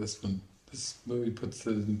this movie puts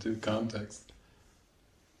it into context.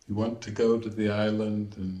 You want to go to the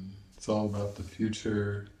island, and it's all about the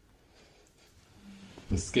future,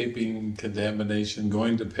 escaping contamination,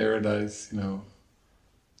 going to paradise. You know,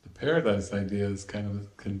 the paradise idea is can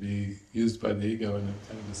be used by the ego in a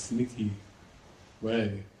kind of a sneaky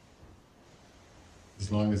way.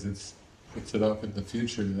 As long as it puts it up in the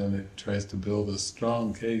future, then it tries to build a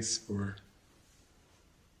strong case for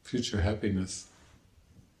future happiness.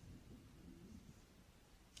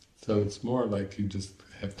 So it's more like you just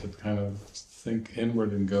have to kind of think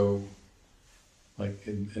inward and go, like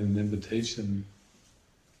in an invitation.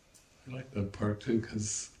 I like that part too,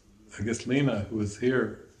 because I guess Lena, who was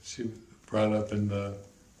here, she brought up in the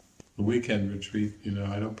weekend retreat,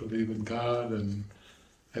 I don't believe in God, and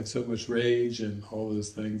I have so much rage and all those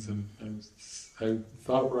things, and I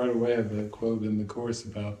thought right away of that quote in the Course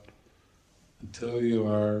about, until you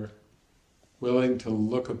are willing to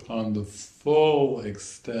look upon the full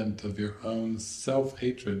extent of your own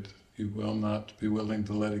self-hatred, you will not be willing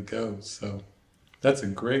to let it go. So that's a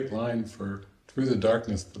great line for through the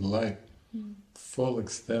darkness to the light. Full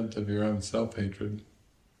extent of your own self-hatred.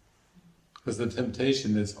 Because the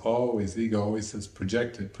temptation is always, ego always says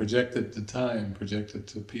projected to time, projected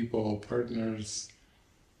to people, partners,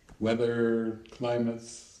 weather,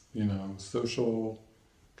 climates, social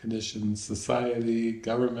conditions, society,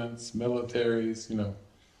 governments, militaries,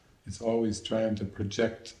 it's always trying to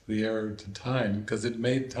project the error to time, because it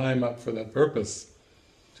made time up for that purpose,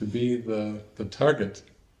 to be the target.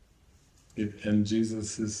 And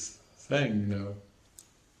Jesus is saying,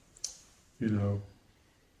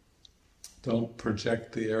 don't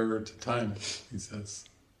project the error to time, he says.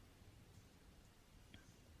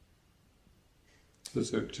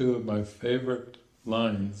 Those are two of my favorite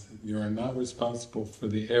lines. You are not responsible for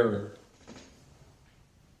the error.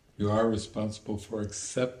 You are responsible for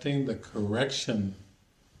accepting the correction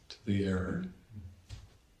to the error.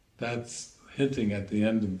 That's hinting at the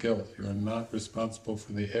end of guilt. You are not responsible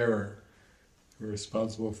for the error. You're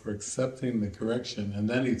responsible for accepting the correction. And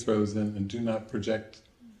then he throws in, and do not project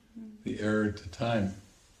the error to time.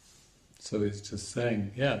 So he's just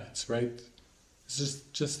saying, yeah, it's right. It's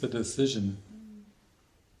just a decision.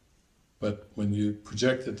 But when you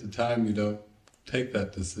project it to time, you don't take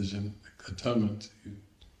that decision, atonement.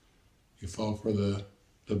 You fall for the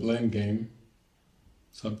blame game.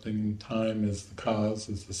 Something in time is the cause,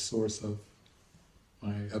 is the source of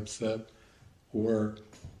my upset. Or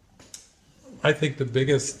I think the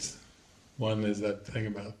biggest one is that thing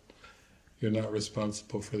about you're not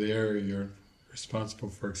responsible for the error, you're responsible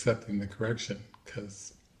for accepting the correction,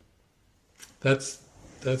 because that's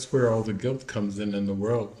that's where all the guilt comes in the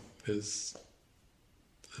world, is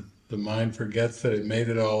the mind forgets that it made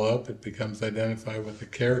it all up, it becomes identified with the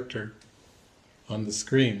character on the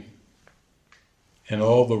screen. And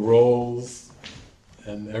all the roles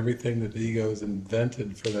and everything that the ego has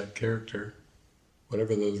invented for that character,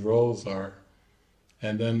 whatever those roles are.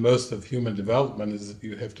 And then most of human development is that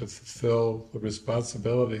you have to fulfill the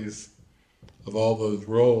responsibilities of all those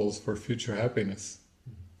roles for future happiness.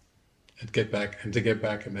 And to get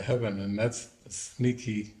back into heaven. And that's a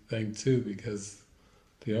sneaky thing too, because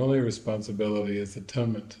the only responsibility is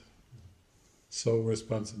atonement. Sole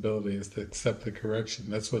responsibility is to accept the correction.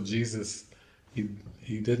 That's what Jesus,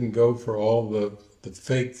 he didn't go for all the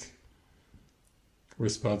fake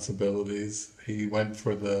responsibilities. He went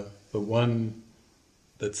for the one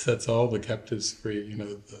that sets all the captives free,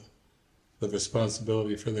 the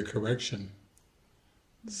responsibility for the correction.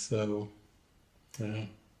 So, yeah.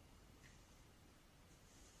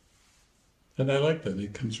 And I like that. He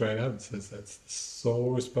comes right out and says that's the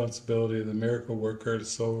sole responsibility of the miracle worker, the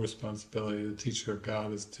sole responsibility of the teacher of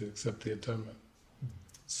God is to accept the atonement.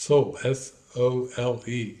 Soul,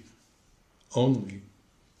 S-O-L-E, only,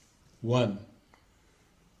 one.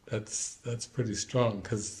 That's pretty strong,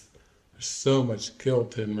 because there's so much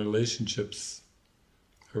guilt in relationships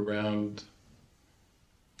around,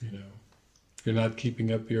 you're not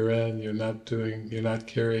keeping up your end, you're not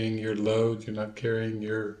carrying your load, you're not carrying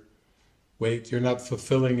your weight, you're not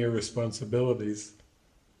fulfilling your responsibilities.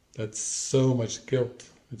 That's so much guilt.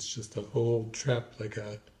 It's just a whole trap, like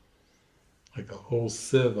a whole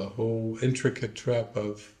sieve, a whole intricate trap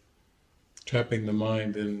of trapping the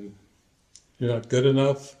mind in, you're not good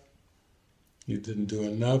enough, you didn't do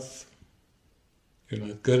enough, you're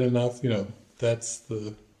not good enough. That's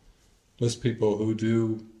most people who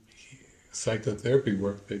do psychotherapy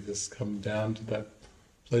work, they just come down to that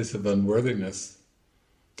place of unworthiness.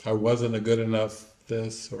 I wasn't a good enough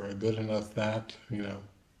this or a good enough that,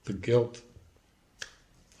 the guilt.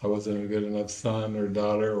 I wasn't a good enough son or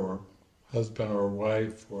daughter or husband or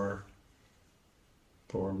wife or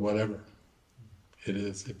whatever it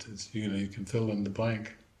is. You can fill in the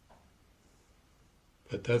blank.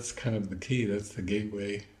 But that's kind of the key, that's the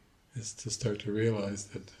gateway, is to start to realize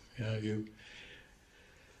that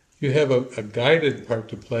you have a guided part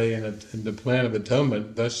to play in the plan of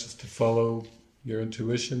atonement. That's just to follow your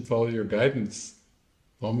intuition, follow your guidance,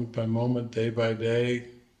 moment by moment, day by day,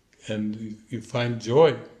 and you find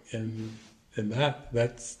joy in that.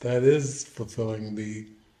 That is fulfilling the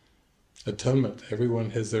atonement. Everyone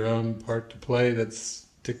has their own part to play that's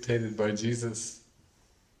dictated by Jesus,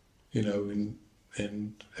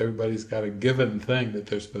 and everybody's got a given thing that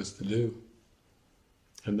they're supposed to do.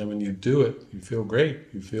 And then when you do it, you feel great,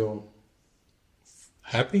 you feel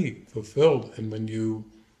happy, fulfilled, and when you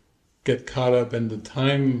get caught up in the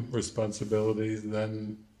time responsibilities,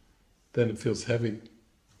 then it feels heavy.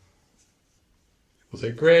 People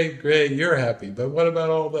say, great, you're happy, but what about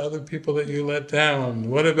all the other people that you let down?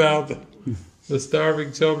 What about the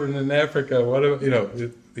starving children in Africa? What about,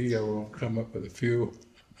 the ego will come up with a few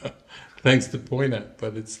things to point at,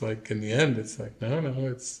 but it's like, in the end, it's like, no,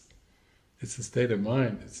 it's a state of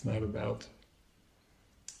mind. It's not about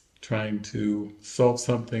trying to solve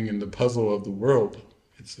something in the puzzle of the world.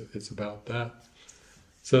 It's about that.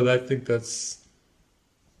 So I think that's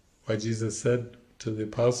why Jesus said to the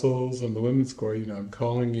apostles and the women's choir, I'm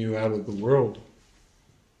calling you out of the world.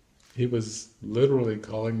 He was literally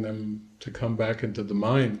calling them to come back into the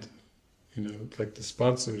mind, like the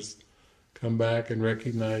sponsors, come back and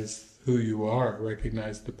recognize who you are,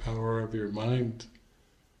 recognize the power of your mind,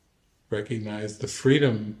 recognize the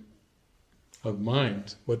freedom of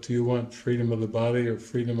mind. What do you want? Freedom of the body or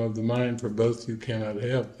freedom of the mind? For both you cannot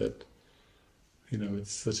have. That,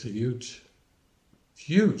 it's such a huge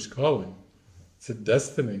calling. It's a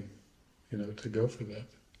destiny, to go for that.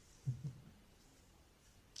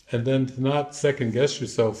 And then to not second guess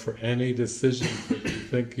yourself for any decisions that you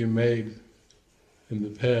think you made in the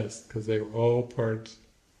past, because they were all part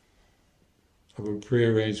of a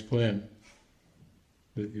prearranged plan.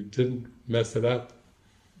 That you didn't mess it up.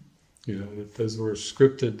 That those were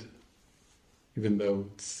scripted, even though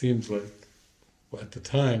it seems like, at the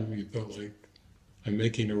time, you felt like, I'm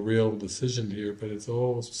making a real decision here, but it's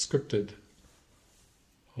all scripted.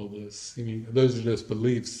 All this, those are just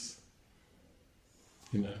beliefs,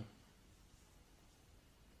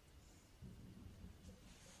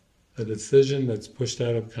 A decision that's pushed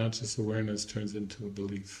out of conscious awareness turns into a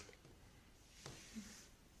belief.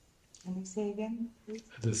 Can you say again, please?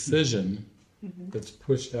 A decision that's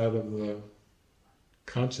pushed out of the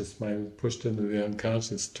conscious mind, pushed into the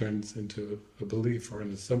unconscious, turns into a belief or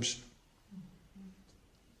an assumption.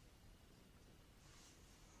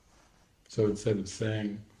 So instead of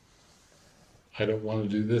saying, I don't want to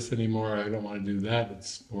do this anymore, I don't want to do that,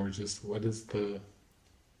 it's more just what is the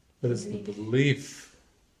belief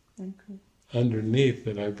underneath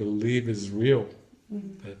that I believe is real,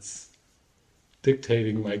 that's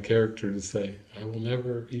dictating my character to say, I will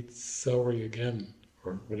never eat celery again,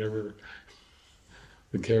 or whatever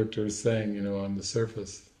the character is saying, on the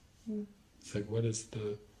surface. It's like, what is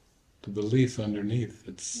the belief underneath?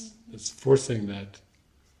 It's forcing that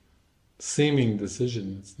seeming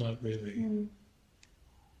decision. It's not really a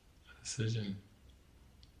decision.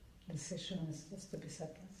 Decision is just to be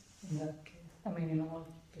second in that case. In all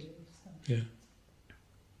beliefs. Yeah.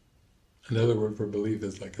 Another word for belief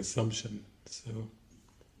is like assumption. So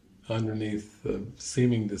underneath the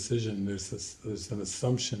seeming decision, there's an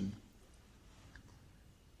assumption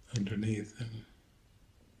underneath, and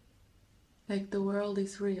like the world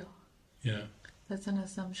is real. Yeah. That's an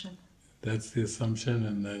assumption. That's the assumption,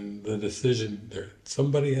 and then the decision.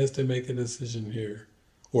 Somebody has to make a decision here,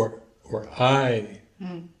 or I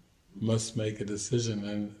must make a decision,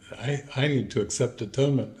 and I need to accept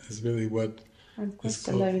atonement. Is really what is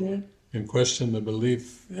called for. And question the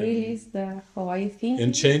belief. Really, is that how I think?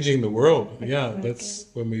 In changing the world, yeah. That's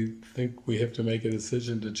when we think we have to make a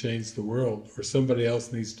decision to change the world, or somebody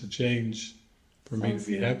else needs to change for me to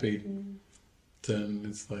be happy. Then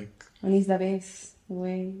it's like. And it's the best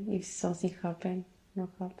way if something happen, not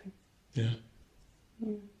happen. Yeah.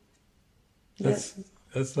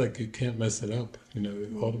 That's like you can't mess it up.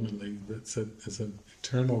 Ultimately, it's an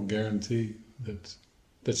eternal guarantee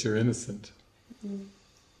that you're innocent.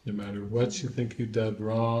 No matter what you think you did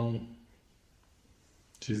wrong,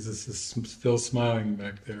 Jesus is still smiling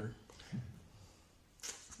back there.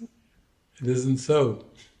 It isn't so.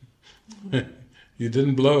 You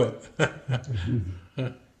didn't blow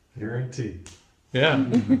it. Guarantee. Yeah.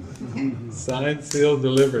 Signed, sealed,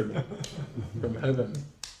 delivered from heaven.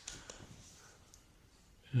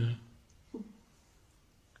 Yeah.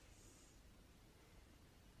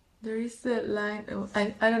 There is the line,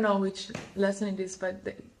 I don't know which lesson it is,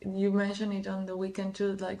 but you mentioned it on the weekend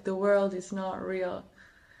too, like the world is not real.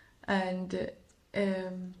 And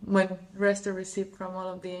when Rester received from all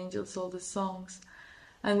of the angels all the songs.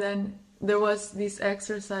 And then there was this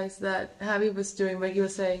exercise that Javi was doing where he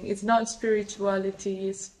was saying, it's not spirituality,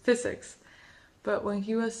 it's physics. But when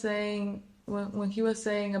he was saying, when he was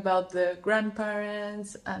saying about the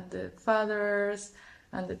grandparents and the fathers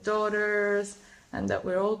and the daughters, and that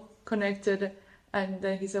we're all connected, and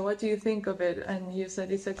then he said, what do you think of it? And you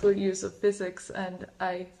said it's a good use of physics, and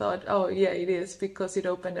I thought, oh yeah, it is, because it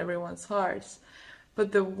opened everyone's hearts.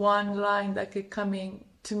 But the one line that kept coming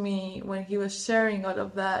to me when he was sharing all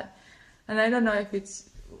of that, and I don't know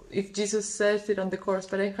if Jesus says it on the course,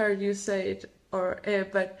 but I heard you say it,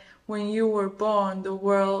 but when you were born, the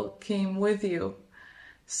world came with you.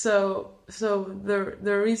 So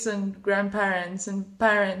the reason grandparents and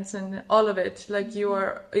parents and all of it, like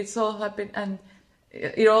it's all happened and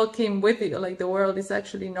it all came with you. Like the world is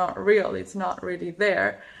actually not real. It's not really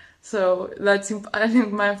there. So I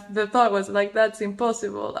think the thought was like, that's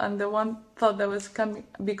impossible. And the one thought that was coming,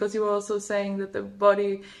 because you were also saying that the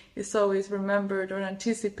body is always remembered or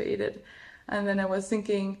anticipated. And then I was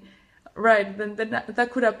thinking, right, then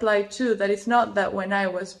that could apply too, that it's not that when I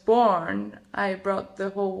was born, I brought the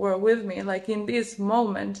whole world with me. Like in this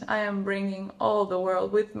moment, I am bringing all the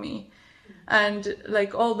world with me. And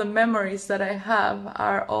like all the memories that I have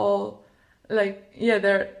are all like, yeah,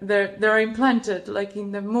 they're implanted, like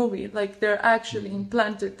in the movie, like they're actually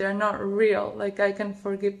implanted. They're not real. Like I can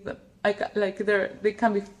forgive them. They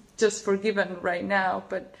can be just forgiven right now,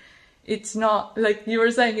 but it's not, like you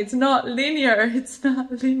were saying, it's not linear. It's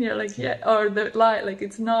not linear, like, yeah, or the light, like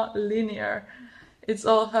it's not linear. It's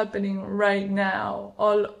all happening right now.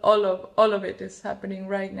 All of it is happening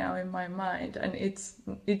right now in my mind, and it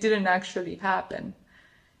didn't actually happen,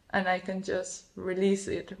 and I can just release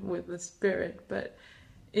it with the spirit. But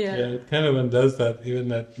yeah, it kind of undoes that, even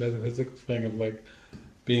that metaphysical thing of like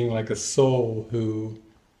being like a soul who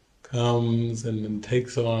comes and then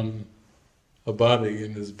takes on a body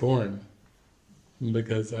and is born.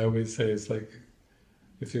 Because I always say it's like,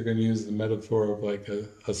 if you're going to use the metaphor of like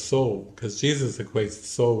a soul, because Jesus equates the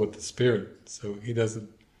soul with the spirit, so he doesn't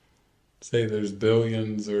say there's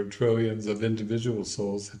billions or trillions of individual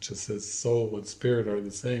souls. It just says soul and spirit are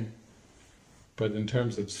the same. But in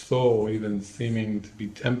terms of soul, even seeming to be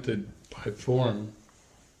tempted by form,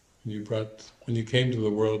 when you came to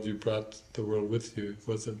the world, you brought the world with you.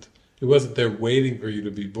 It wasn't there waiting for you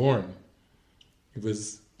to be born.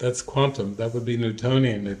 That's quantum. That would be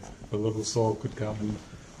Newtonian if a little soul could come and,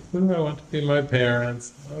 I want to be my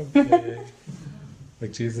parents. Okay.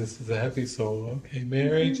 Like Jesus is a happy soul. Okay,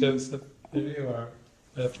 Mary, Joseph, there you are.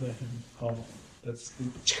 Bethlehem. Oh, that's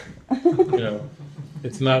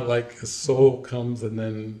it's not like a soul comes and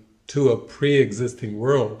then to a pre-existing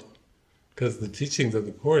world, because the teachings of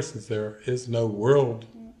the Course is there is no world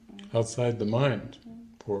outside the mind.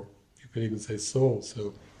 Or you could even say soul.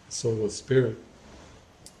 So soul is spirit.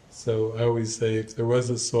 So I always say, if there was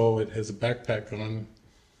a soul, it has a backpack on,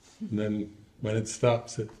 and then when it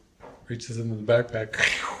stops, it reaches into the backpack,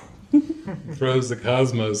 throws the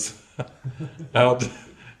cosmos out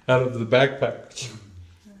of the backpack,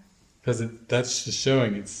 because that's just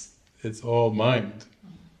showing it's all mind.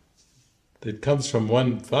 It comes from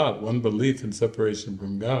one thought, one belief in separation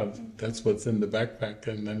from God. That's what's in the backpack,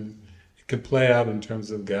 and then it can play out in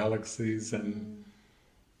terms of galaxies and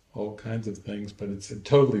all kinds of things, but it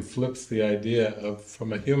totally flips the idea of,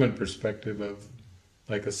 from a human perspective, of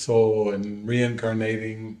like a soul and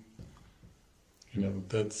reincarnating.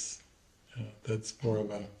 That's more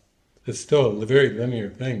of it's still a very linear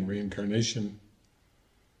thing, reincarnation,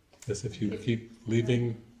 as if you keep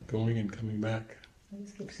leaving, going and coming back. I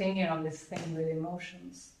just keep thinking on this thing with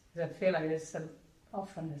emotions, because I feel like there's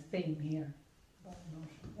often a theme here about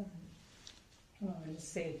emotion. I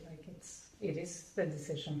just see it like it is the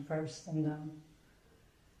decision first, and then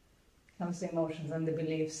comes the emotions and the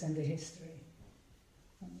beliefs and the history.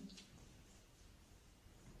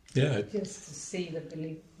 Just to see the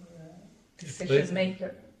belief, decision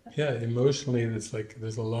maker. Yeah, emotionally, it's like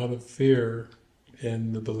there's a lot of fear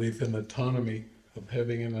in the belief in autonomy, of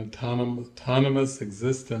having an autonomous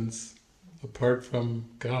existence apart from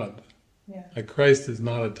God. Yeah. Like Christ is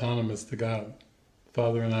not autonomous to God.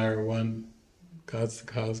 Father and I are one. God's the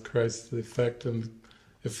cause, Christ's the effect, and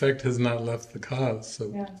the effect has not left the cause.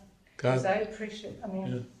 So yeah, because I appreciate.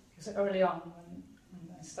 Because early on when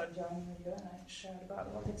I started joining with you and I shared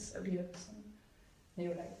about all this abuse, and you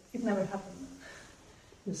were like, "It never happened."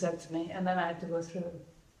 You said to me, and then I had to go through.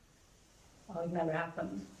 Oh, it never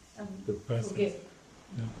happened, and forgive.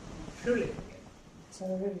 Yeah. Truly forgive. So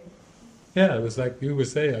really. Yeah, it was like you were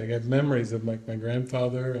saying. I have memories of like my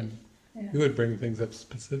grandfather, and you would bring things up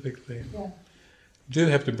specifically. Yeah. You do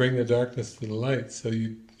have to bring the darkness to the light, so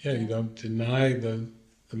you don't deny the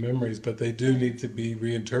memories, but they do need to be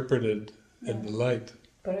reinterpreted in the light.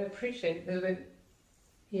 But I appreciate that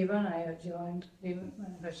even I have joined, even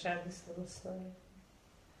when I shared this little story,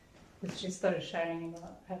 that she started sharing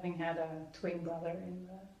about having had a twin brother in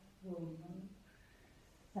the womb,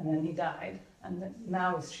 and then he died, and then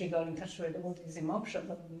now she got in touch with all these emotions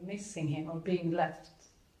of missing him or being left.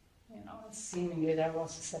 Seemingly there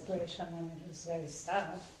was a separation, and it was very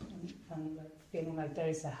sad, and feeling like there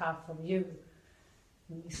is a half of you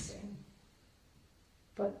missing.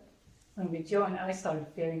 But when we joined, I started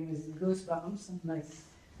feeling these goosebumps, and like,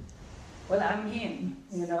 well, I'm him,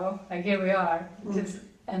 like here we are.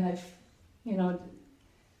 And I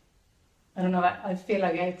don't know, I feel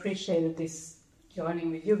like I appreciated this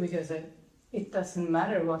joining with you, because it doesn't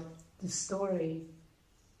matter what the story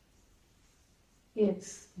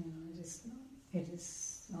is, it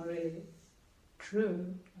is not really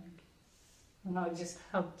true. It just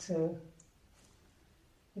helped to.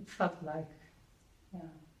 It felt like, I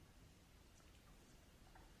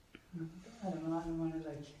don't know. I don't want to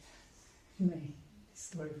make a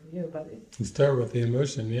story for you, but you start with the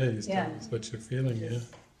emotion. You start with what you're feeling. Kind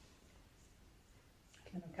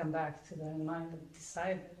of come back to the mind and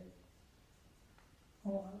decide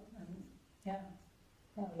that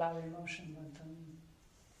allow emotion, but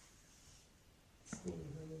see who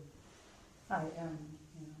I am,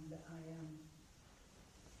 the I am.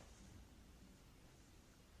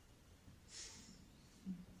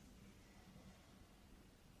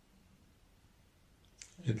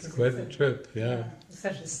 It's quite a trip, It's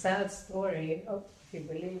such a sad story, if you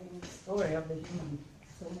believe in the story of the human,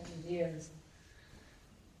 so many years,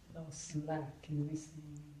 loss and lack and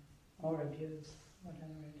missing, or abuse,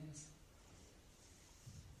 whatever it is.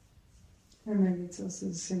 And maybe it's also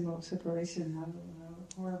the symbol of separation, how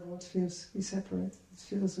horrible it feels to be separate. It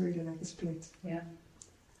feels really like a split. Yeah.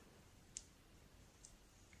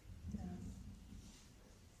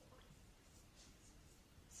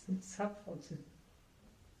 So it's helpful to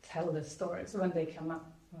tell the stories when they come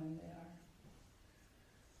up, when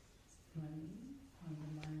the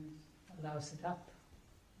mind allows it up.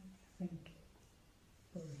 I think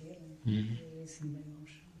for healing, releasing the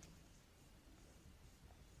emotion.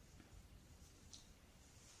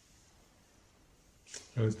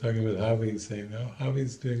 I was talking with Javi, saying,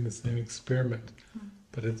 Javi's doing the same experiment,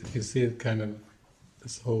 but if you see it kind of,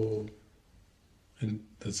 this whole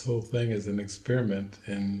thing is an experiment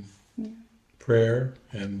in prayer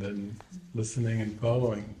and then listening and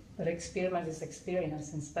following. But experiment is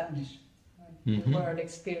experience in Spanish. Right? Mm-hmm. The word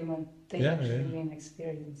experiment, they actually mean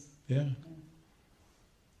experience. Yeah.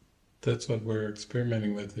 That's what we're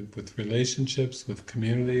experimenting with relationships, with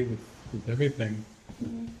community, with everything.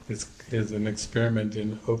 Is an experiment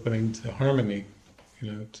in opening to harmony,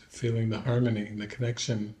 to feeling the harmony and the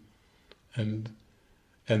connection, and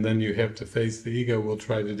then you have to face the ego. Will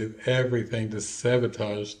try to do everything to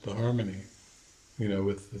sabotage the harmony,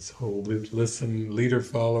 with this whole leader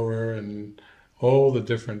follower and all the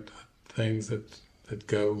different things that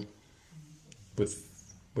go with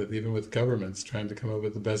even with governments, trying to come up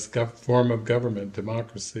with the best form of government,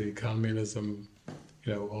 democracy, communism,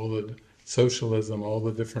 all the socialism, all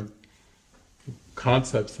the different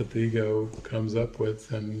concepts that the ego comes up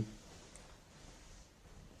with, and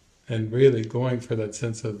really going for that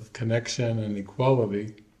sense of connection and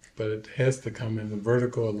equality, but it has to come in the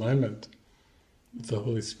vertical alignment with the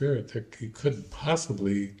Holy Spirit. You couldn't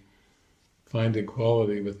possibly find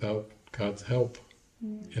equality without God's help.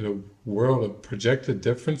 In a world of projected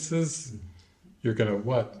differences, you're going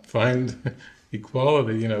to find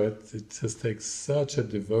equality. It just takes such a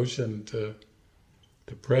devotion to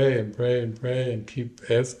pray and pray and pray and keep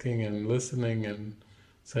asking and listening and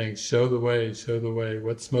saying, show the way,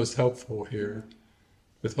 what's most helpful here?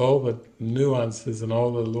 With all the nuances and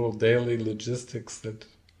all the little daily logistics that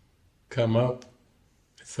come up,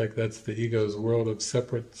 it's like that's the ego's world of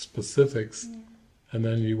separate specifics. And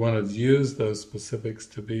then you want to use those specifics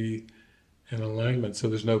to be in alignment. So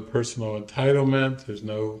there's no personal entitlement, there's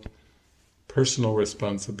no personal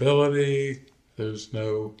responsibility, there's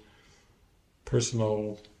no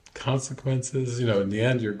personal consequences. In the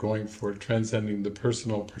end you're going for transcending the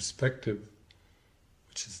personal perspective,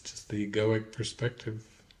 which is just the egoic perspective.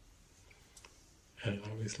 And I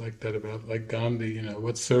always like that about, like Gandhi,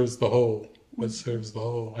 what serves the whole? What serves the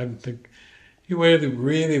whole? I don't think he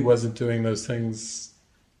really wasn't doing those things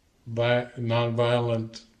by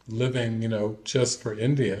non-violent living, just for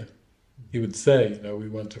India. He would say, we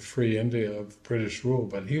want to free India of British rule,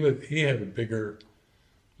 but he had a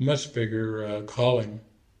much bigger calling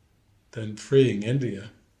than freeing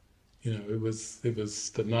India. It was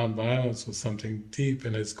the non-violence was something deep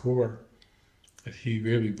in his core that he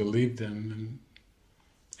really believed in and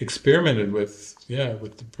experimented with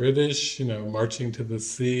the British, marching to the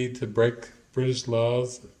sea to break British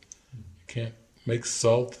laws. You can't make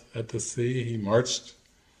salt at the sea. He marched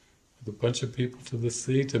with a bunch of people to the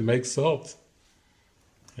sea to make salt.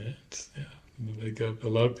 And a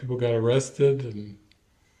lot of people got arrested, and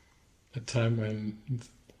a time when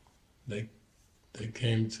they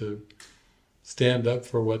came to stand up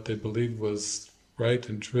for what they believed was right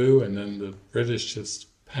and true, and then the British just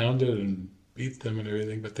pounded and beat them and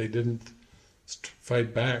everything, but they didn't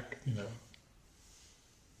fight back,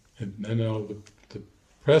 And all the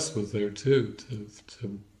press was there too,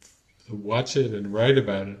 to watch it and write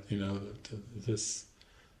about it, this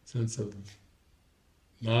sense of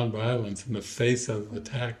non-violence in the face of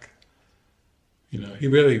attack. He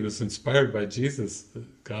really was inspired by Jesus,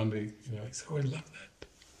 Gandhi. He said, "Oh, I love that.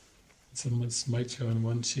 When someone smites you on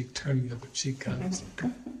one cheek, turn the other cheek on." It's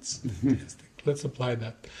fantastic. Let's apply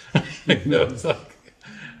that. It's like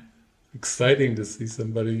exciting to see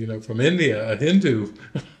somebody, from India, a Hindu,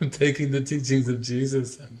 taking the teachings of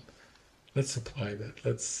Jesus, and let's apply that.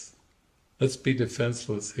 Let's be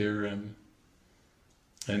defenseless here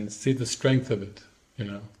and see the strength of it.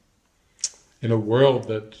 In a world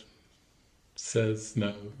that says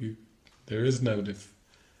no, there is no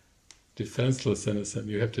defenseless innocent.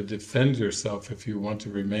 You have to defend yourself if you want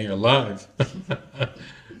to remain alive.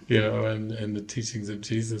 And the teachings of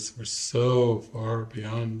Jesus were so far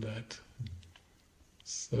beyond that.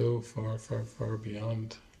 So far, far, far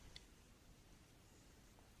beyond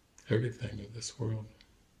everything of this world.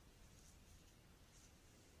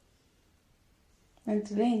 And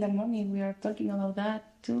today in the morning we are talking about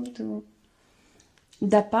that too, to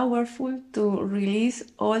the powerful to release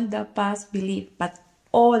all the past belief, but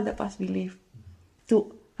all the past belief.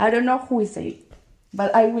 I don't know who is it,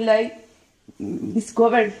 but I will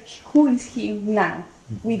discover who is he now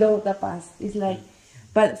without the past. It's like,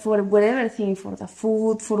 but for whatever thing, for the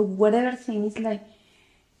food, for whatever thing, it's like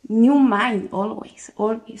new mind always.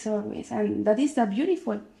 And that is the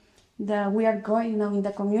beautiful that we are going now in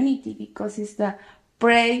the community, because it's the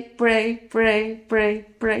pray all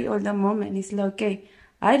the moment. It's like, okay,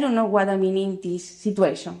 I don't know what I mean in this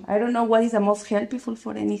situation. I don't know what is the most helpful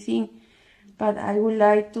for anything, but I would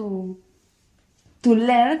like to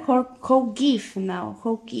learn how give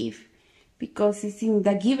now, because it's in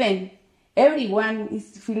the giving everyone is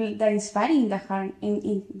feel that inspiring the heart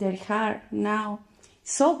in their heart now.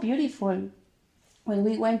 So beautiful. When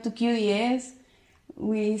we went to QDS,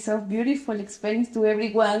 we saw beautiful experience to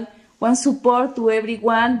everyone, one support to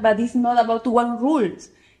everyone, but it's not about one rules.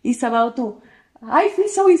 It's about to, I feel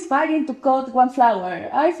so inspiring to cut one flower.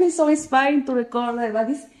 I feel so inspiring to record it, but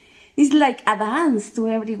it's like a dance to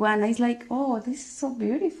everyone. It's like, oh, this is so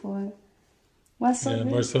beautiful. Was so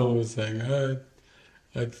beautiful. Marcelo was saying,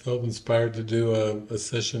 I felt inspired to do a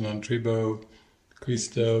session on Tribo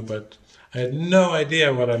Cristo, but I had no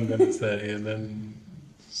idea what I'm going to say. And then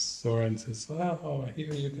Soren says, "Oh,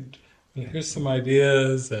 here's some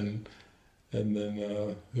ideas." And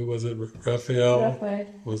then who was it? Raphael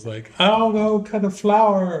was like, "I'll go cut a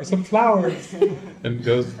flower, some flowers," and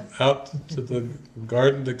goes out to the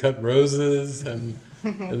garden to cut roses. And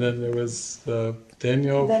then there was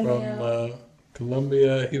Daniel from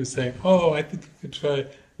Colombia. He was saying, "Oh, I think you could try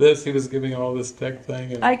this." He was giving all this tech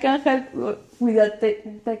thing. And I can help with the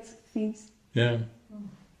text things. Yeah,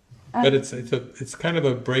 but it's kind of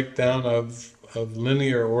a breakdown of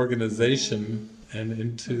linear organization and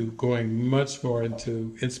into going much more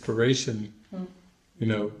into inspiration.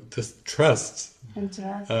 Just trust. And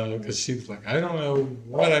trust. Because she's like, I don't know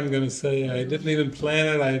what I'm going to say. I didn't even plan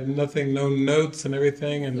it. I had nothing, no notes and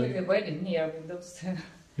everything. And like the wedding here with those two.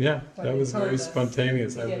 Yeah, that was very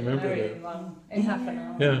spontaneous. I remember that. In half an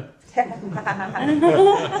hour. Yeah.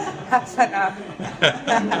 Half an hour.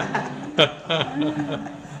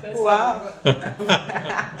 Wow.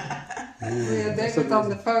 We had David on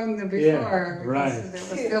the phone before. Yeah, right. There was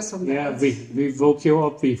still some we woke you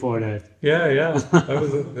up before that. Yeah.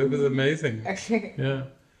 It was amazing. Yeah.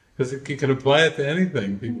 Because you can apply it to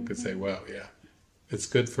anything. People could say, well, yeah, it's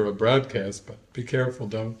good for a broadcast, but be careful,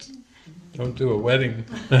 don't do a wedding.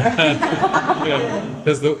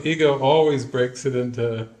 Because the ego always breaks it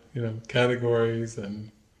into, categories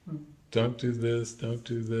and don't do this, don't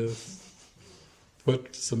do this.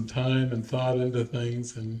 Put some time and thought into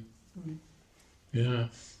things and yeah.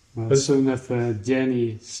 Well, as soon as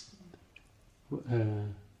Jenny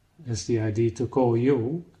has the idea to call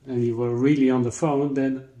you and you were really on the phone,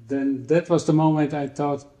 then that was the moment I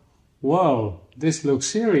thought, wow, this looks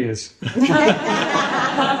serious.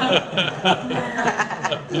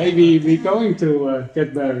 Maybe we're going to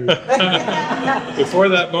get married. Before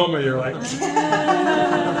that moment, you're like,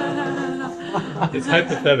 it's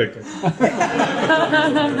hypothetical.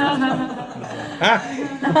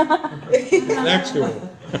 It's actual.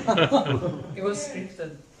 It was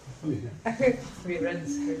scripted. We read the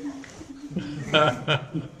script.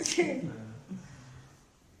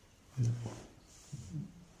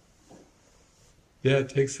 Yeah, it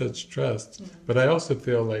takes such trust. But I also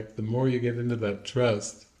feel like the more you get into that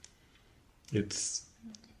trust, it's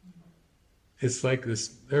like this.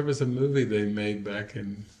 There was a movie they made back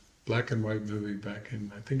in, black and white movie back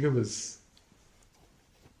in, I think it was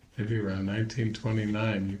maybe around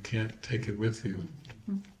 1929, You Can't Take It With You.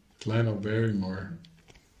 Lionel Barrymore,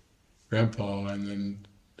 Grandpa, and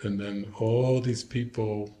then all these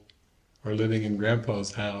people are living in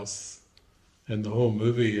Grandpa's house. And the whole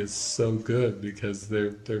movie is so good because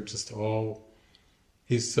they're just all,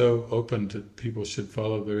 he's so open to people should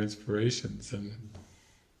follow their inspirations. And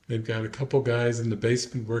they've got a couple guys in the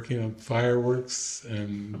basement working on fireworks,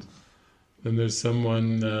 and then there's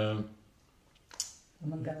someone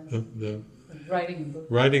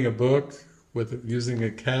writing a book with using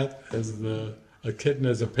a cat as a kitten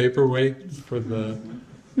as a paperweight for the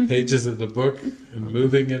pages of the book and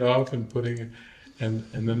moving it off and putting it. And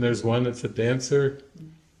then there's one that's a dancer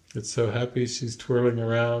that's so happy she's twirling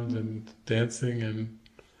around and dancing, and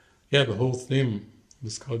yeah, the whole theme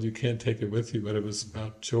was called You Can't Take It With You, but it was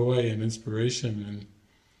about joy and inspiration. And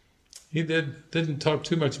he didn't talk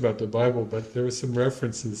too much about the Bible, but there were some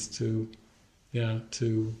references to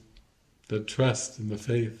the trust and the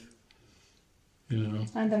faith,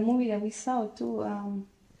 And the movie that we saw too,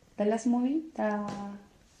 the last movie,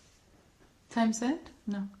 Time's End?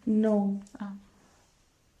 No. No.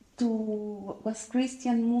 Was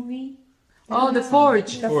Christian movie? The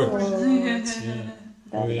Forge. The Forge. Yeah.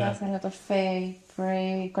 That was a lot of faith,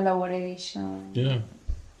 prayer, collaboration. Yeah.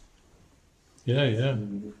 Yeah,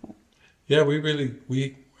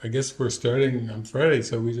 I guess we're starting on Friday,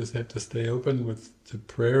 so we just have to stay open to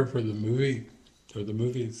prayer for the movie, or the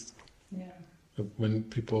movies. Yeah. When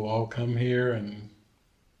people all come here and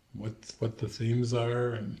what the themes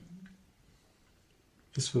are, and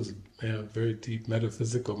this was a very deep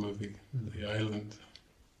metaphysical movie, The Island.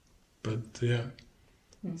 But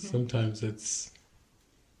sometimes it's...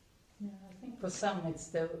 Yeah, I think for some it's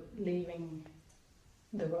the leaving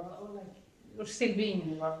the world, like or still being in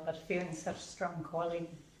the world, but feeling such strong calling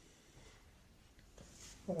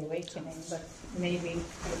for awakening, but maybe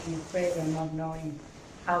feeling afraid and not knowing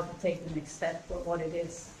how to take the next step or what it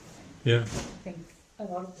is. Yeah. I think a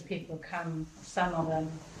lot of the people come, some of them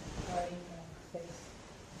are in that phase.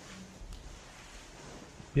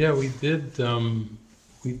 Yeah, we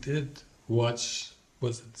did watch,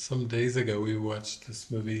 was it some days ago, we watched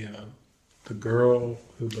this movie, The Girl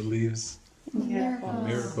Who Believes in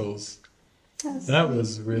Miracles. That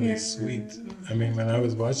was really sweet. I mean, when I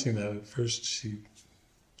was watching that, at first she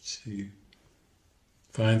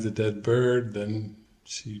finds a dead bird, then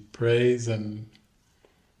she prays and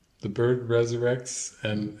the bird resurrects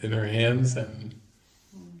and in her hands and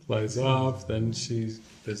flies off. Then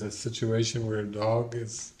there's a situation where a dog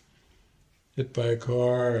is hit by a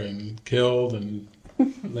car and killed and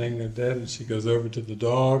laying there dead, and she goes over to the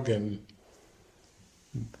dog, and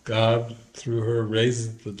God through her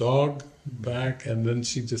raises the dog back, and then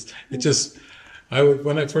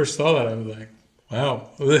when I first saw that, I was like, wow,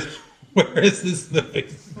 where is this movie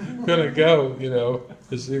gonna go? You know,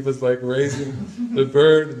 she was like raising the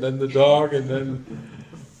bird and then the dog, and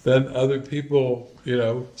then other people, you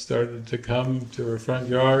know, started to come to her front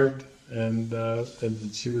yard, and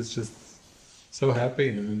she was just so happy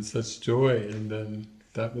and in such joy, and then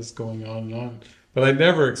that was going on and on. But I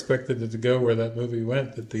never expected it to go where that movie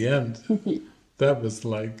went at the end. That was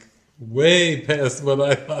like way past what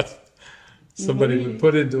I thought somebody would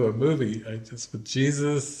put into a movie. With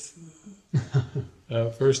Jesus,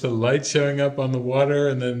 first a light showing up on the water,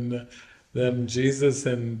 and then Jesus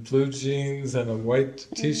in blue jeans and a white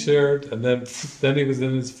T-shirt, and then he was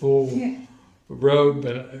in his full robe,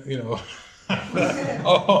 and you know,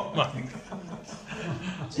 oh my God!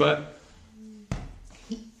 But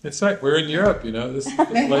it's like we're in Europe, you know. This is the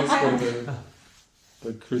place where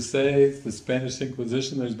the Crusades, the Spanish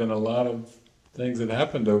Inquisition. There's been a lot of things that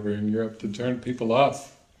happened over in Europe to turn people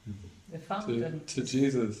off to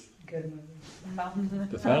Jesus. Good movie. Fountain.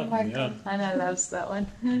 The Fountain, yeah. Anna loves that one.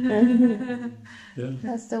 Yeah.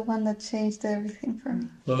 That's the one that changed everything for me.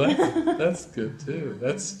 Well, that's good too.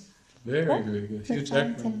 That's very, very good. The Hugh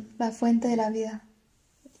fountain, Jackman. La Fuente de la Vida.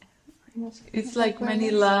 It's like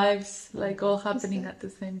many lives, like all happening at the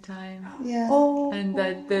same time. Yeah. And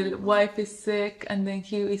that the wife is sick, and then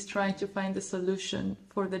he is trying to find the solution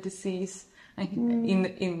for the disease, and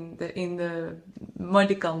in the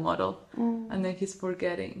medical model, and then he's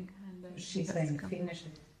forgetting. And then She's saying, finish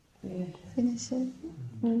it. Yeah. Finish it.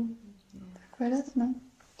 ¿Te acuerdas, no?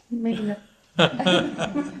 Maybe not.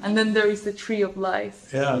 And then there is the tree of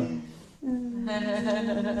life. Yeah.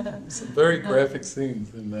 Some very graphic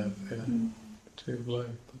scenes in that. Yeah. Tree of Life.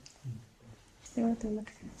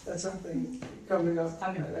 There's something coming up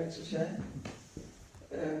I'd like to share.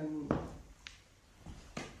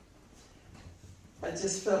 I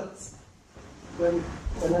just felt when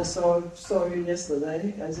I saw you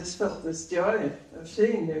yesterday, I just felt this joy of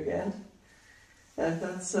seeing you again. I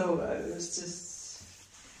felt it was just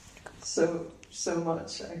so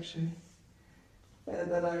much actually,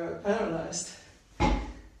 that I got paralyzed.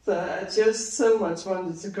 So I just so much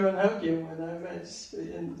wanted to go and hug you when I met,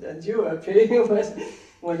 and you appearing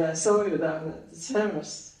when I saw you down at the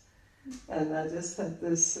terrace, and I just had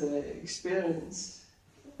this experience,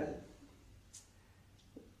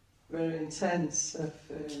 very intense of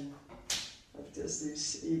just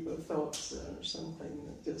these evil thoughts or something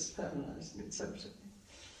that just paralyzed me totally.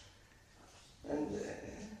 And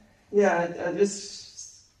I just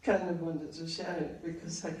kind of wanted to share it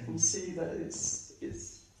because I can see that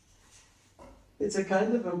it's a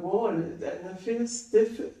kind of a wall, and it feels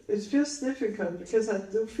difficult because I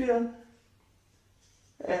do feel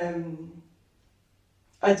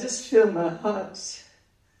I just feel my heart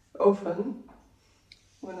open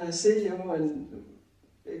when I see you and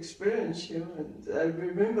experience you, and I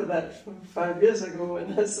remember that from 5 years ago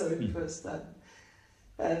when I saw you first time,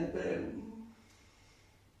 and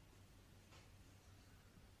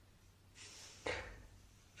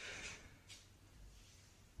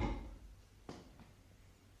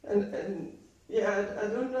I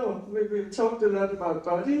don't know. We've talked a lot about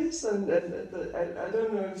bodies, and I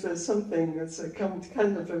don't know if there's something that's a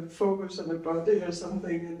kind of a focus on the body or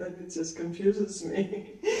something, and then it just confuses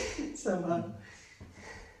me somehow.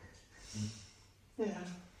 Yeah.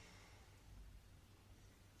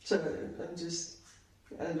 So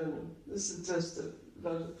I don't know. This is just a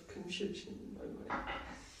lot of confusion in my mind.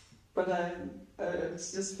 But I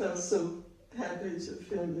just felt so happy to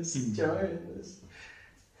feel this joy and this.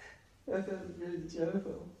 I felt really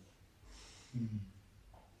joyful.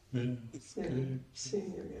 Yeah, that's good.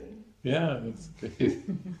 Seeing you again. Yeah, that's good.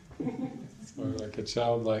 It's more like a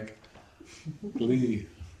childlike glee.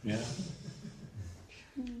 Yeah.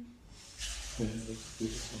 Yeah, that's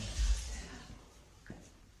beautiful.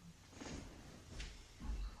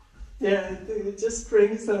 Yeah, I think it just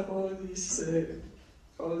brings up all these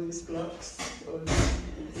blocks, all these,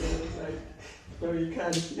 like, no, you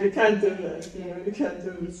can't do that, you can't do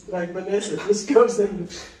it. Like Vanessa just goes in,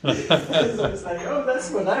 it's like, oh, that's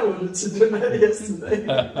what I wanted to do yesterday.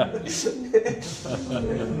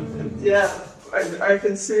 Yeah, I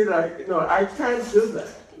can see, like, no, I can't do that.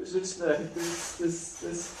 It's just like this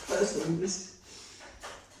person, this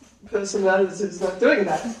personality is not doing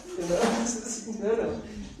that,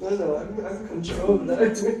 No, I'm controlled.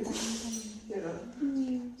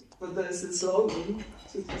 But there's this longing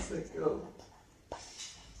to just think, oh,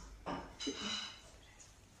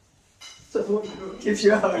 someone will give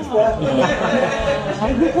you a hug.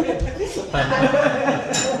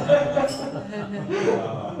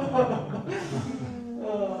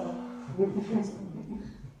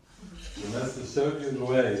 Vanessa showed you the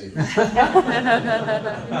way.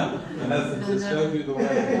 Vanessa just showed you the way.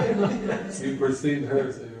 You perceive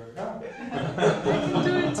her, so you're like, oh. I can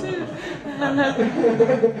do it too.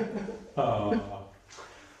 Oh.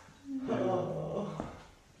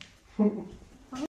 Oh.